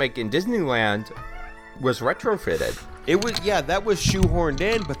Fantasmic in Disneyland was retrofitted. That was shoehorned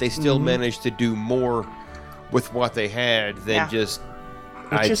in, but they still managed to do more with what they had than just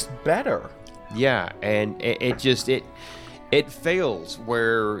better. Yeah, and it fails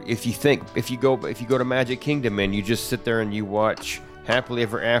where if you go to Magic Kingdom and you just sit there and you watch Happily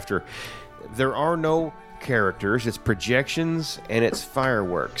Ever After, there are no characters. It's projections and it's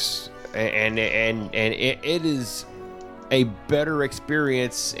fireworks, and it is a better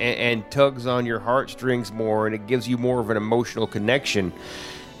experience and tugs on your heartstrings more, and it gives you more of an emotional connection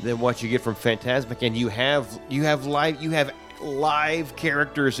than what you get from Fantasmic. And you have live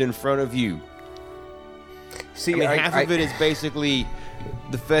characters in front of you. See, half of it is basically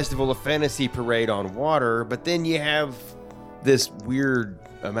the Festival of Fantasy parade on water, but then you have this weird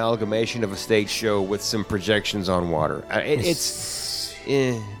amalgamation of a stage show with some projections on water.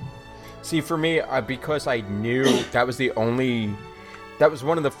 See, for me, because I knew that was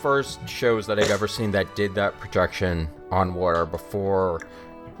one of the first shows that I've ever seen that did that projection on water before,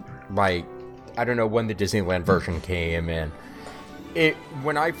 like, I don't know when the Disneyland version came in.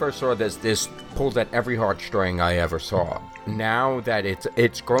 When I first saw this pulled at every heartstring I ever saw. Now that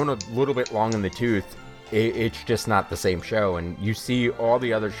it's grown a little bit long in the tooth, it's just not the same show. And you see all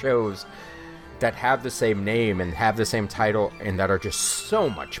the other shows that have the same name and have the same title and that are just so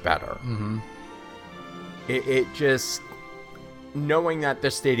much better. Mm-hmm. It just, knowing that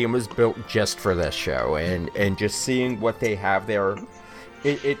this stadium was built just for this show and just seeing what they have there,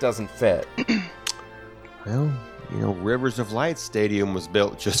 it doesn't fit. Well, Rivers of Light Stadium was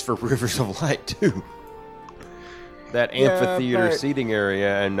built just for Rivers of Light too. That amphitheater seating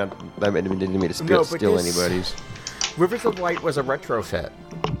area, and I didn't mean to steal anybody's. Rivers of Light was a retrofit.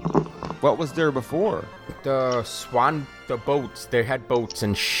 What was there before? The boats. They had boats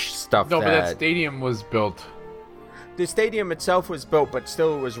and stuff. No, but that stadium was built. The stadium itself was built, but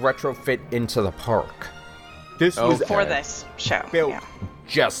still it was retrofit into the park. This was for this show. Built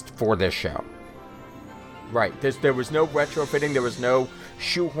just for this show. Right. There was no retrofitting. There was no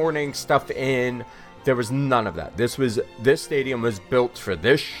shoehorning stuff in. There was none of that. This stadium was built for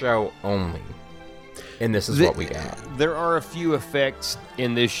this show only. And this is what we got. There are a few effects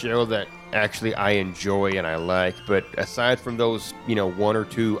in this show that actually I enjoy and I like, but aside from those, one or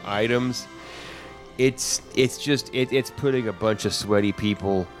two items, it's putting a bunch of sweaty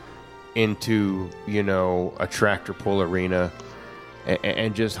people into, a tractor pull arena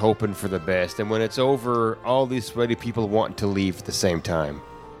and just hoping for the best. And when it's over, all these sweaty people want to leave at the same time.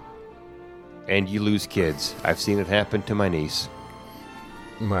 And you lose kids. I've seen it happen to my niece.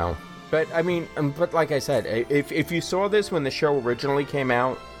 Well, but I mean, but like I said, if you saw this when the show originally came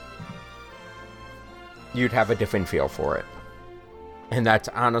out, you'd have a different feel for it. And that's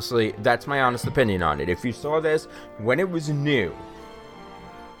my honest opinion on it. If you saw this when it was new,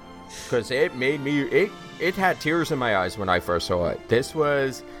 because it made me, it had tears in my eyes when I first saw it.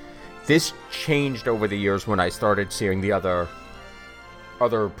 This changed over the years when I started seeing the other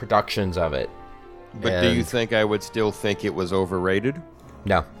productions of it. But do you think I would still think it was overrated?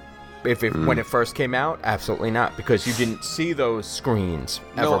 No. When it first came out, absolutely not, because you didn't see those screens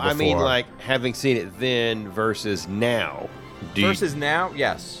ever before. I mean, like, having seen it then versus now. Now,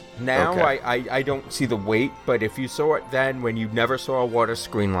 yes. Now, okay. I don't see the weight, but if you saw it then, when you never saw a water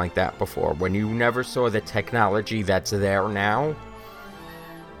screen like that before, when you never saw the technology that's there now,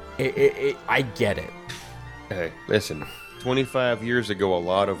 I get it. Hey, listen, 25 years ago, a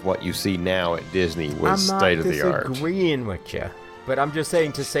lot of what you see now at Disney was state-of-the-art. I'm not disagreeing with you. But I'm just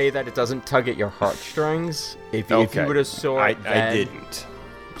saying to say that it doesn't tug at your heartstrings. If you would have saw it then, I didn't.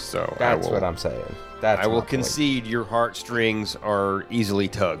 So that's what I'm saying. I will concede your heartstrings are easily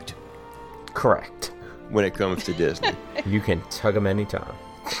tugged. Correct. When it comes to Disney. You can tug them anytime.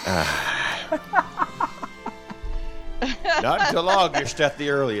 Not until August at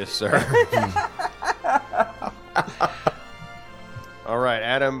the earliest, sir. All right,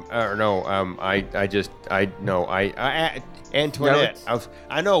 Adam. Antoinette.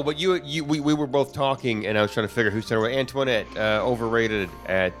 I know, but we were both talking, and I was trying to figure who said it. Antoinette, overrated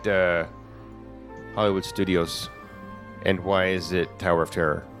at Hollywood Studios, and why is it Tower of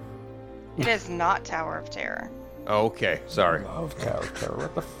Terror? It is not Tower of Terror. Oh, okay, sorry. Love Tower of Terror.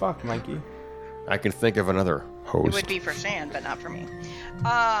 What the fuck, Mikey? I can think of another host. It would be for Shan, but not for me.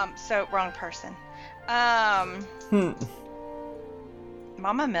 So wrong person.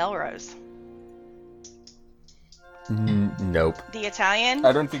 Mama Melrose. Nope. The Italian?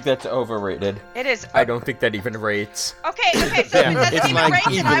 I don't think that's overrated. It is. I don't think that even rates. Okay, so if it doesn't it's even like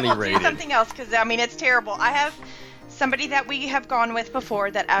rate, then I will rated. do something else, because, I mean, it's terrible. I have somebody that we have gone with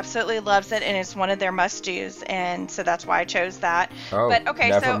before that absolutely loves it, and it's one of their must-dos, and so that's why I chose that. Oh, but, okay,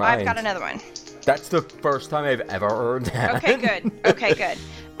 never so mind. I've got another one. That's the first time I've ever heard that. Okay, good.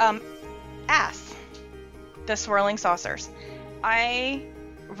 Ass. The Swirling Saucers. I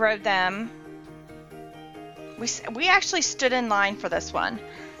rode them. We actually stood in line for this one,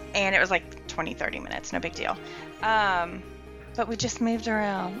 and it was like 20-30 minutes, no big deal. But we just moved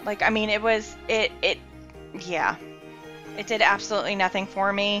around. Like, I mean, it did absolutely nothing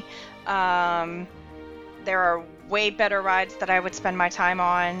for me. There are way better rides that I would spend my time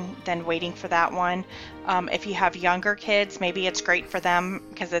on than waiting for that one. If you have younger kids, maybe it's great for them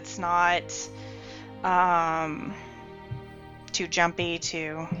because it's not too jumpy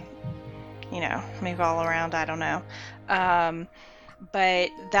to, move all around. I don't know. But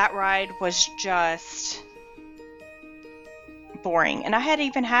that ride was just boring. And I had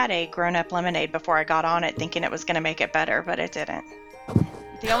even had a grown-up lemonade before I got on it, thinking it was going to make it better, but it didn't.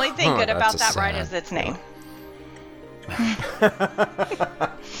 The only thing good about that ride is its name.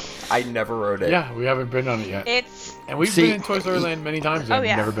 I never rode it. Yeah, we haven't been on it yet. And we've been in Toy Story Land many times and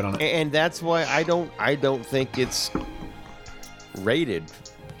we've never been on it. And that's why I don't think it's rated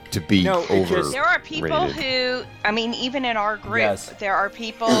to be over. There are people who, I mean, even in our group, there are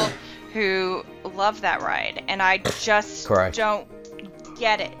people who love that ride, and I just don't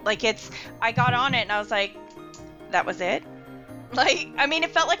get it. Like, I got on it and I was like, that was it? Like, I mean,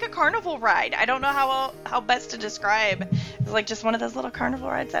 it felt like a carnival ride. I don't know how best to describe. It's like just one of those little carnival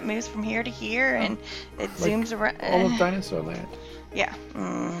rides that moves from here to here, and it zooms around. All of Dinosaur Land. Yeah.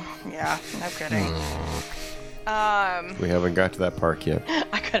 Yeah, no kidding. We haven't got to that park yet.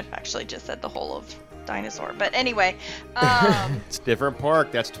 I could have actually just said the whole of Dinosaur, but anyway. It's a different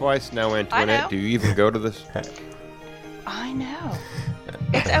park. That's twice now, Antoinette. Do you even go to this? I know.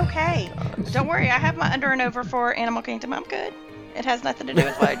 It's okay. Don't worry. I have my under and over for Animal Kingdom. I'm good. It has nothing to do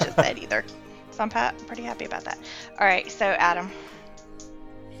with what I just said either. So I'm pretty happy about that. All right. So, Adam.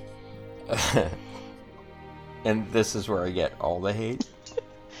 And this is where I get all the hate.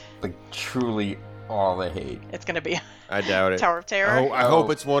 Like, truly all the hate. It's going to be I doubt it. Tower of Terror. I hope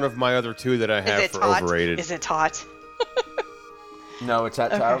it's one of my other two that I have for overrated. Is it hot? No, it's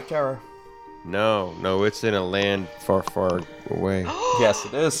at Tower of Terror. No, it's in a land far, far away. Yes,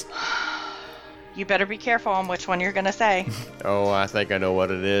 it is. You better be careful on which one you're gonna say. Oh, I think I know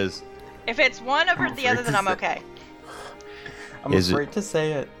what it is. If it's one over the other, then I'm okay. I'm Is it- afraid to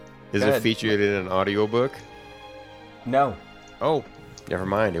say it. Is Good. it featured in an audiobook? No. Oh, never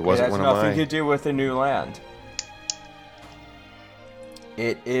mind. It It wasn't has one of nothing mine. to do with a new land.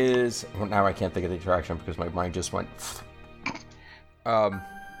 It is. Well, now I can't think of the attraction because my mind just went. What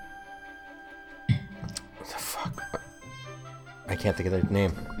the fuck? I can't think of the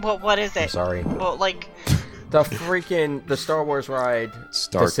name. Well, what is it? I'm sorry. Well, like The Star Wars ride.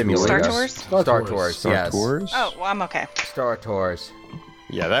 Star the simulator. Star Tours? Tours? Star Tours. Star Yes. Tours? Oh, well, I'm okay. Star Tours.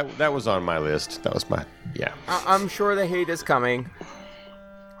 Yeah, that was on my list. That was my yeah. I'm sure the hate is coming.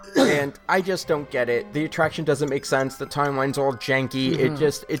 And I just don't get it. The attraction doesn't make sense. The timeline's all janky.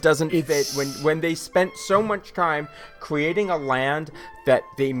 It doesn't fit. When they spent so much time creating a land that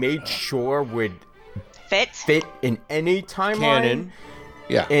they made sure would fit in any timeline. Canon.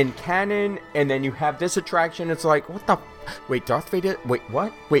 Yeah. In canon, and then you have this attraction, it's like, what the? Wait, Darth Vader? Wait,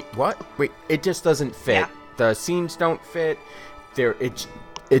 what? Wait, what? Wait, it just doesn't fit. Yeah. The scenes don't fit. It's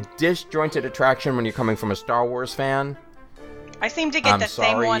a disjointed attraction when you're coming from a Star Wars fan. I seem to get I'm the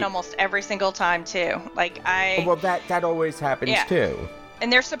same sorry. one almost every single time too. Like Well, that always happens Yeah. too.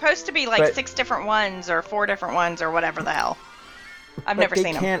 and there's supposed to be like But- 6 different ones or 4 different ones or whatever the hell. I've But never they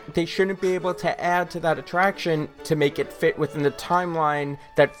seen them. can't. They shouldn't be able to add to that attraction to make it fit within the timeline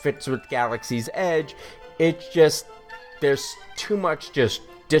that fits with Galaxy's Edge. It's just there's too much just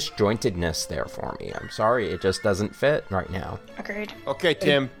disjointedness there for me. I'm sorry, it just doesn't fit right now. Agreed. Okay,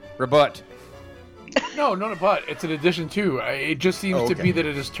 Tim, rebut. No, but it's an addition too. It just seems to be that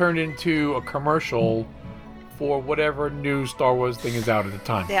it has turned into a commercial for whatever new Star Wars thing is out at the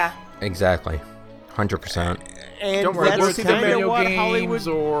time. Yeah. Exactly, 100%. And Don't worry, that's we'll see the kind of Video what games Hollywood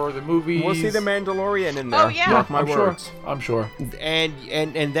or the movies. We'll see the Mandalorian in there. Oh, yeah. Mark my I'm words. sure. I'm sure.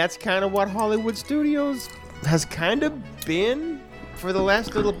 and that's kind of what Hollywood Studios has kind of been for the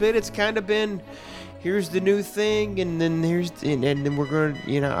last little bit. It's kind of been, here's the new thing, and then and then we're going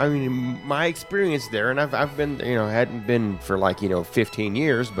to, I mean, my experience there, and I've been, hadn't been for 15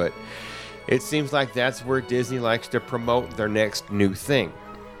 years, but it seems like that's where Disney likes to promote their next new thing.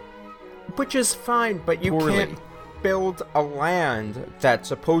 Which is fine, but you Poorly. can't build a land that's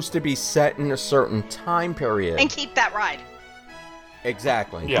supposed to be set in a certain time period. And keep that ride.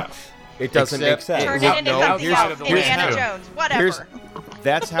 Exactly. Yeah. It doesn't make Except sense. Turn Well, it into no, something here's- else. here's Indiana how. Jones. Whatever.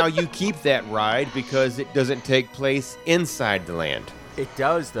 That's how you keep that ride, because it doesn't take place inside the land. It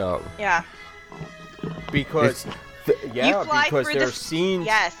does though, Yeah. because You fly because through there are the scenes.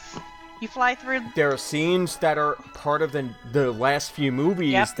 Yes. You fly through. There are scenes that are part of the last few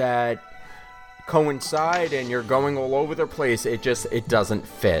movies Yep. that coincide, and you're going all over the place. It doesn't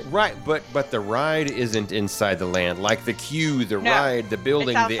fit. Right, but the ride isn't inside the land. Like the queue, the No, ride, the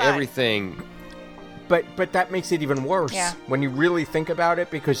building, it's the outside. everything. But that makes it even worse Yeah. when you really think about it,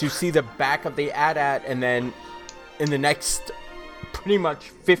 because you see the back of the AT-AT, and then in the next pretty much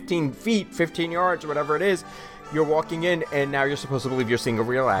 15 feet, 15 yards, whatever it is, you're walking in, and now you're supposed to believe you're seeing a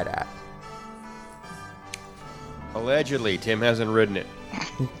real AT-AT. Allegedly, Tim hasn't ridden it.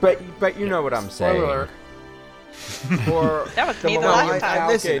 But you know what I'm saying. Spoiler alert. Or That was the me the Millennium last time. Falcon,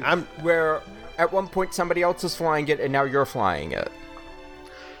 Listen, where at one point somebody else is flying it, and now you're flying it.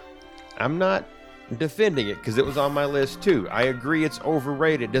 I'm not defending it because it was on my list too. I agree it's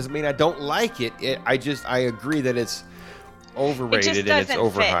overrated. Doesn't mean I don't like it. I agree that it's It overrated just and it's doesn't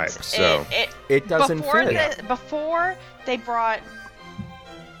overhyped. fit. So It doesn't before fit. Before they brought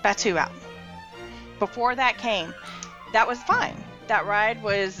Batu out, before that came, that was fine. That ride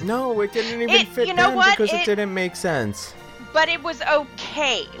was, No, it didn't even fit you know then what? because it didn't make sense. but it was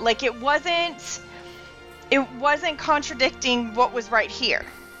okay. Like it wasn't contradicting what was right here.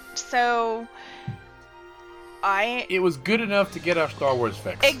 So It was good enough to get our Star Wars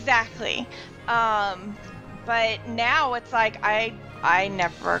fix. exactly. But now it's like I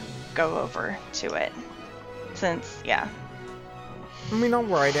never go over to it since I mean, I'll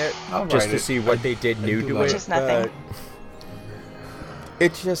write it I'll just write to it. see what they did new do to like it. Just nothing. but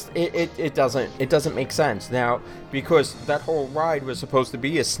It's just it doesn't make sense now, because that whole ride was supposed to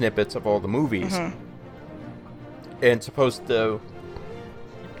be a snippets of all the movies, and it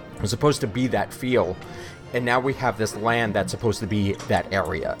was supposed to be that feel, and now we have this land that's supposed to be that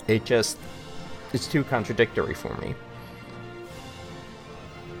area. It's too contradictory for me.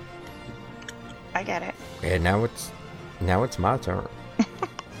 I get it. And now it's my turn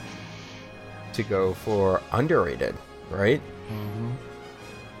to go for underrated, right? Mm-hmm.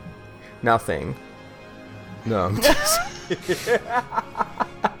 Nothing. No. I'm just-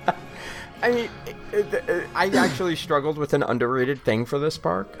 I mean, I actually struggled with an underrated thing for this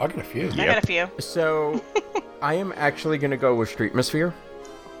park. I got a few. I got a few. So, I am actually going to go with Streetmosphere.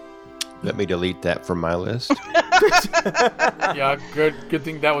 Let me delete that from my list. Yeah, good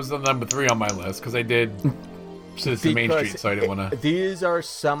thing that was the number 3 on my list, because I did Citizen Main Street, so I didn't want to... These are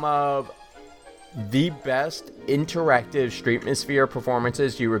some of the best interactive Streetmosphere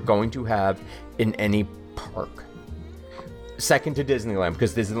performances you are going to have in any park. Second to Disneyland,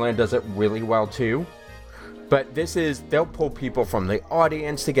 because Disneyland does it really well too. But they'll pull people from the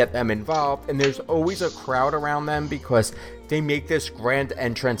audience to get them involved, and there's always a crowd around them because they make this grand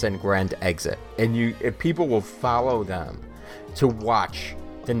entrance and grand exit. And people will follow them to watch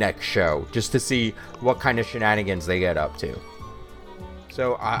the next show, just to see what kind of shenanigans they get up to.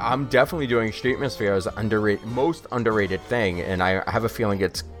 So I'm definitely doing Streetmosphere as most underrated thing, and I have a feeling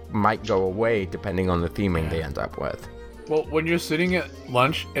it might go away depending on the theming they end up with. Well, when you're sitting at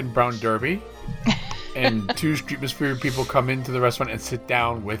lunch in Brown Derby, and 2 Streetmosphere people come into the restaurant and sit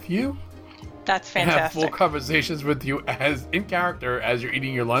down with you, That's and have fantastic. full conversations with you as in character as you're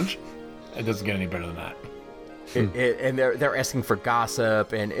eating your lunch, it doesn't get any better than that. And they're asking for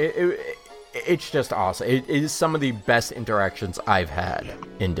gossip, and it's just awesome. It is some of the best interactions I've had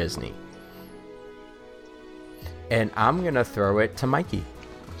in Disney. And I'm gonna throw it to Mikey.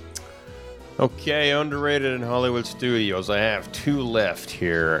 Okay, underrated in Hollywood Studios. I have 2 left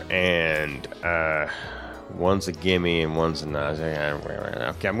here, and one's a gimme and one's a not.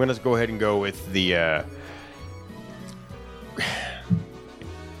 Okay, I'm gonna go ahead and go with the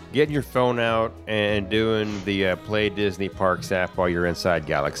getting your phone out and doing the Play Disney Parks app while you're inside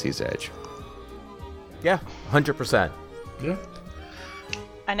Galaxy's Edge. Yeah, 100%. Yeah.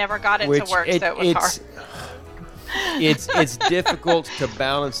 I never got it Which to work, so it was hard. It's difficult to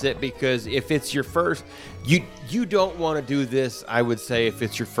balance it, because if it's your first, you don't want to do this, I would say, if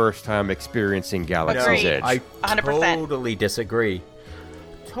it's your first time experiencing Galaxy's Agreed. Edge. I 100%. totally disagree.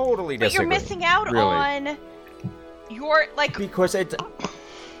 Totally But disagree. you're missing out Really? on your, like... Because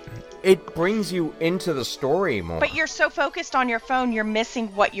it brings you into the story more. But you're so focused on your phone, you're missing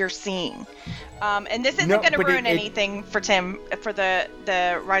what you're seeing. And this isn't No, going to but ruin anything for Tim for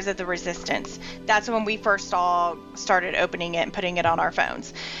the Rise of the Resistance. That's when we first all started opening it and putting it on our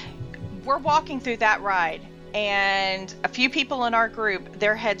phones. We're walking through that ride, and a few people in our group,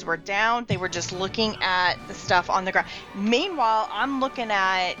 their heads were down. They were just looking at the stuff on the ground. Meanwhile, I'm looking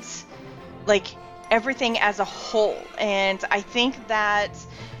at like everything as a whole, and I think that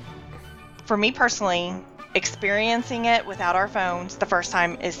for me personally, experiencing it without our phones the first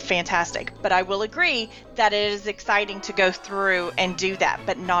time is fantastic. But I will agree that it is exciting to go through and do that,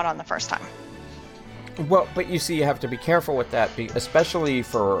 but not on the first time. Well, but you see, you have to be careful with that, especially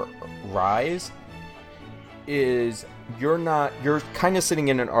for Rise, is you're kind of sitting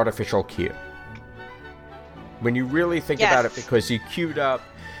in an artificial queue. When you really think about it, because you queued up,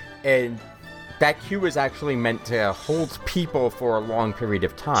 and that queue is actually meant to hold people for a long period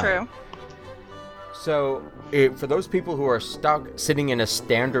of time. True. So, for those people who are stuck sitting in a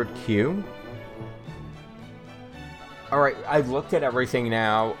standard queue, all right, I've looked at everything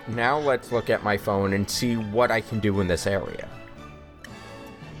now. Now let's look at my phone and see what I can do in this area.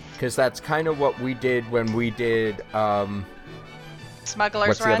 Because that's kind of what we did when we did, Smuggler's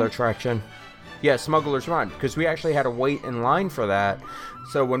what's Run. the other attraction? Yeah, Smuggler's Run. Because we actually had to wait in line for that.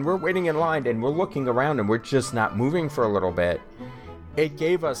 So when we're waiting in line and we're looking around and we're just not moving for a little bit, it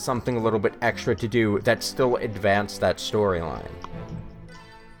gave us something a little bit extra to do that still advanced that storyline.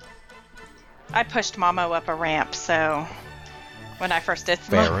 I pushed Momo up a ramp, so when I first did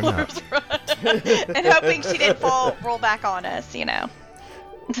Fair Smuggler's Run, and hoping she didn't roll back on us, you know.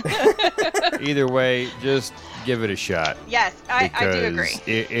 Either way, just give it a shot. Yes, I do agree.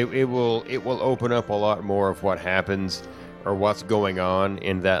 It will open up a lot more of what happens or what's going on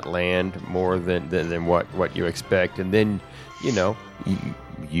in that land more than what you expect, and then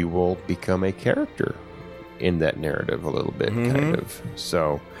you will become a character in that narrative a little bit, kind of.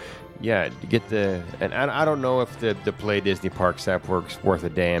 So, yeah, get and I don't know if the Play Disney Parks app works worth a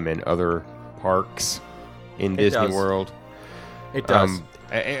damn in other parks in Disney does. World. It does.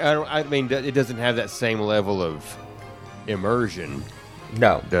 I mean, it doesn't have that same level of immersion,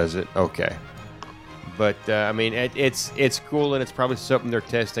 No. does it? Okay. But, I mean, it's cool, and it's probably something they're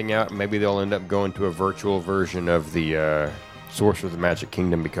testing out. Maybe they'll end up going to a virtual version of the Sorcerer of the Magic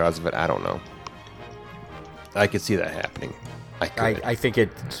Kingdom because of it. I don't know. I could see that happening. I think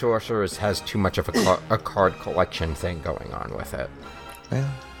Sorcerers has too much of a card collection thing going on with it. Well,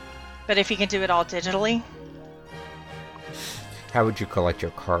 But if you can do it all digitally, How would you collect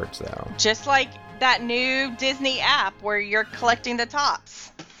your cards, though? just like that new Disney app where you're collecting the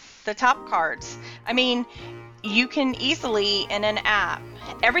tops. the top cards. I mean, you can easily, in an app,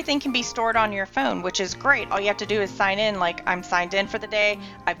 everything can be stored on your phone, which is great. All you have to do is sign in, like, I'm signed in for the day,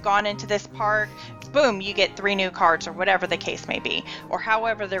 I've gone into this park, boom, you get 3 new cards, or whatever the case may be, or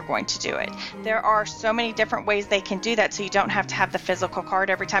however they're going to do it. There are so many different ways they can do that, so you don't have to have the physical card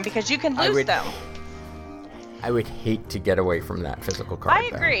every time, because you can lose them. I would hate to get away from that physical card.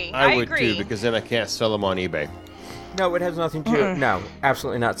 I agree. I would too, because then I can't sell them on eBay. No, it has nothing to. No,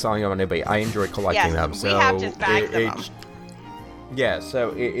 absolutely not selling them on eBay. I enjoy collecting them. So we have just bags of them. Yeah,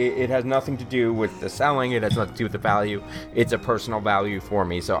 so it has nothing to do with the selling. It has nothing to do with the value. It's a personal value for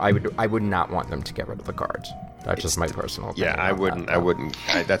me. So I would not want them to get rid of the cards. That's just my personal opinion. Yeah, I wouldn't.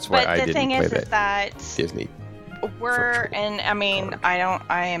 That's why I didn't play But the thing is that Disney. I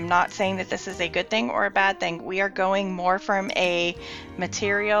am not saying that this is a good thing or a bad thing. We are going more from a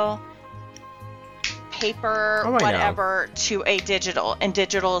material, paper, whatever, to a digital, and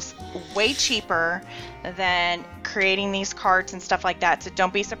digital's way cheaper than creating these cards and stuff like that. So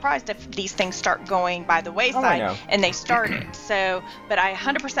don't be surprised if these things start going by the wayside, and they started. So, but I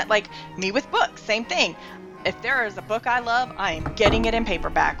 100%, like me with books, same thing. If there is a book I love, I am getting it in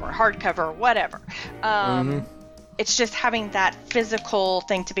paperback or hardcover or whatever. It's just having that physical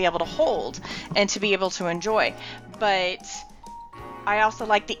thing to be able to hold and to be able to enjoy. But I also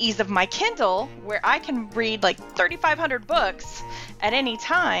like the ease of my Kindle, where I can read like 3,500 books at any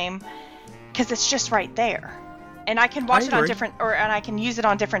time, because it's just right there, and I can watch it on different, and I can use it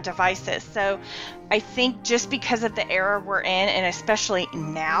on different devices. So I think just because of the era we're in, and especially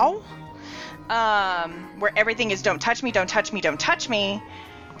now, where everything is don't touch me, don't touch me, don't touch me,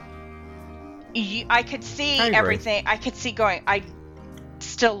 I could see everything. I could see going, I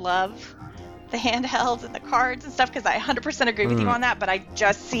still love the handhelds and the cards and stuff, because I 100% agree with you on that, but I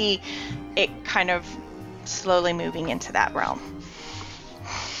just see it kind of slowly moving into that realm.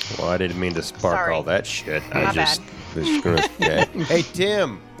 Well, I didn't mean to spark all that shit. My bad. Was gonna, yeah. Hey,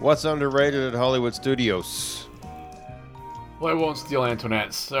 Tim, what's underrated at Hollywood Studios? Well, I won't steal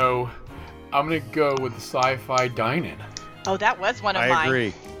Antoinette, so I'm going to go with the Sci-Fi Dine-In. Oh, that was one of mine. I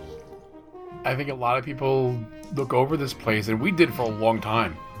agree. I think a lot of people look over this place, and we did for a long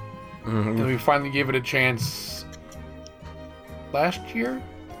time. And we finally gave it a chance last year.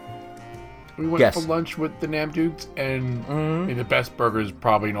 We went for lunch with the Namdukes, and I mean, the best burgers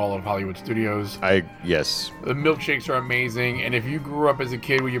probably in all of Hollywood Studios. Yes. The milkshakes are amazing, and if you grew up as a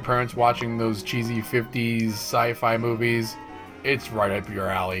kid with your parents watching those cheesy 50s sci-fi movies, it's right up your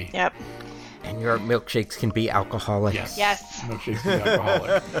alley. Yep. And your milkshakes can be alcoholic. Yes. Milkshakes can be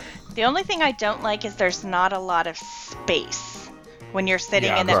alcoholic. The only thing I don't like is there's not a lot of space when you're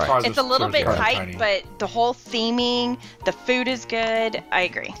sitting in there. Right. It's a little bit tight, tiny. but the whole theming, the food is good. I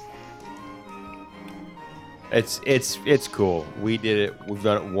agree. It's cool. We did it. We've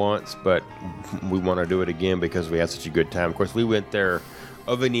done it once, but we want to do it again because we had such a good time. Of course, we went there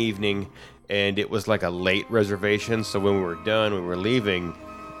of an evening, and it was like a late reservation. So when we were done, we were leaving,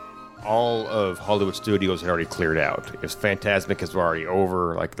 all of Hollywood Studios had already cleared out. It was Fantasmic was already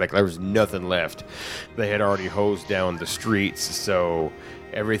over. Like there was nothing left. They had already hosed down the streets, so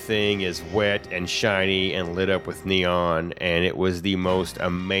everything is wet and shiny and lit up with neon, and it was the most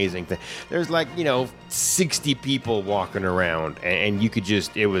amazing thing. There's 60 people walking around, and you could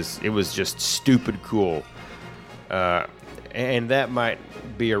just it was just stupid cool. And that might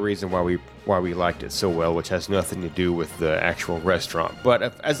be a reason why we liked it so well, which has nothing to do with the actual restaurant.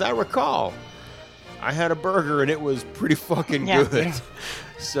 But as I recall, I had a burger and it was pretty fucking good. Yeah.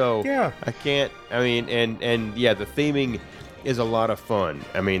 So I can't. I mean, and yeah, the theming is a lot of fun.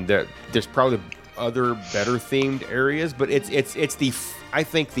 I mean, there's probably other better themed areas, but it's the I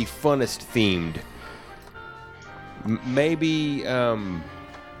think the funnest themed. Maybe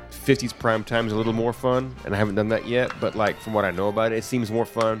 50s Prime Time is a little more fun, and I haven't done that yet. But from what I know about it, it seems more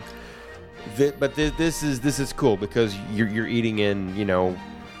fun. But this is cool because you're eating in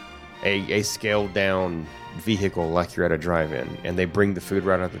a scaled down vehicle like you're at a drive-in, and they bring the food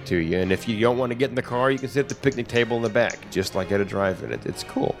right out to you. And if you don't want to get in the car, you can sit at the picnic table in the back, just like at a drive-in. It's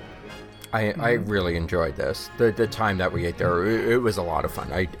cool. I really enjoyed this. The time that we ate there, it was a lot of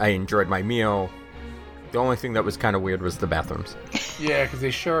fun. I enjoyed my meal. The only thing that was kind of weird was the bathrooms. Yeah, because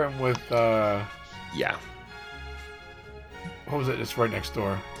they share them with yeah. What was it? It's right next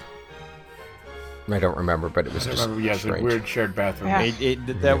door. I don't remember, but it was just strange. Yeah, it's a weird shared bathroom. Yeah.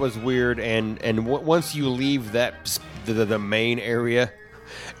 That was weird, and once you leave the main area,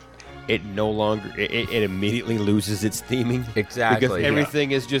 it no longer it immediately loses its theming. Exactly, because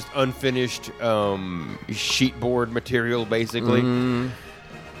everything is just unfinished sheetboard material, basically.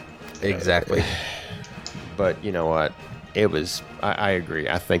 Exactly. But you know what? I agree.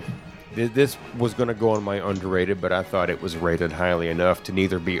 I think this was going to go on my underrated, but I thought it was rated highly enough to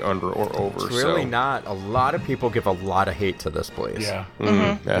neither be under or over. It's really not. A lot of people give a lot of hate to this place. Yeah.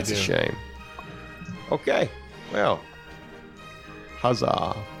 That's a shame. Okay. Well,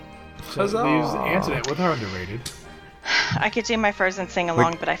 huzzah. So Huzzah. leaves Antoinette with her underrated. I could do my Frozen sing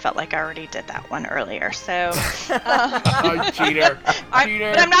along, but I felt like I already did that one earlier. So, Oh, cheater. but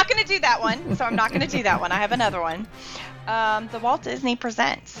I'm not going to do that one. So I'm not going to do that one. I have another one. The Walt Disney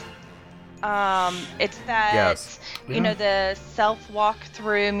Presents. It's that, Yes. you know, the self-walk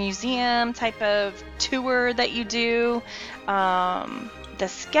through museum type of tour that you do. The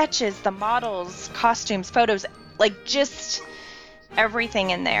sketches, the models, costumes, photos, like just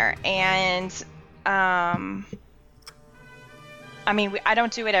everything in there. And, I mean, I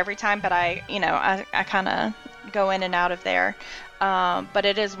don't do it every time, but I kind of go in and out of there. But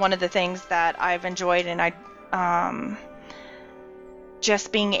it is one of the things that I've enjoyed, and I,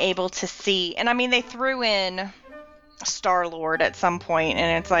 just being able to see. And I mean, they threw in Star-Lord at some point,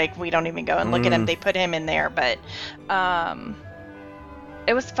 and it's like, we don't even go and look at him. They put him in there, but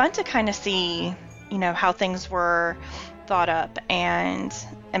it was fun to kind of see, you know, how things were thought up and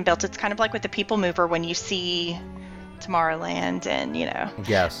built. It's kind of like with the People Mover when you see Tomorrowland and, you know,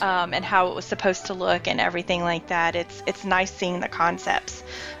 Yes. and how it was supposed to look and everything like that. It's nice seeing the concepts.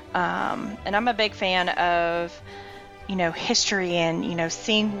 And I'm a big fan of, you know, history and, you know,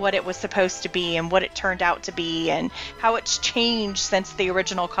 seeing what it was supposed to be and what it turned out to be and how it's changed since the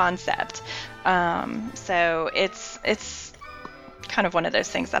original concept. So it's kind of one of those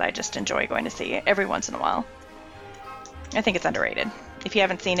things that I just enjoy going to see every once in a while. I think it's underrated. If you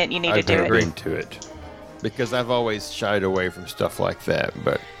haven't seen it, you need to do it. To it. Because I've always shied away from stuff like that,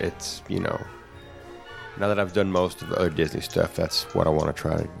 but it's, you know, now that I've done most of the other Disney stuff, that's what I want to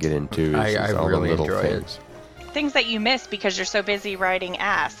try to get into. I is all the really little enjoy things. Things that you miss because you're so busy riding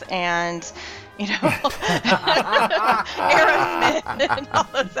ass and, you know, Aerosmith and all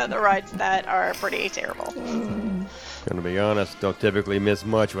those other rides that are pretty terrible. Gonna be honest, don't typically miss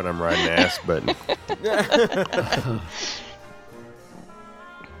much when I'm riding ass, but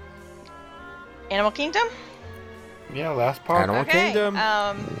Animal Kingdom? Yeah, last part. Animal Okay. Kingdom.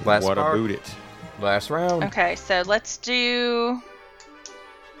 Last what part. about it? Last round. Okay, so let's do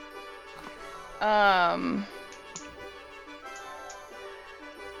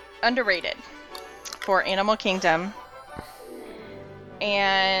underrated for Animal Kingdom.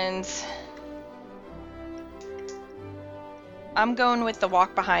 And I'm going with the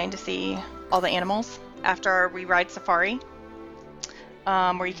walk behind to see all the animals after we ride Safari.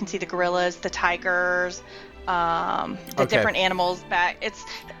 Where you can see the gorillas, the tigers, the Okay. different animals back.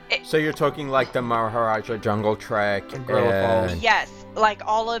 So you're talking like the Maharaja Jungle Trek And Gorilla Falls. and Yes, like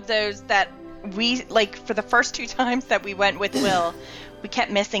all of those that we, like, for the first 2 times that we went with Will, we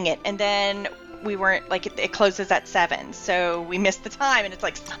kept missing it. And then we weren't, like, it closes at 7, so we missed the time, and it's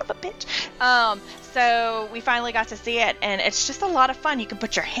like, son of a bitch. So we finally got to see it, and it's just a lot of fun. You can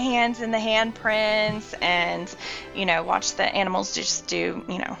put your hands in the handprints and, you know, watch the animals just do,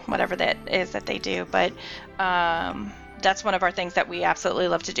 you know, whatever that is that they do. But that's one of our things that we absolutely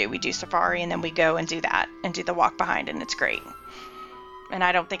love to do. We do Safari, and then we go and do that, and do the walk behind, and it's great. And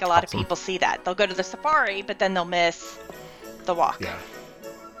I don't think a lot of people see that. They'll go to the Safari, but then they'll miss the walk. Yeah.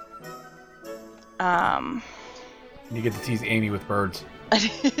 You get to tease Amy with birds.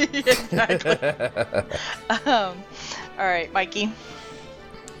 Exactly. All right, Mikey.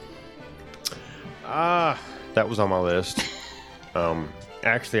 That was on my list.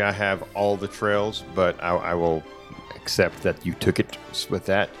 Actually, I have all the trails, but I will accept that you took it with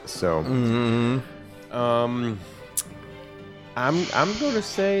that. So, I'm going to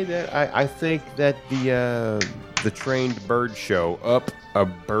say that I think that the trained bird show, Up a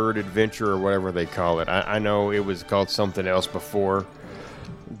Bird Adventure or whatever they call it. I know it was called something else before,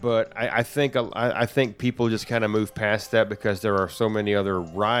 but I think people just kind of move past that because there are so many other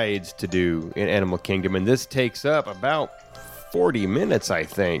rides to do in Animal Kingdom, and this takes up about 40 minutes, I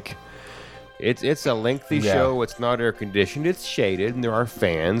think. It's a lengthy show. It's not air conditioned. It's shaded, and there are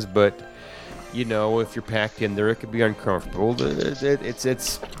fans, but you know, if you're packed in there, it could be uncomfortable.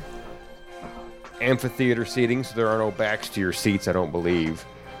 It's amphitheater seating, so there are no backs to your seats, I don't believe.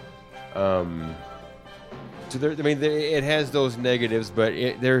 So there, I mean, it has those negatives, but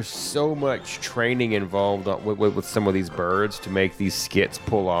there's so much training involved with some of these birds to make these skits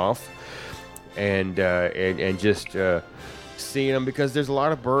pull off, and just seeing them, because there's a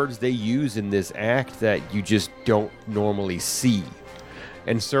lot of birds they use in this act that you just don't normally see.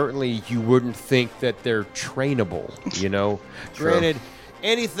 And certainly you wouldn't think that they're trainable, you know. Granted,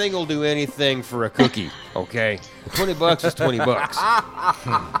 anything will do anything for a cookie, okay? $20 is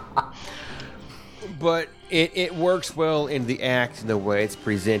 $20. But it works well in the act and the way it's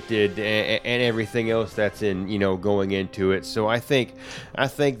presented and everything else that's in, going into it. So I think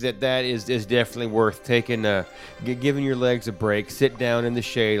that is definitely worth taking, giving your legs a break, sit down in the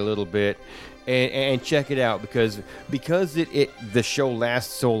shade a little bit, and check it out because the show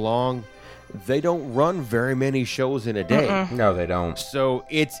lasts so long. They don't run very many shows in a day. No, they don't. So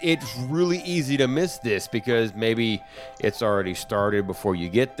it's really easy to miss this because maybe it's already started before you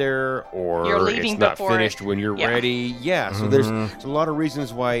get there, or You're leaving it's not before finished when you're ready. Yeah. So there's a lot of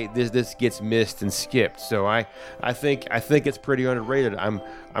reasons why this gets missed and skipped. So I think it's pretty underrated. I'm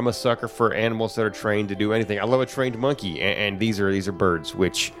a sucker for animals that are trained to do anything. I love a trained monkey, and these are birds,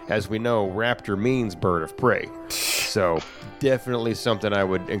 which, as we know, raptor means bird of prey. So definitely something I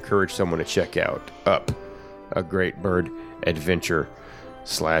would encourage someone to check out. Up, a great bird adventure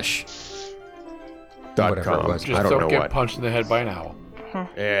 / Whatever it .com. was. Just I don't know get what. punched in the head by an owl.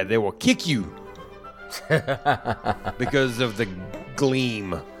 Yeah, they will kick you because of the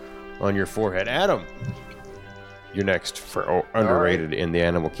gleam on your forehead. Adam, you're next for underrated in the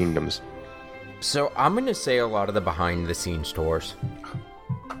animal kingdoms. So I'm going to say a lot of the behind-the-scenes tours.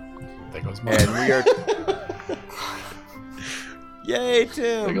 There goes mine. And we are... Yay,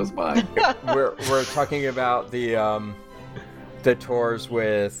 There Tim! goes mine. we're talking about the tours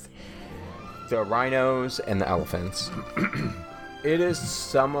with the rhinos and the elephants. It is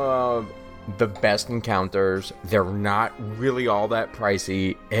some of the best encounters. They're not really all that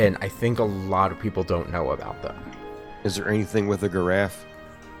pricey, and I think a lot of people don't know about them. Is there anything with a giraffe?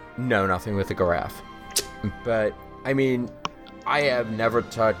 No, nothing with a giraffe. But, I mean, I have never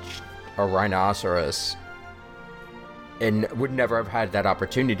touched a rhinoceros and would never have had that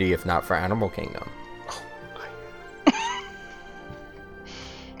opportunity if not for Animal Kingdom.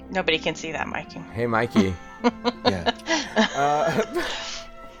 Nobody can see that, Mikey. Hey, Mikey. Yeah.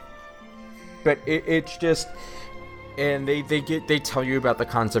 But it's just, and they tell you about the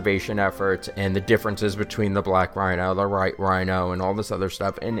conservation efforts and the differences between the black rhino, the white rhino, and all this other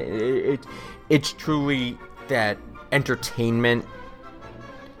stuff. And it's truly that entertainment,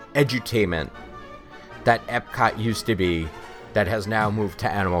 edutainment that Epcot used to be, that has now moved to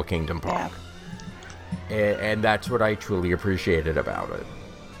Animal Kingdom Park. Yeah. And that's what I truly appreciated about it.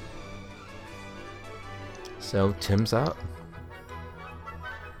 So Tim's up.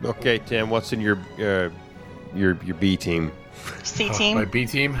 Okay, Tim, what's in your B team? C My team. B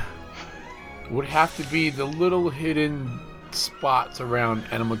team would have to be the little hidden spots around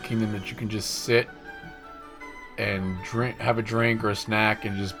Animal Kingdom that you can just sit and have a drink or a snack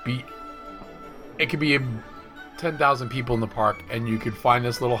and just be. It could be 10,000 people in the park, and you could find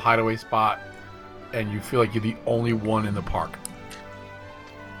this little hideaway spot, and you feel like you're the only one in the park.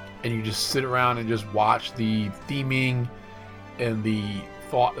 And you just sit around and just watch the theming and the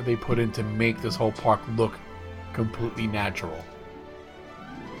thought that they put in to make this whole park look completely natural.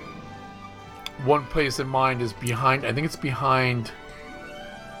 One place in mind is behind, I think it's behind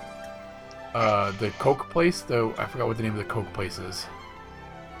the Coke place, though I forgot what the name of the Coke place is.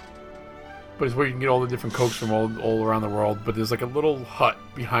 But it's where you can get all the different Cokes from all around the world. But there's like a little hut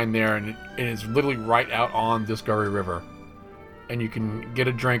behind there, and it's literally right out on Discovery River. And you can get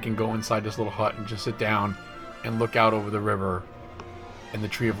a drink and go inside this little hut and just sit down and look out over the river and the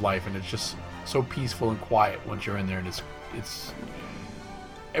Tree of Life, and it's just so peaceful and quiet once you're in there. And it's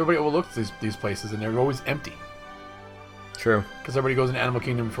everybody overlooks these places, and they're always empty. True. Because everybody goes in Animal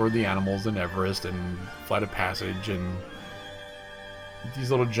Kingdom for the animals and Everest and Flight of Passage, and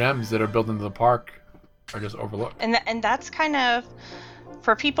these little gems that are built into the park are just overlooked. And that's kind of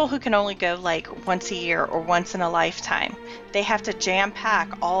for people who can only go like once a year or once in a lifetime. They have to jam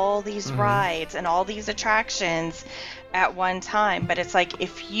pack all these rides and all these attractions at one time. But it's like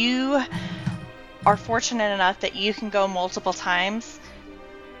if you are fortunate enough that you can go multiple times,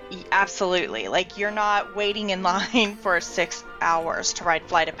 absolutely. Like you're not waiting in line for 6 hours to ride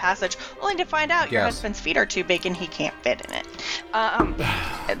Flight of Passage, only to find out your husband's feet are too big and he can't fit in it.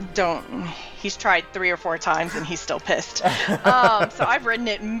 He's tried 3 or 4 times and he's still pissed. So I've ridden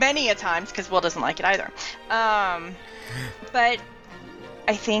it many a times because Will doesn't like it either. But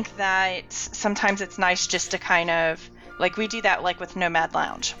I think that sometimes it's nice just to kind of, like we do that like with Nomad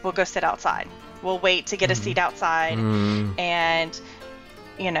Lounge. We'll go sit outside. We'll wait to get a seat outside and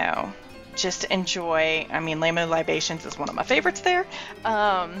just enjoy. I mean, Lamb and Libations is one of my favorites there.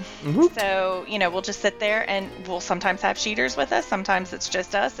 So, we'll just sit there and we'll sometimes have cheaters with us. Sometimes it's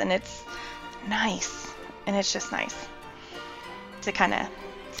just us, and it's nice. And it's just nice to kind of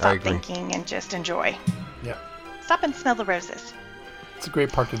stop thinking and just enjoy. Yeah. Stop and smell the roses. It's a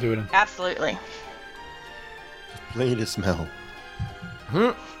great park to do it in. Absolutely. Plenty to smell.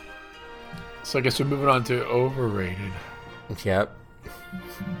 So I guess we're moving on to overrated. Yep.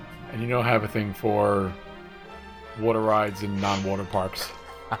 And you know I have a thing for water rides and non-water parks.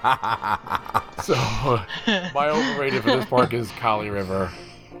 So my overrated for this park is Kali River.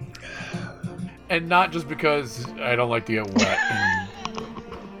 And not just because I don't like to get wet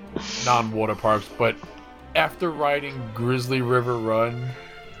in non-water parks, but after riding Grizzly River Run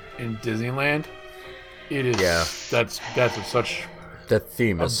in Disneyland, it is that's such The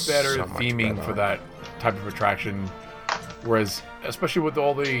theme a is better so much theming better. for that type of attraction. Whereas, especially with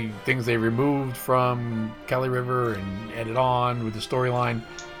all the things they removed from Kali River and added on with the storyline,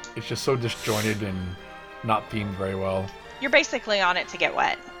 it's just so disjointed and not themed very well. You're basically on it to get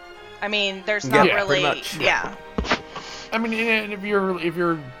wet. I mean, there's not Yeah, really. pretty much. Yeah. I mean, and if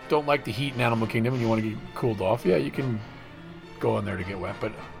you don't like the heat in Animal Kingdom and you want to get cooled off, yeah, you can go in there to get wet.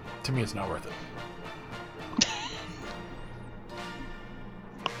 But to me, it's not worth it.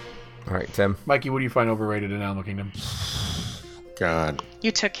 All right, Tim. Mikey, what do you find overrated in Animal Kingdom? God,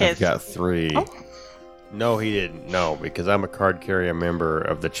 You took his. I've got 3. Oh. No, he didn't. No, because I'm a card carrier member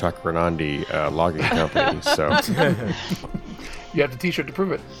of the Chuck Renandi logging company, so You have the T-shirt to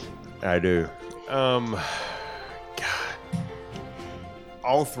prove it. I do. God,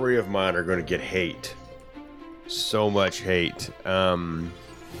 all 3 of mine are going to get hate. So much hate. Gotta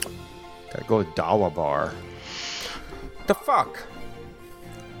go with Dawa Bar. The fuck?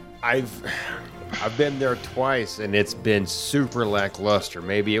 I've been there twice and it's been super lackluster.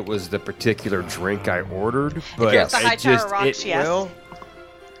 Maybe it was the particular drink I ordered, but Yes. The High it Tower just Rocks, yes. well.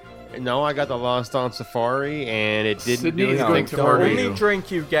 No, I got the Lost on Safari and it didn't Sydney do is anything going to The for murder me. only you. drink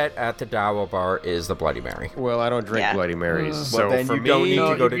you get at the Dawa Bar is the Bloody Mary. Well, I don't drink Yeah. Bloody Marys, so then for you me, don't need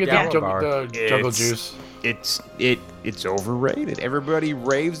to go to you get Dawa the Bar. the jungle It's- juice. it's overrated. Everybody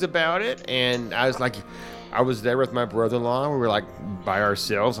raves about it, and I was there with my brother-in-law. We were like by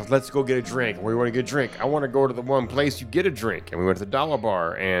ourselves. Like, let's go get a drink. Where do you want to get a drink? I want to go to the one place you get a drink. And we went to the Dollar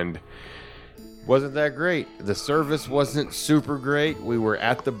Bar, and wasn't that great. The service wasn't super great. We were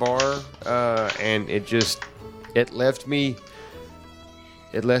at the bar, and it left me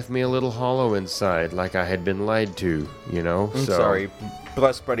a little hollow inside, like I had been lied to. You know. I'm sorry.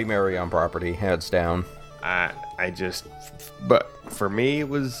 Bless Bloody Mary on property, hands down. But for me, it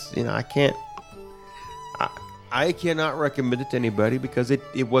was, I cannot recommend it to anybody because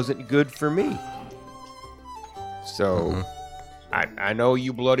it wasn't good for me. So, I know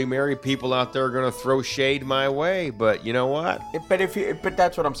you Bloody Mary people out there are going to throw shade my way, but you know what? But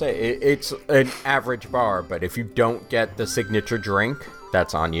that's what I'm saying. It's an average bar, but if you don't get the signature drink,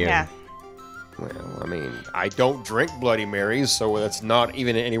 that's on you. Yeah. Well, I mean, I don't drink Bloody Marys, so that's not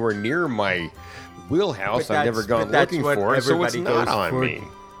even anywhere near my wheelhouse. But I've never gone that's looking what for it, so it's everybody not goes on for me.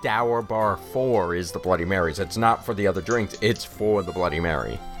 Dower Bar 4 is the Bloody Marys. It's not for the other drinks. It's for the Bloody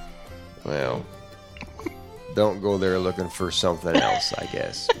Mary. Well, don't go there looking for something else, I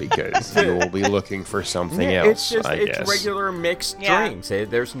guess, because you will be looking for something else, It's I just guess. regular mixed Yeah. drinks.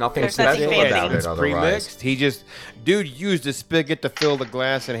 There's nothing There's nothing special fancy. about it It's otherwise. pre-mixed. Dude used a spigot to fill the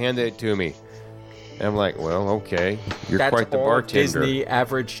glass and handed it to me. And I'm like, well, okay, you're That's quite the all bartender. Disney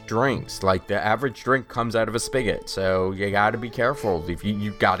average drinks. Like the average drink comes out of a spigot, so you got to be careful. If you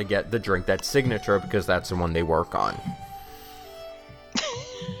got to get the drink that's signature because that's the one they work on.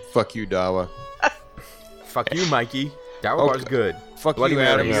 Fuck you, Dawa. Fuck you, Mikey. That was good. Fuck Bloody you,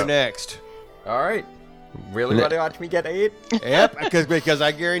 Adam. Marys. You're next. All right. Really want to watch me get 8? Yep, because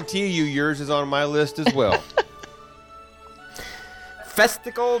I guarantee you yours is on my list as well.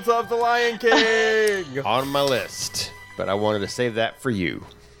 Festivals of the Lion King. On my list. But I wanted to save that for you.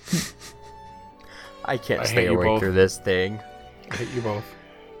 I can't I stay hate you awake both. through this thing. I hate you both.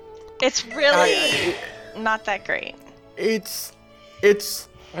 It's really not that great. It's.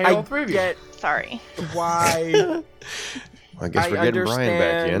 I hate all 3 of you. get Sorry. why I guess we're getting Brian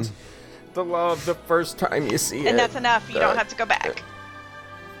back in. the love the first time you see it. And that's enough. You don't have to go back.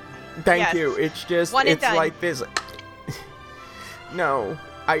 Thank Yes. you. It's just One and it's done. like this. No,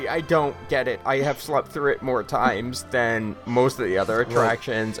 I don't get it. I have slept through it more times than most of the other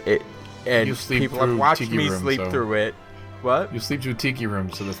attractions. And You sleep people have through watched Tiki me Room, sleep so- through it. What? You sleep through Tiki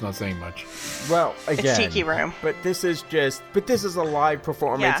Room, so that's not saying much. Well, again, It's Tiki Room. But this is a live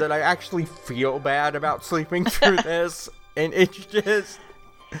performance, Yeah. and I actually feel bad about sleeping through this. And it's just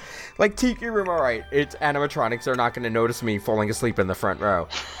like Tiki Room. All right, it's animatronics. They're not going to notice me falling asleep in the front row.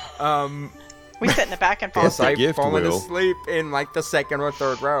 We sit in the back and fall Yes, asleep. I've gift fallen will. asleep in like the second or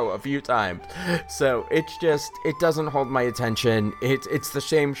third row a few times. So it's just, it doesn't hold my attention. It's the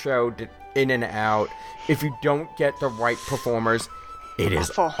same show in and out. If you don't get the right performers, It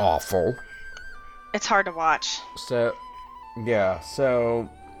is awful. It's hard to watch. So, yeah. So,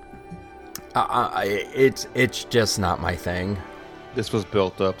 it's just not my thing. This was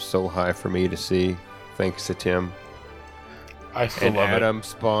built up so high for me to see, thanks to Tim. I still And love Adam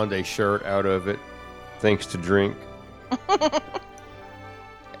spawned a shirt out of it, thanks to Drink.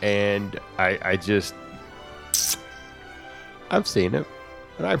 And I've seen it,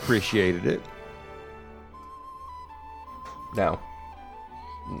 and I appreciated it. No.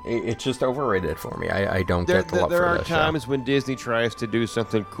 It's just overrated for me. I don't get the love there for are this times show. when Disney tries to do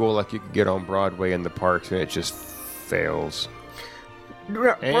something cool like you can get on Broadway in the parks, and it just fails.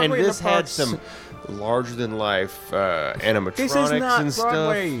 And this had some larger-than-life animatronics and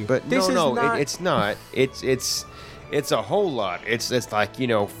Broadway. stuff. But This is no, not- it's not. It's a whole lot. It's like,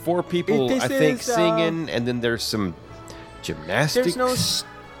 4 people, This I think, is, singing, and then there's some gymnastics.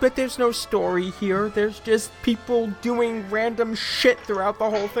 There's no story here. There's just people doing random shit throughout the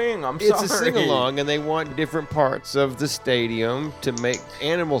whole thing. I'm sorry. It's a sing-along, and they want different parts of the stadium to make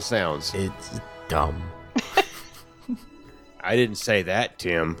animal sounds. It's dumb. I didn't say that,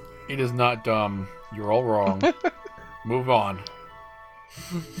 Tim. It is not dumb. You're all wrong. Move on.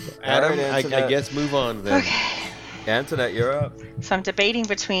 Adam, Alright, I Antoinette. guess move on then. Antoinette, you're up. So I'm debating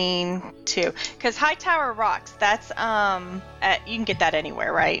between two, because Hightower Rocks. That's you can get that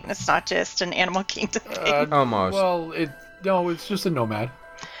anywhere, right? It's not just an Animal Kingdom thing. Almost. Well, it's just a Nomad.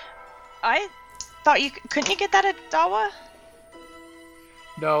 I thought couldn't you get that at Dawa?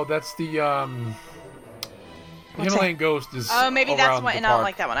 No, that's the Himalayan Ghost is. Oh, maybe that's around what, the and I don't park,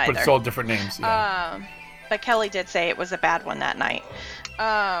 like that one But either. it's all different names. Yeah. But Kelly did say it was a bad one that night.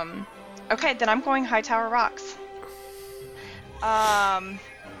 Okay, then I'm going Hightower Rocks.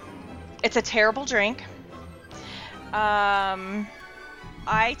 It's a terrible drink. I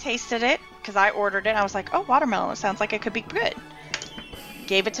tasted it because I ordered it. I was like, oh, watermelon. It sounds like it could be good.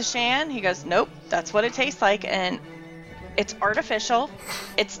 Gave it to Shan. He goes, nope, that's what it tastes like. And it's artificial.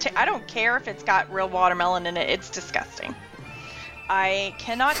 I don't care if it's got real watermelon in it. It's disgusting. I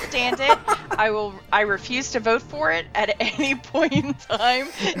cannot stand it. I refuse to vote for it at any point in time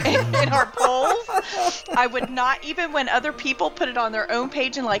in our polls. I would not, even when other people put it on their own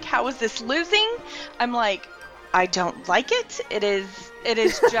page and like, how is this losing? I'm like, I don't like it. It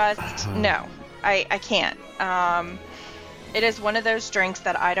is just, no, I can't. It is one of those drinks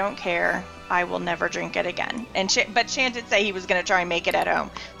that I don't care. I will never drink it again. But Shan did say he was going to try and make it at home.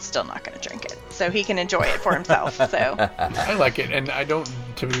 Still not going to drink it. So he can enjoy it for himself. So I like it, and I don't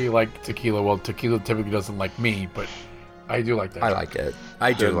typically like tequila. Well, tequila typically doesn't like me, but I do like that. I like it.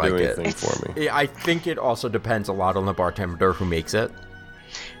 I do Doesn't like do it. anything for me. I think it also depends a lot on the bartender who makes it.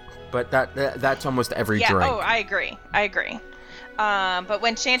 But that's almost every yeah, drink. oh, I agree. But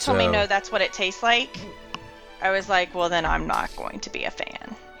when Shan told me, no, that's what it tastes like, I was like, well, then I'm not going to be a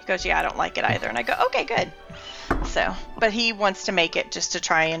fan. He goes, yeah, I don't like it either. And I go, okay, good. So, but he wants to make it just to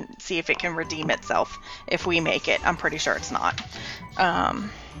try and see if it can redeem itself if we make it. I'm pretty sure it's not.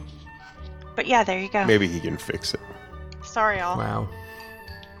 But yeah, there you go. Maybe he can fix it. Sorry, all. Wow.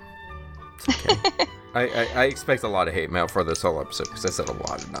 It's okay. I expect a lot of hate mail for this whole episode because I said a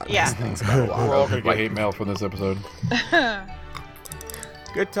lot of nice things about a lot We're all of gonna get hate mail from this episode.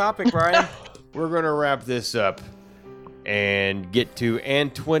 Good topic, Brian. We're going to wrap this up and get to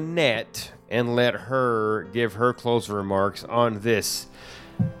Antoinette and let her give her closing remarks on this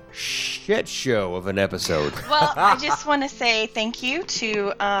shit show of an episode. Well, I just want to say thank you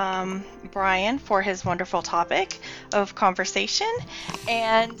to Brian for his wonderful topic of conversation,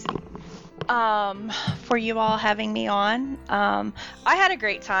 and for you all having me on. I had a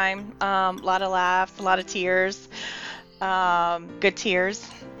great time. A lot of laughs, a lot of tears, good tears,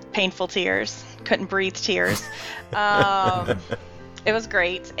 painful tears, couldn't breathe tears. It was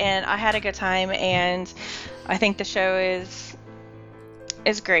great, and I had a good time, and I think the show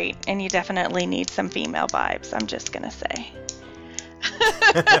is great, and you definitely need some female vibes, I'm just gonna say.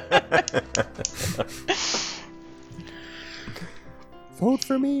 Vote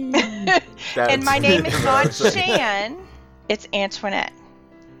for me. And my name is not Shan, it's Antoinette.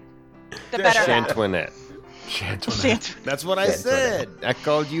 The better half. Antoinette. Chantoinette. That's what I said. I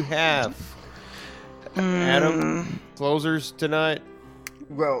called you half. Adam, closers tonight?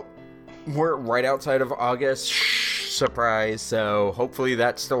 Well, we're right outside of August. Surprise. So hopefully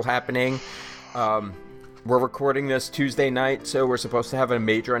that's still happening. We're recording this Tuesday night, so we're supposed to have a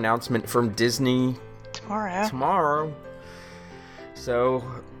major announcement from Disney tomorrow. So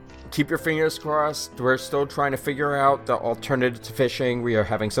keep your fingers crossed. We're still trying to figure out the alternative to fishing. We are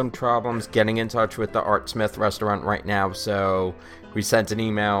having some problems getting in touch with the Art Smith restaurant right now, so we sent an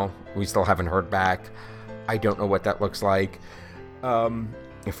email. We still haven't heard back. I don't know what that looks like.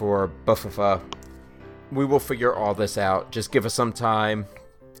 for both of us. We will figure all this out. Just give us some time.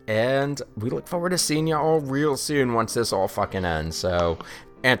 And we look forward to seeing you all real soon once this all fucking ends. So,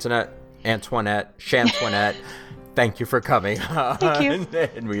 Antoinette, Shantoinette, thank you for coming on. Thank you.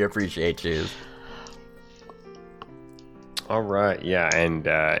 And we appreciate you. All right, yeah, and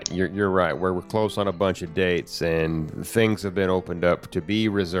you're right. We're close on a bunch of dates, and things have been opened up to be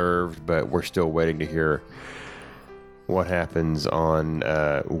reserved, but we're still waiting to hear what happens on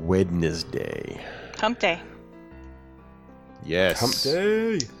Wednesday. Hump day. Yes. Hump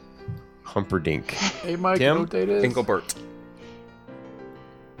day. Humperdink. Hey, Mike, Tim? you know what date is? Engelbert.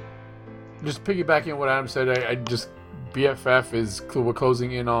 Just piggybacking on what Adam said, I just BFF is we're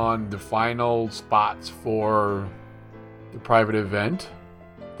closing in on the final spots for the private event.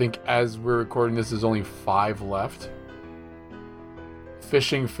 I think as we're recording this, there's only 5 left.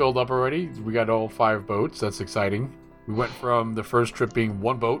 Fishing filled up already. We got all 5 boats. That's exciting. We went from the first trip being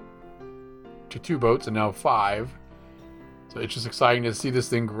 1 boat to 2 boats and now 5. So it's just exciting to see this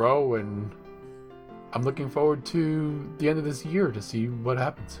thing grow, and I'm looking forward to the end of this year to see what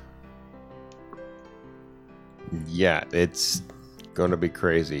happens. Yeah, it's gonna be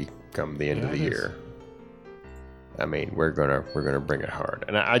crazy come the end of the it is. year. I mean, we're gonna bring it hard,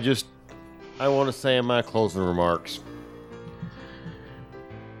 and I want to say in my closing remarks,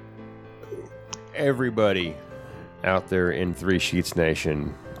 everybody out there in Three Sheets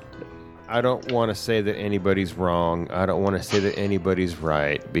Nation, I don't want to say that anybody's wrong. I don't want to say that anybody's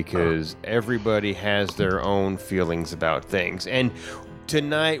right, because everybody has their own feelings about things. And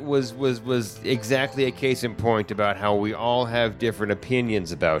tonight was exactly a case in point about how we all have different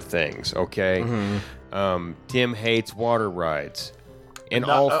opinions about things, okay? Mm-hmm. Tim hates water rides in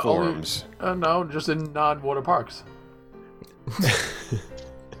all forms. No, just in non-water parks.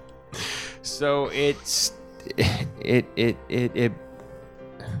 So it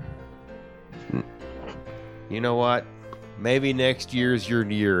you know what? Maybe next year's your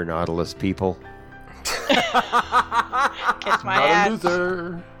year, Nautilus people. Kiss my Not ass. a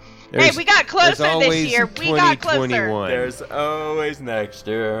loser. Hey, we got closer this year. We got closer. 2021. There's always next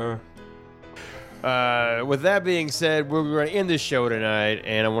year. With that being said, we're going to end the show tonight,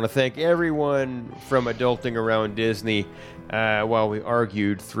 and I want to thank everyone from Adulting Around Disney while we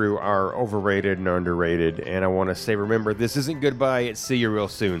argued through our overrated and underrated. And I want to say, remember, this isn't goodbye, it's see you real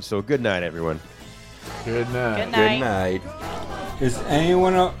soon. So good night, everyone. Good night. Good Good night. night. Is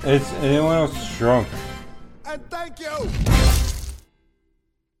anyone else drunk? And thank you.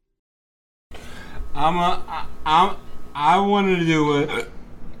 I want to do it.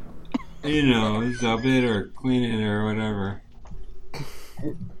 You know, zub it or clean it or whatever.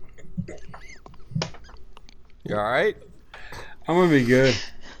 You alright? I'm gonna be good.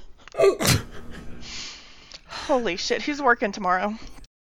 Holy shit, who's working tomorrow?